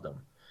 always loved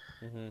him.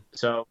 Mm-hmm.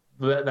 So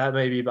that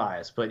may be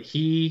biased, but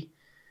he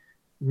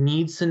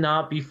needs to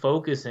not be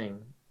focusing.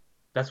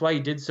 That's why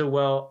he did so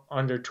well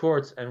under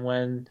Torts. And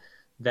when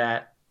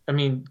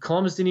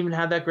Columbus didn't even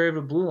have that great of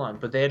a blue line,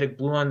 but they had a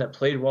blue line that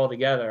played well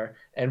together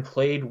and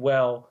played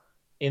well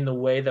in the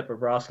way that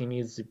Bobrovsky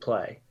needs to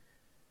play.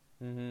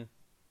 Mm-hmm.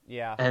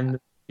 Yeah. And,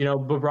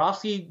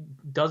 Bobrovsky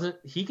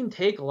he can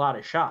take a lot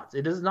of shots.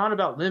 It is not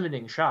about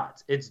limiting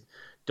shots. It's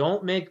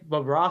don't make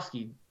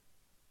Bobrovsky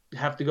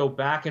have to go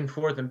back and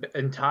forth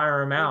and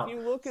tire him out. If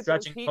you look at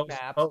those heat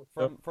maps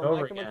from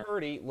Micah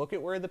McCurdy, look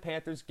at where the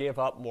Panthers give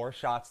up more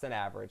shots than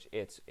average.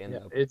 It's in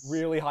the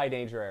really high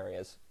danger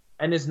areas.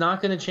 and it's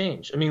not going to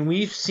change. I mean,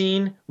 we've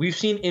seen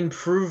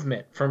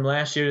improvement from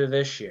last year to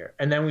this year,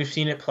 and then we've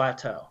seen it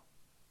plateau.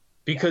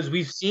 Because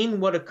we've seen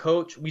what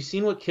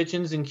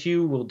Kitchens and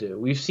Q will do.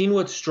 We've seen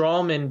what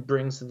Strawman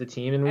brings to the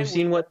team, and we've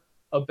seen what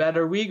a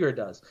better Uyghur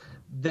does.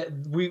 That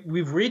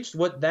we've reached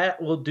what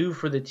that will do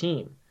for the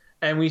team,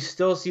 and we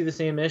still see the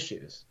same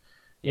issues.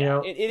 You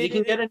know, you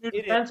can get a new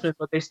defenseman,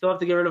 but they still have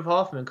to get rid of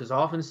Hoffman because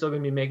Hoffman's still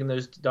going to be making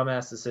those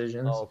dumbass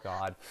decisions. Oh,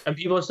 God. And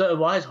people say,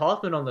 why is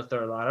Hoffman on the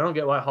third line? I don't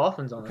get why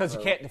Hoffman's on the third line.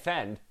 Because he can't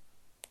defend.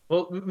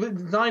 Well,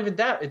 it's not even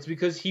that. It's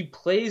because he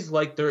plays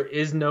like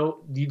there's no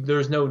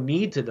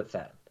need to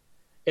defend.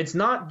 It's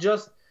not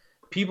just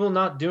people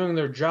not doing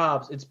their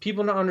jobs. It's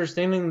people not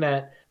understanding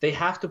that they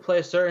have to play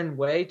a certain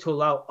way to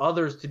allow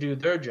others to do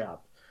their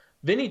job.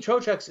 Vinny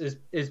Trocheck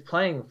is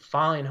playing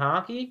fine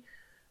hockey,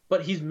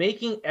 but he's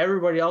making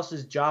everybody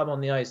else's job on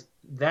the ice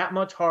that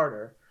much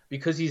harder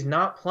because he's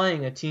not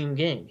playing a team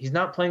game. He's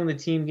not playing the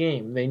team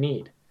game they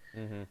need.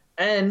 Mm-hmm.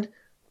 And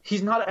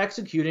he's not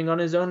executing on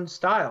his own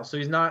style, so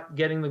he's not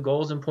getting the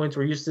goals and points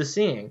we're used to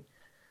seeing.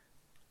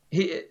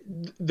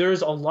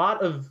 There's a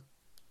lot of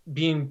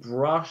being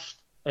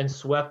brushed and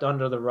swept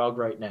under the rug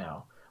right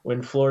now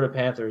when Florida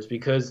Panthers,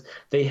 because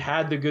they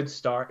had the good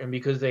start and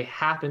because they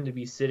happened to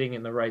be sitting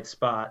in the right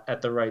spot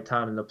at the right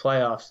time in the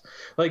playoffs.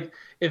 Like,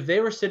 if they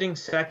were sitting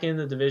second in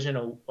the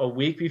division a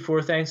week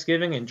before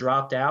Thanksgiving and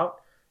dropped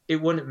out, it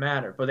wouldn't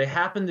matter. But they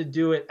happened to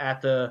do it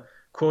at the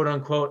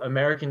quote-unquote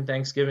American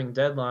Thanksgiving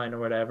deadline or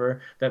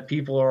whatever, that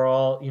people are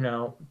all,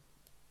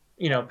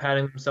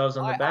 patting themselves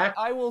on the back.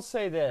 I will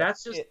say that.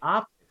 That's just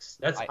optics.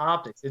 That's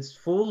optics. It's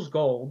fool's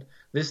gold.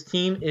 This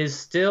team is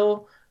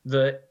still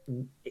the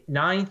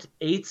 9th,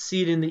 8th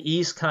seed in the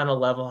East kind of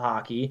level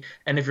hockey.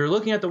 And if you're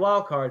looking at the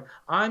wild card,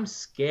 I'm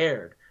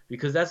scared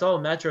because that's all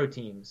Metro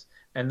teams,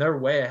 and they're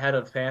way ahead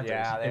of Panthers.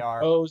 Yeah, they are.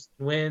 Pros,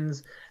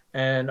 wins,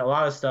 and a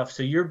lot of stuff.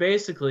 So you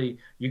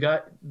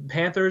got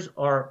Panthers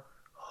are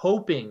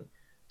hoping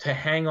to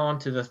hang on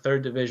to the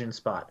third division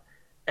spot.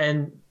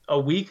 And a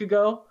week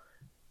ago,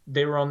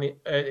 they were on the,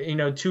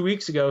 2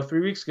 weeks ago,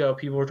 3 weeks ago,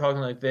 people were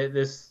talking like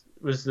this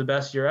was the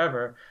best year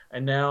ever.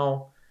 And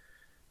now,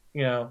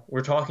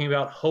 we're talking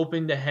about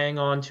hoping to hang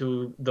on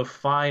to the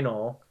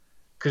final,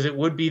 because it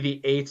would be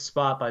the 8th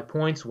spot by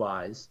points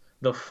wise,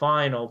 the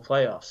final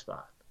playoff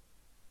spot.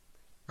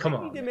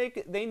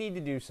 They need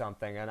to do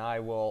something, and I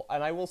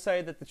will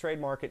say that the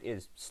trade market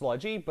is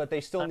sludgy, but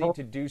they still need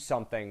to do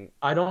something.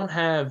 I don't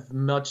have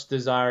much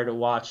desire to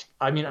watch.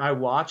 I mean, I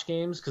watch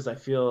games because I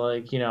feel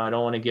like, I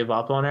don't want to give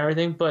up on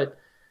everything, but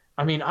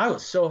I mean, I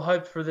was so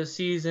hyped for this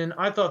season.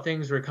 I thought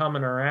things were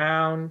coming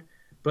around,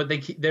 but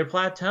they're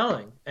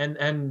plateauing,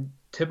 and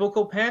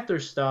typical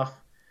Panthers stuff.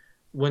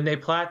 When they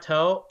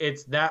plateau,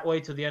 it's that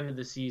way to the end of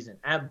the season.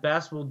 At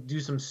best, we'll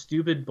do some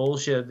stupid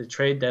bullshit at the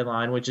trade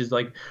deadline, which is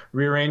like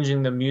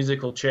rearranging the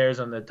musical chairs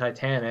on the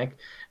Titanic,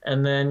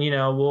 and then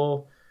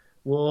we'll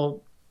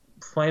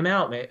flame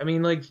out, mate. I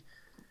mean, like,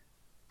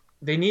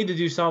 they need to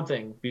do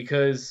something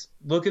because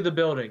look at the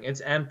building;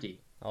 it's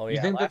empty. Oh yeah.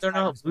 You think that they're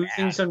not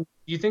losing some?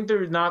 You think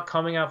they're not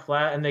coming out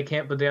flat and they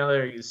can't put down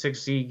their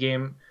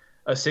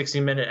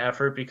 60-minute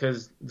effort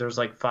because there's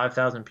like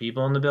 5,000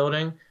 people in the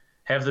building?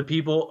 Half the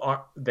people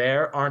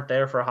aren't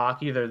there for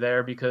hockey. They're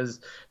there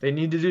because they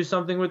need to do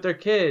something with their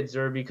kids,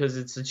 or because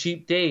it's a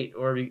cheap date,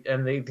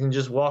 and they can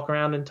just walk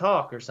around and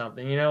talk or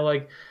something.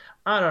 Like,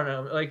 I don't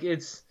know. Like,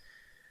 it's,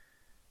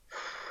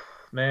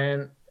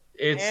 man,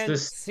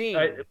 it's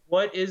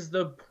what is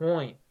the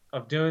point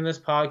of doing this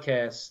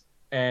podcast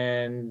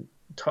and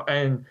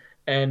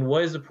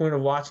what is the point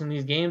of watching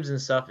these games and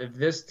stuff if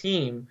this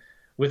team,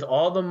 with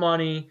all the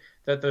money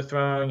that they're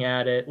throwing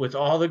at it, with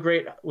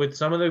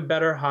some of the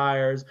better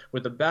hires,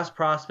 with the best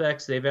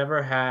prospects they've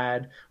ever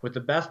had, with the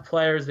best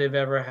players they've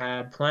ever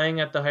had, playing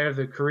at the height of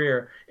their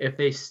career, if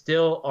they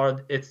still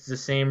are, it's the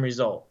same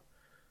result.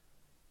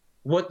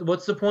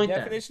 What's the point then?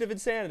 Definition of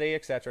insanity,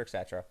 et cetera, et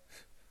cetera.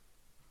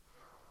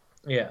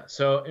 Yeah,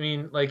 so I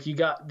mean, like,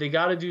 they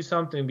got to do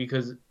something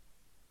because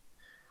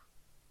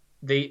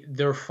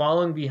they're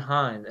falling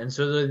behind, and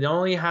so they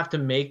only have to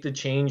make the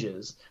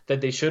changes that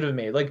they should have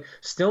made. Like,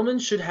 Stillman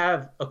should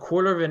have a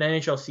quarter of an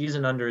NHL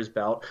season under his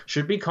belt,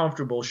 should be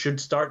comfortable,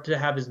 should start to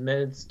have his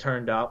minutes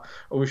turned up,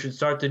 or we should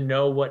start to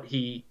know what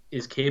he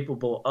is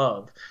capable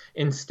of.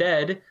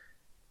 Instead,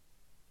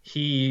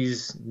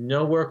 he's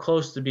nowhere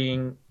close to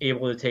being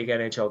able to take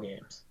NHL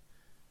games.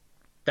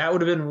 That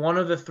would have been one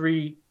of the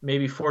 3,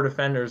 maybe 4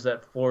 defenders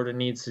that Florida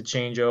needs to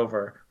change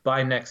over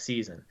by next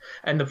season.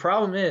 And the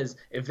problem is,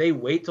 if they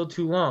wait till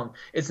too long,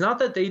 it's not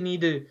that they need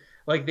to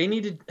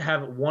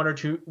have one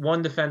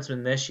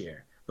defenseman this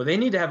year, but they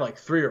need to have like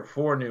 3 or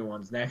 4 new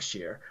ones next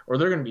year, or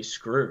they're going to be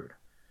screwed.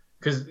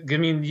 Because, I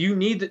mean,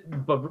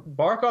 but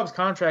Barkov's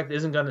contract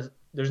isn't going to,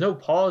 there's no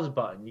pause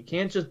button. You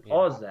can't just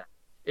pause that.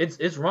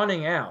 It's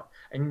running out.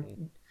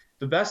 And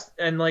the best,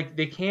 and like,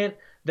 they can't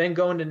then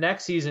go into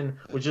next season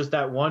with just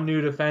that one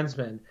new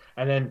defenseman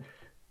and then,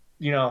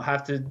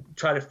 have to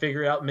try to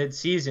figure out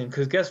mid-season.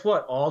 Because guess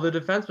what? All the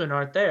defensemen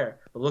aren't there.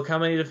 But look how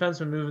many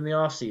defensemen move in the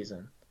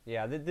offseason.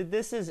 Yeah,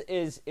 this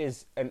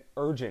is an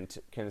urgent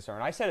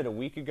concern. I said it a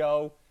week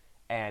ago,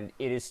 and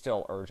it is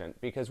still urgent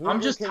because I'm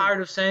just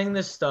tired of saying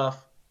this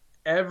stuff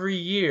every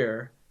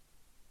year.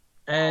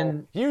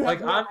 And you have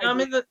like no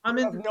idea. I'm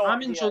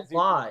in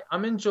July.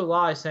 I'm in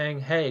July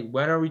saying, "Hey,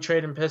 when are we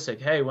trading Pissick?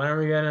 Hey, when are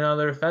we getting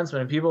another defenseman?"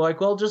 And people are like,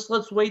 "Well, just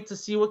let's wait to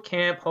see what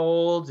camp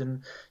holds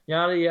and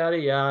yada yada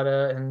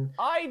yada." And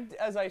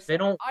as I they said,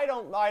 don't. I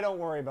don't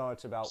worry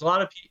much about There's a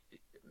lot of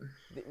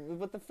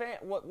what the fan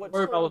what worry about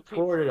certain what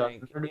people Florida does.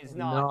 think They're is doing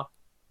not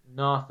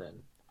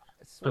nothing.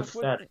 what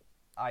Pathetic.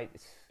 I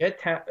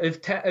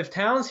If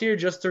Talon's here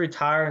just to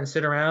retire and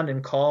sit around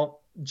and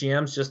call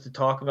GMs just to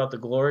talk about the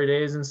glory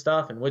days and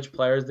stuff and which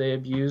players they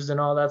abused and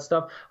all that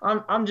stuff,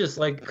 I'm just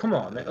like, come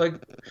on, man.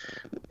 Like,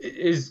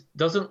 is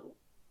doesn't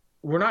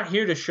we're not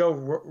here to show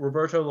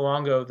Roberto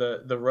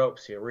Luongo the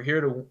ropes here. We're here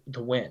to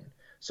win.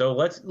 So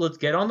let's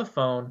get on the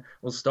phone.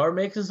 We'll start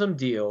making some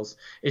deals.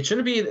 It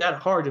shouldn't be that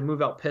hard to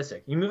move out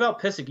Pissick. You move out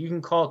Pissick, you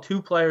can call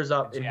two players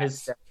up in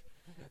his staff.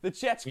 The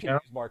Jets could use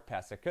Mark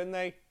Pissick, couldn't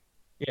they?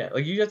 Yeah,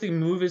 like you have to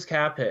move his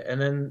cap hit,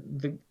 and then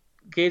the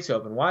gates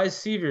open. Why is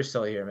Sevier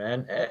still here,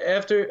 man?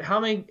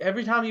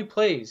 Every time he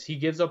plays, he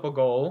gives up a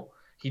goal.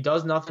 He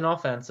does nothing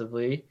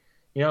offensively.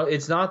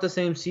 It's not the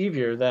same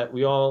Sevier that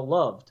we all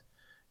loved.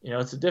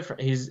 It's a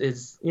different. He's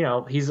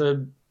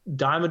a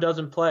dime a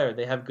dozen player.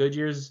 They have good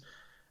years,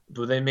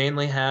 but they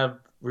mainly have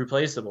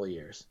replaceable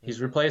years. He's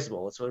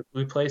replaceable. Let's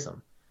replace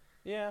him.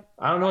 Yeah.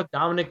 I don't know what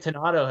Dominic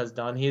Tonato has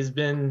done. I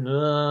don't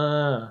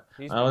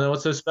know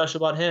what's so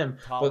special about him.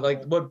 But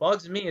like, what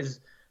bugs me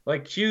is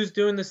like Q's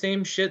doing the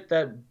same shit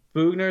that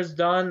Bugner's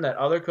done, that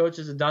other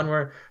coaches have done,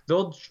 where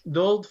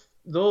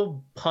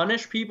they'll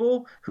punish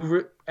people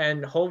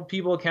and hold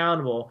people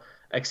accountable,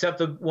 except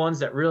the ones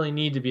that really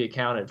need to be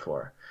accounted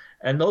for.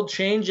 And they'll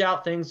change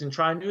out things and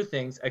try new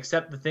things,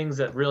 except the things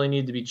that really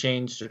need to be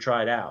changed or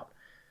tried out.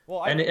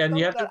 Well, and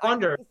you have to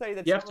wonder.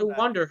 You have to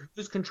wonder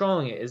who's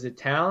controlling it. Is it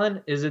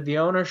Talon? Is it the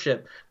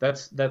ownership? The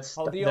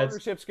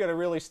ownership's going to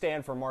really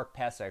stand for Mark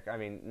Pissick. I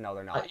mean, no,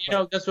 they're not.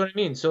 That's what I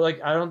mean. So like,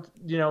 I don't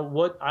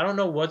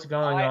know what's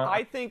going on.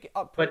 I think,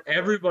 but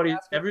everybody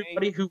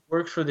who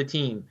works for the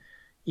team,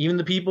 even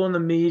the people in the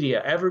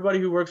media, everybody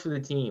who works for the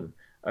team,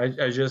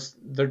 they're just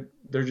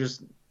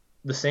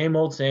the same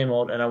old,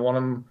 and I want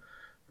them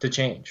to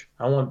change.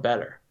 I want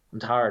better. I'm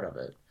tired of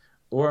it,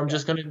 or I'm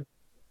just gonna.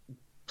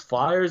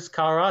 Flyers,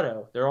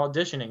 Colorado, they're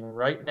auditioning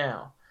right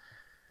now.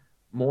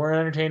 More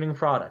entertaining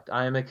product.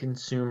 I am a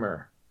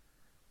consumer.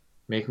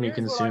 Make me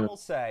consume.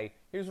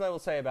 Here's what I will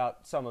say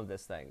about some of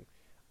this thing.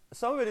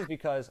 Some of it is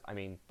because, I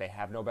mean, they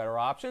have no better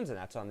options, and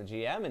that's on the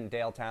GM, and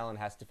Dale Talon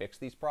has to fix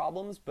these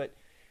problems. But,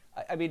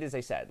 I mean, as I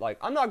said, like,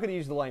 I'm not going to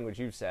use the language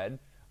you've said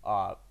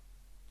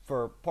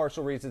for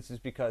partial reasons, is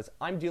because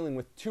I'm dealing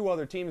with two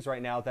other teams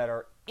right now that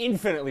are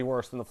infinitely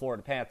worse than the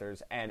Florida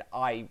Panthers, and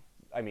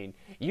I mean,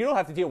 you don't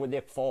have to deal with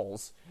Nick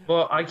Foles.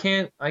 Well, I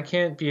can't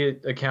be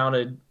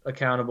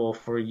accountable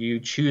for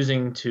you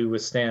choosing to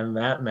withstand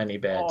that many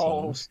bad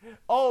teams.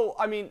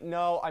 I mean,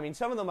 no. I mean,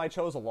 some of them I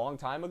chose a long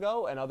time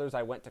ago, and others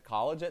I went to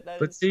college at that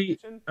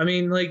institution. See, I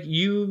mean, like,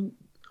 you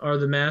are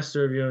the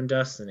master of your own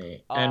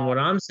destiny. And what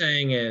I'm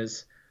saying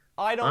is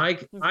I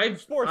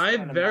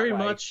very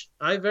much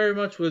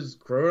was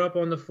growing up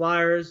on the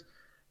Flyers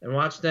and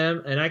watch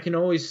them, and I can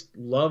always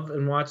love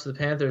and watch the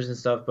Panthers and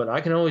stuff, but I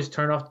can always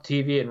turn off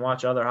the TV and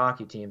watch other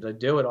hockey teams. I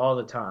do it all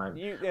the time.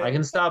 I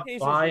can stop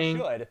buying.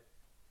 Like,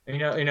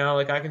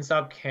 I can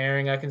stop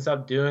caring. I can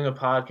stop doing a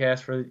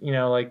podcast for,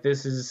 like,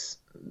 this is.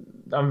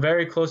 I'm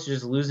very close to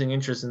just losing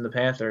interest in the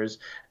Panthers,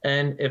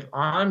 and if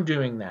I'm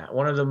doing that,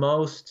 one of the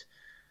most,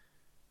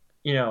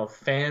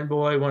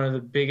 fanboy, one of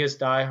the biggest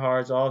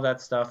diehards, all that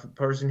stuff, a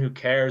person who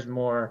cares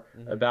more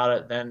about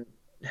it than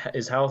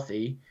is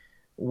healthy.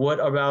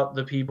 What about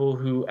the people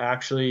who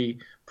actually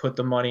put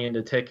the money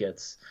into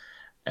tickets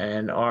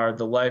and are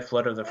the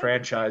lifeblood of the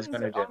franchise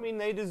going to do? I mean,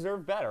 they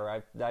deserve better.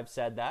 I've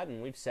said that,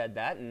 and we've said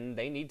that, and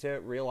they need to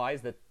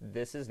realize that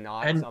this is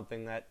not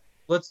something that.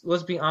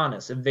 Let's be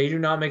honest. If they do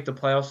not make the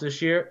playoffs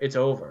this year, it's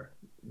over.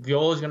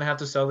 Viola's going to have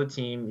to sell the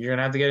team. You're going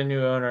to have to get a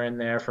new owner in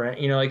there for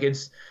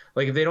it's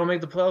like if they don't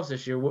make the playoffs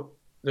this year,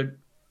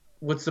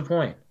 what's the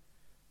point?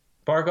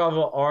 Barkov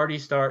will already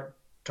start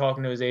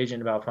talking to his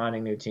agent about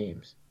finding new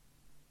teams.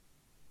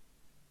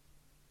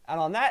 And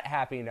on that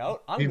happy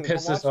note, I'm going to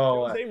watch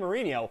Jose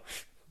Mourinho.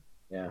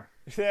 Yeah.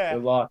 Yeah.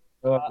 Good luck.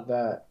 Good luck with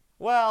that.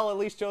 Well, at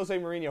least Jose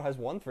Mourinho has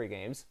won 3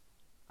 games.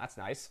 That's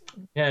nice.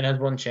 Yeah, and has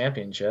won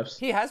championships.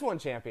 He has won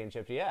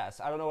championships, yes.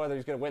 I don't know whether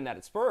he's going to win that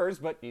at Spurs,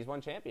 but he's won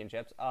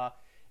championships.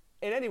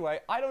 And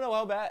anyway, I don't know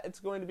how bad it's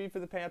going to be for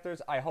the Panthers.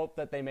 I hope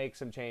that they make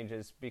some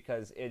changes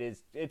because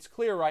it's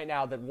clear right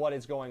now that what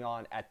is going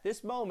on at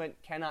this moment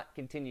cannot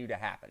continue to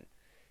happen.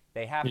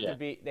 They have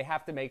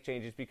to make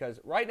changes because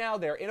right now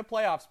they're in a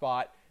playoff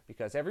spot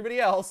because everybody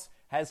else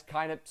has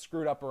kind of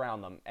screwed up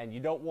around them. And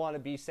you don't want to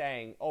be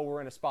saying, oh, we're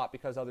in a spot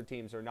because other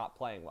teams are not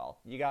playing well.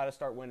 You got to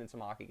start winning some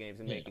hockey games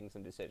and making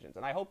some decisions.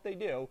 And I hope they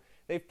do.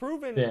 They've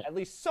proven at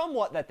least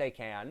somewhat that they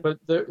can. But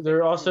they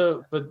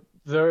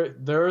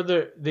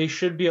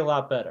should be a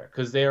lot better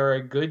because they are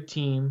a good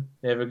team.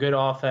 They have a good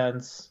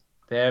offense.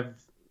 They have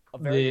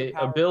the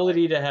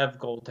ability to have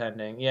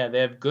goaltending. Yeah, they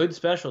have good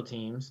special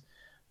teams,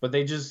 but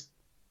they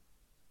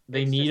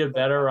need a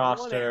better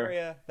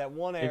roster. That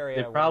one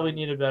area. They probably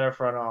need a better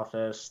front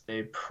office.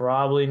 They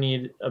probably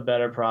need a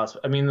better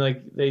prospect. I mean,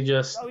 like they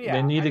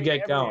need to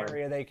get going.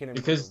 Area they can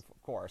improve,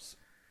 of course.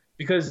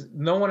 Because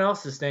no one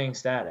else is staying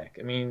static.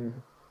 I mean,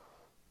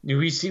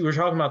 we're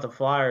talking about the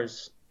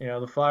Flyers. You know,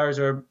 the Flyers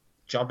are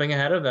jumping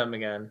ahead of them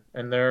again,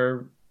 and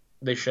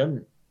they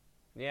shouldn't.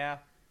 Yeah,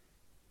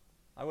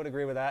 I would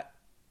agree with that.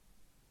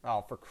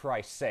 Oh, for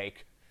Christ's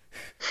sake!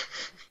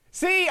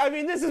 See, I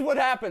mean, this is what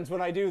happens when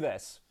I do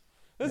this.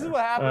 This is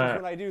what happens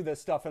when I do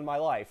this stuff in my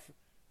life.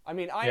 I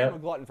mean, I am a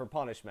glutton for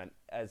punishment,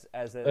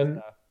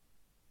 and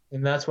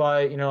that's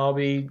why I'll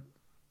be.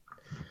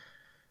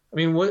 I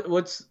mean,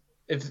 what's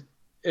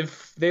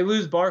if they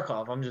lose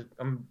Barkov,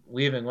 I'm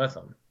leaving with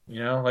them.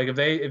 Like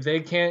if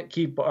they can't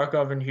keep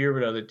Barkov and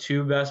Huberdeau, the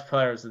two best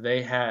players that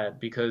they had,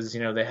 because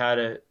they had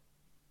to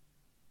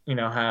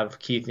have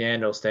Keith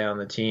Yandel stay on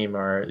the team,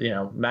 or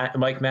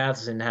Mike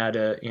Matheson had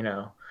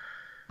to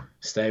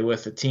stay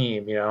with the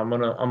team. I'm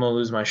gonna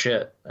lose my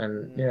shit,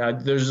 and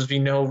there's just be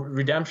no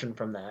redemption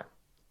from that.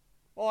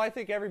 Well, I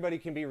think everybody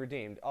can be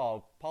redeemed.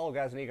 Oh, Paulo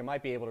Gazzaniga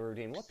might be able to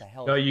redeem. What the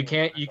hell? No, you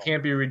can't. You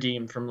can't be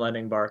redeemed from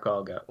letting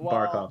Barkov go.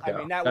 Barkov go. I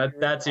mean,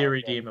 that's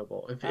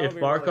irredeemable. If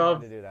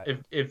Barkov,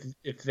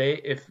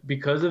 if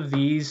because of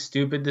these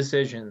stupid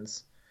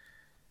decisions,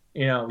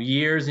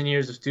 years and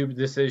years of stupid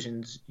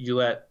decisions, you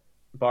let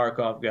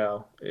Barkov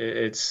go,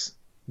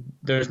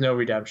 there's no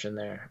redemption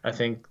there. I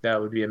think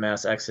that would be a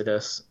mass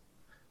exodus,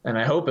 and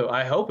I hope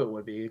it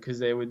would be, because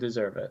they would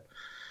deserve it.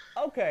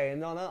 Okay,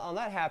 and on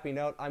that happy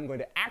note, I'm going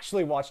to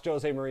actually watch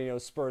Jose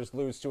Mourinho's Spurs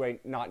lose to a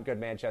not good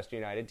Manchester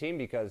United team,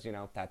 because,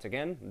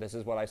 this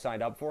is what I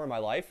signed up for in my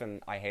life,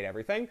 and I hate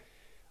everything.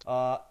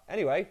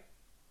 Anyway.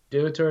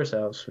 Do it to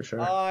ourselves, for sure.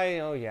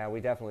 We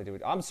definitely do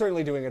it. I'm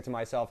certainly doing it to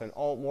myself in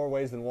more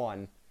ways than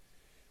one.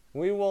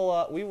 We will,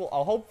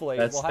 hopefully...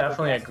 That's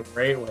definitely a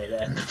great way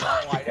to end the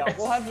podcast.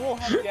 We'll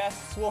have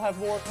guests. We'll have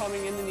more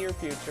coming in the near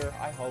future,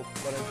 I hope.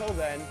 But until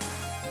then,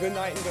 good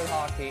night and good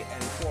hockey.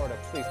 And Florida,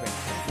 please make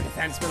a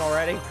defenseman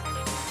already.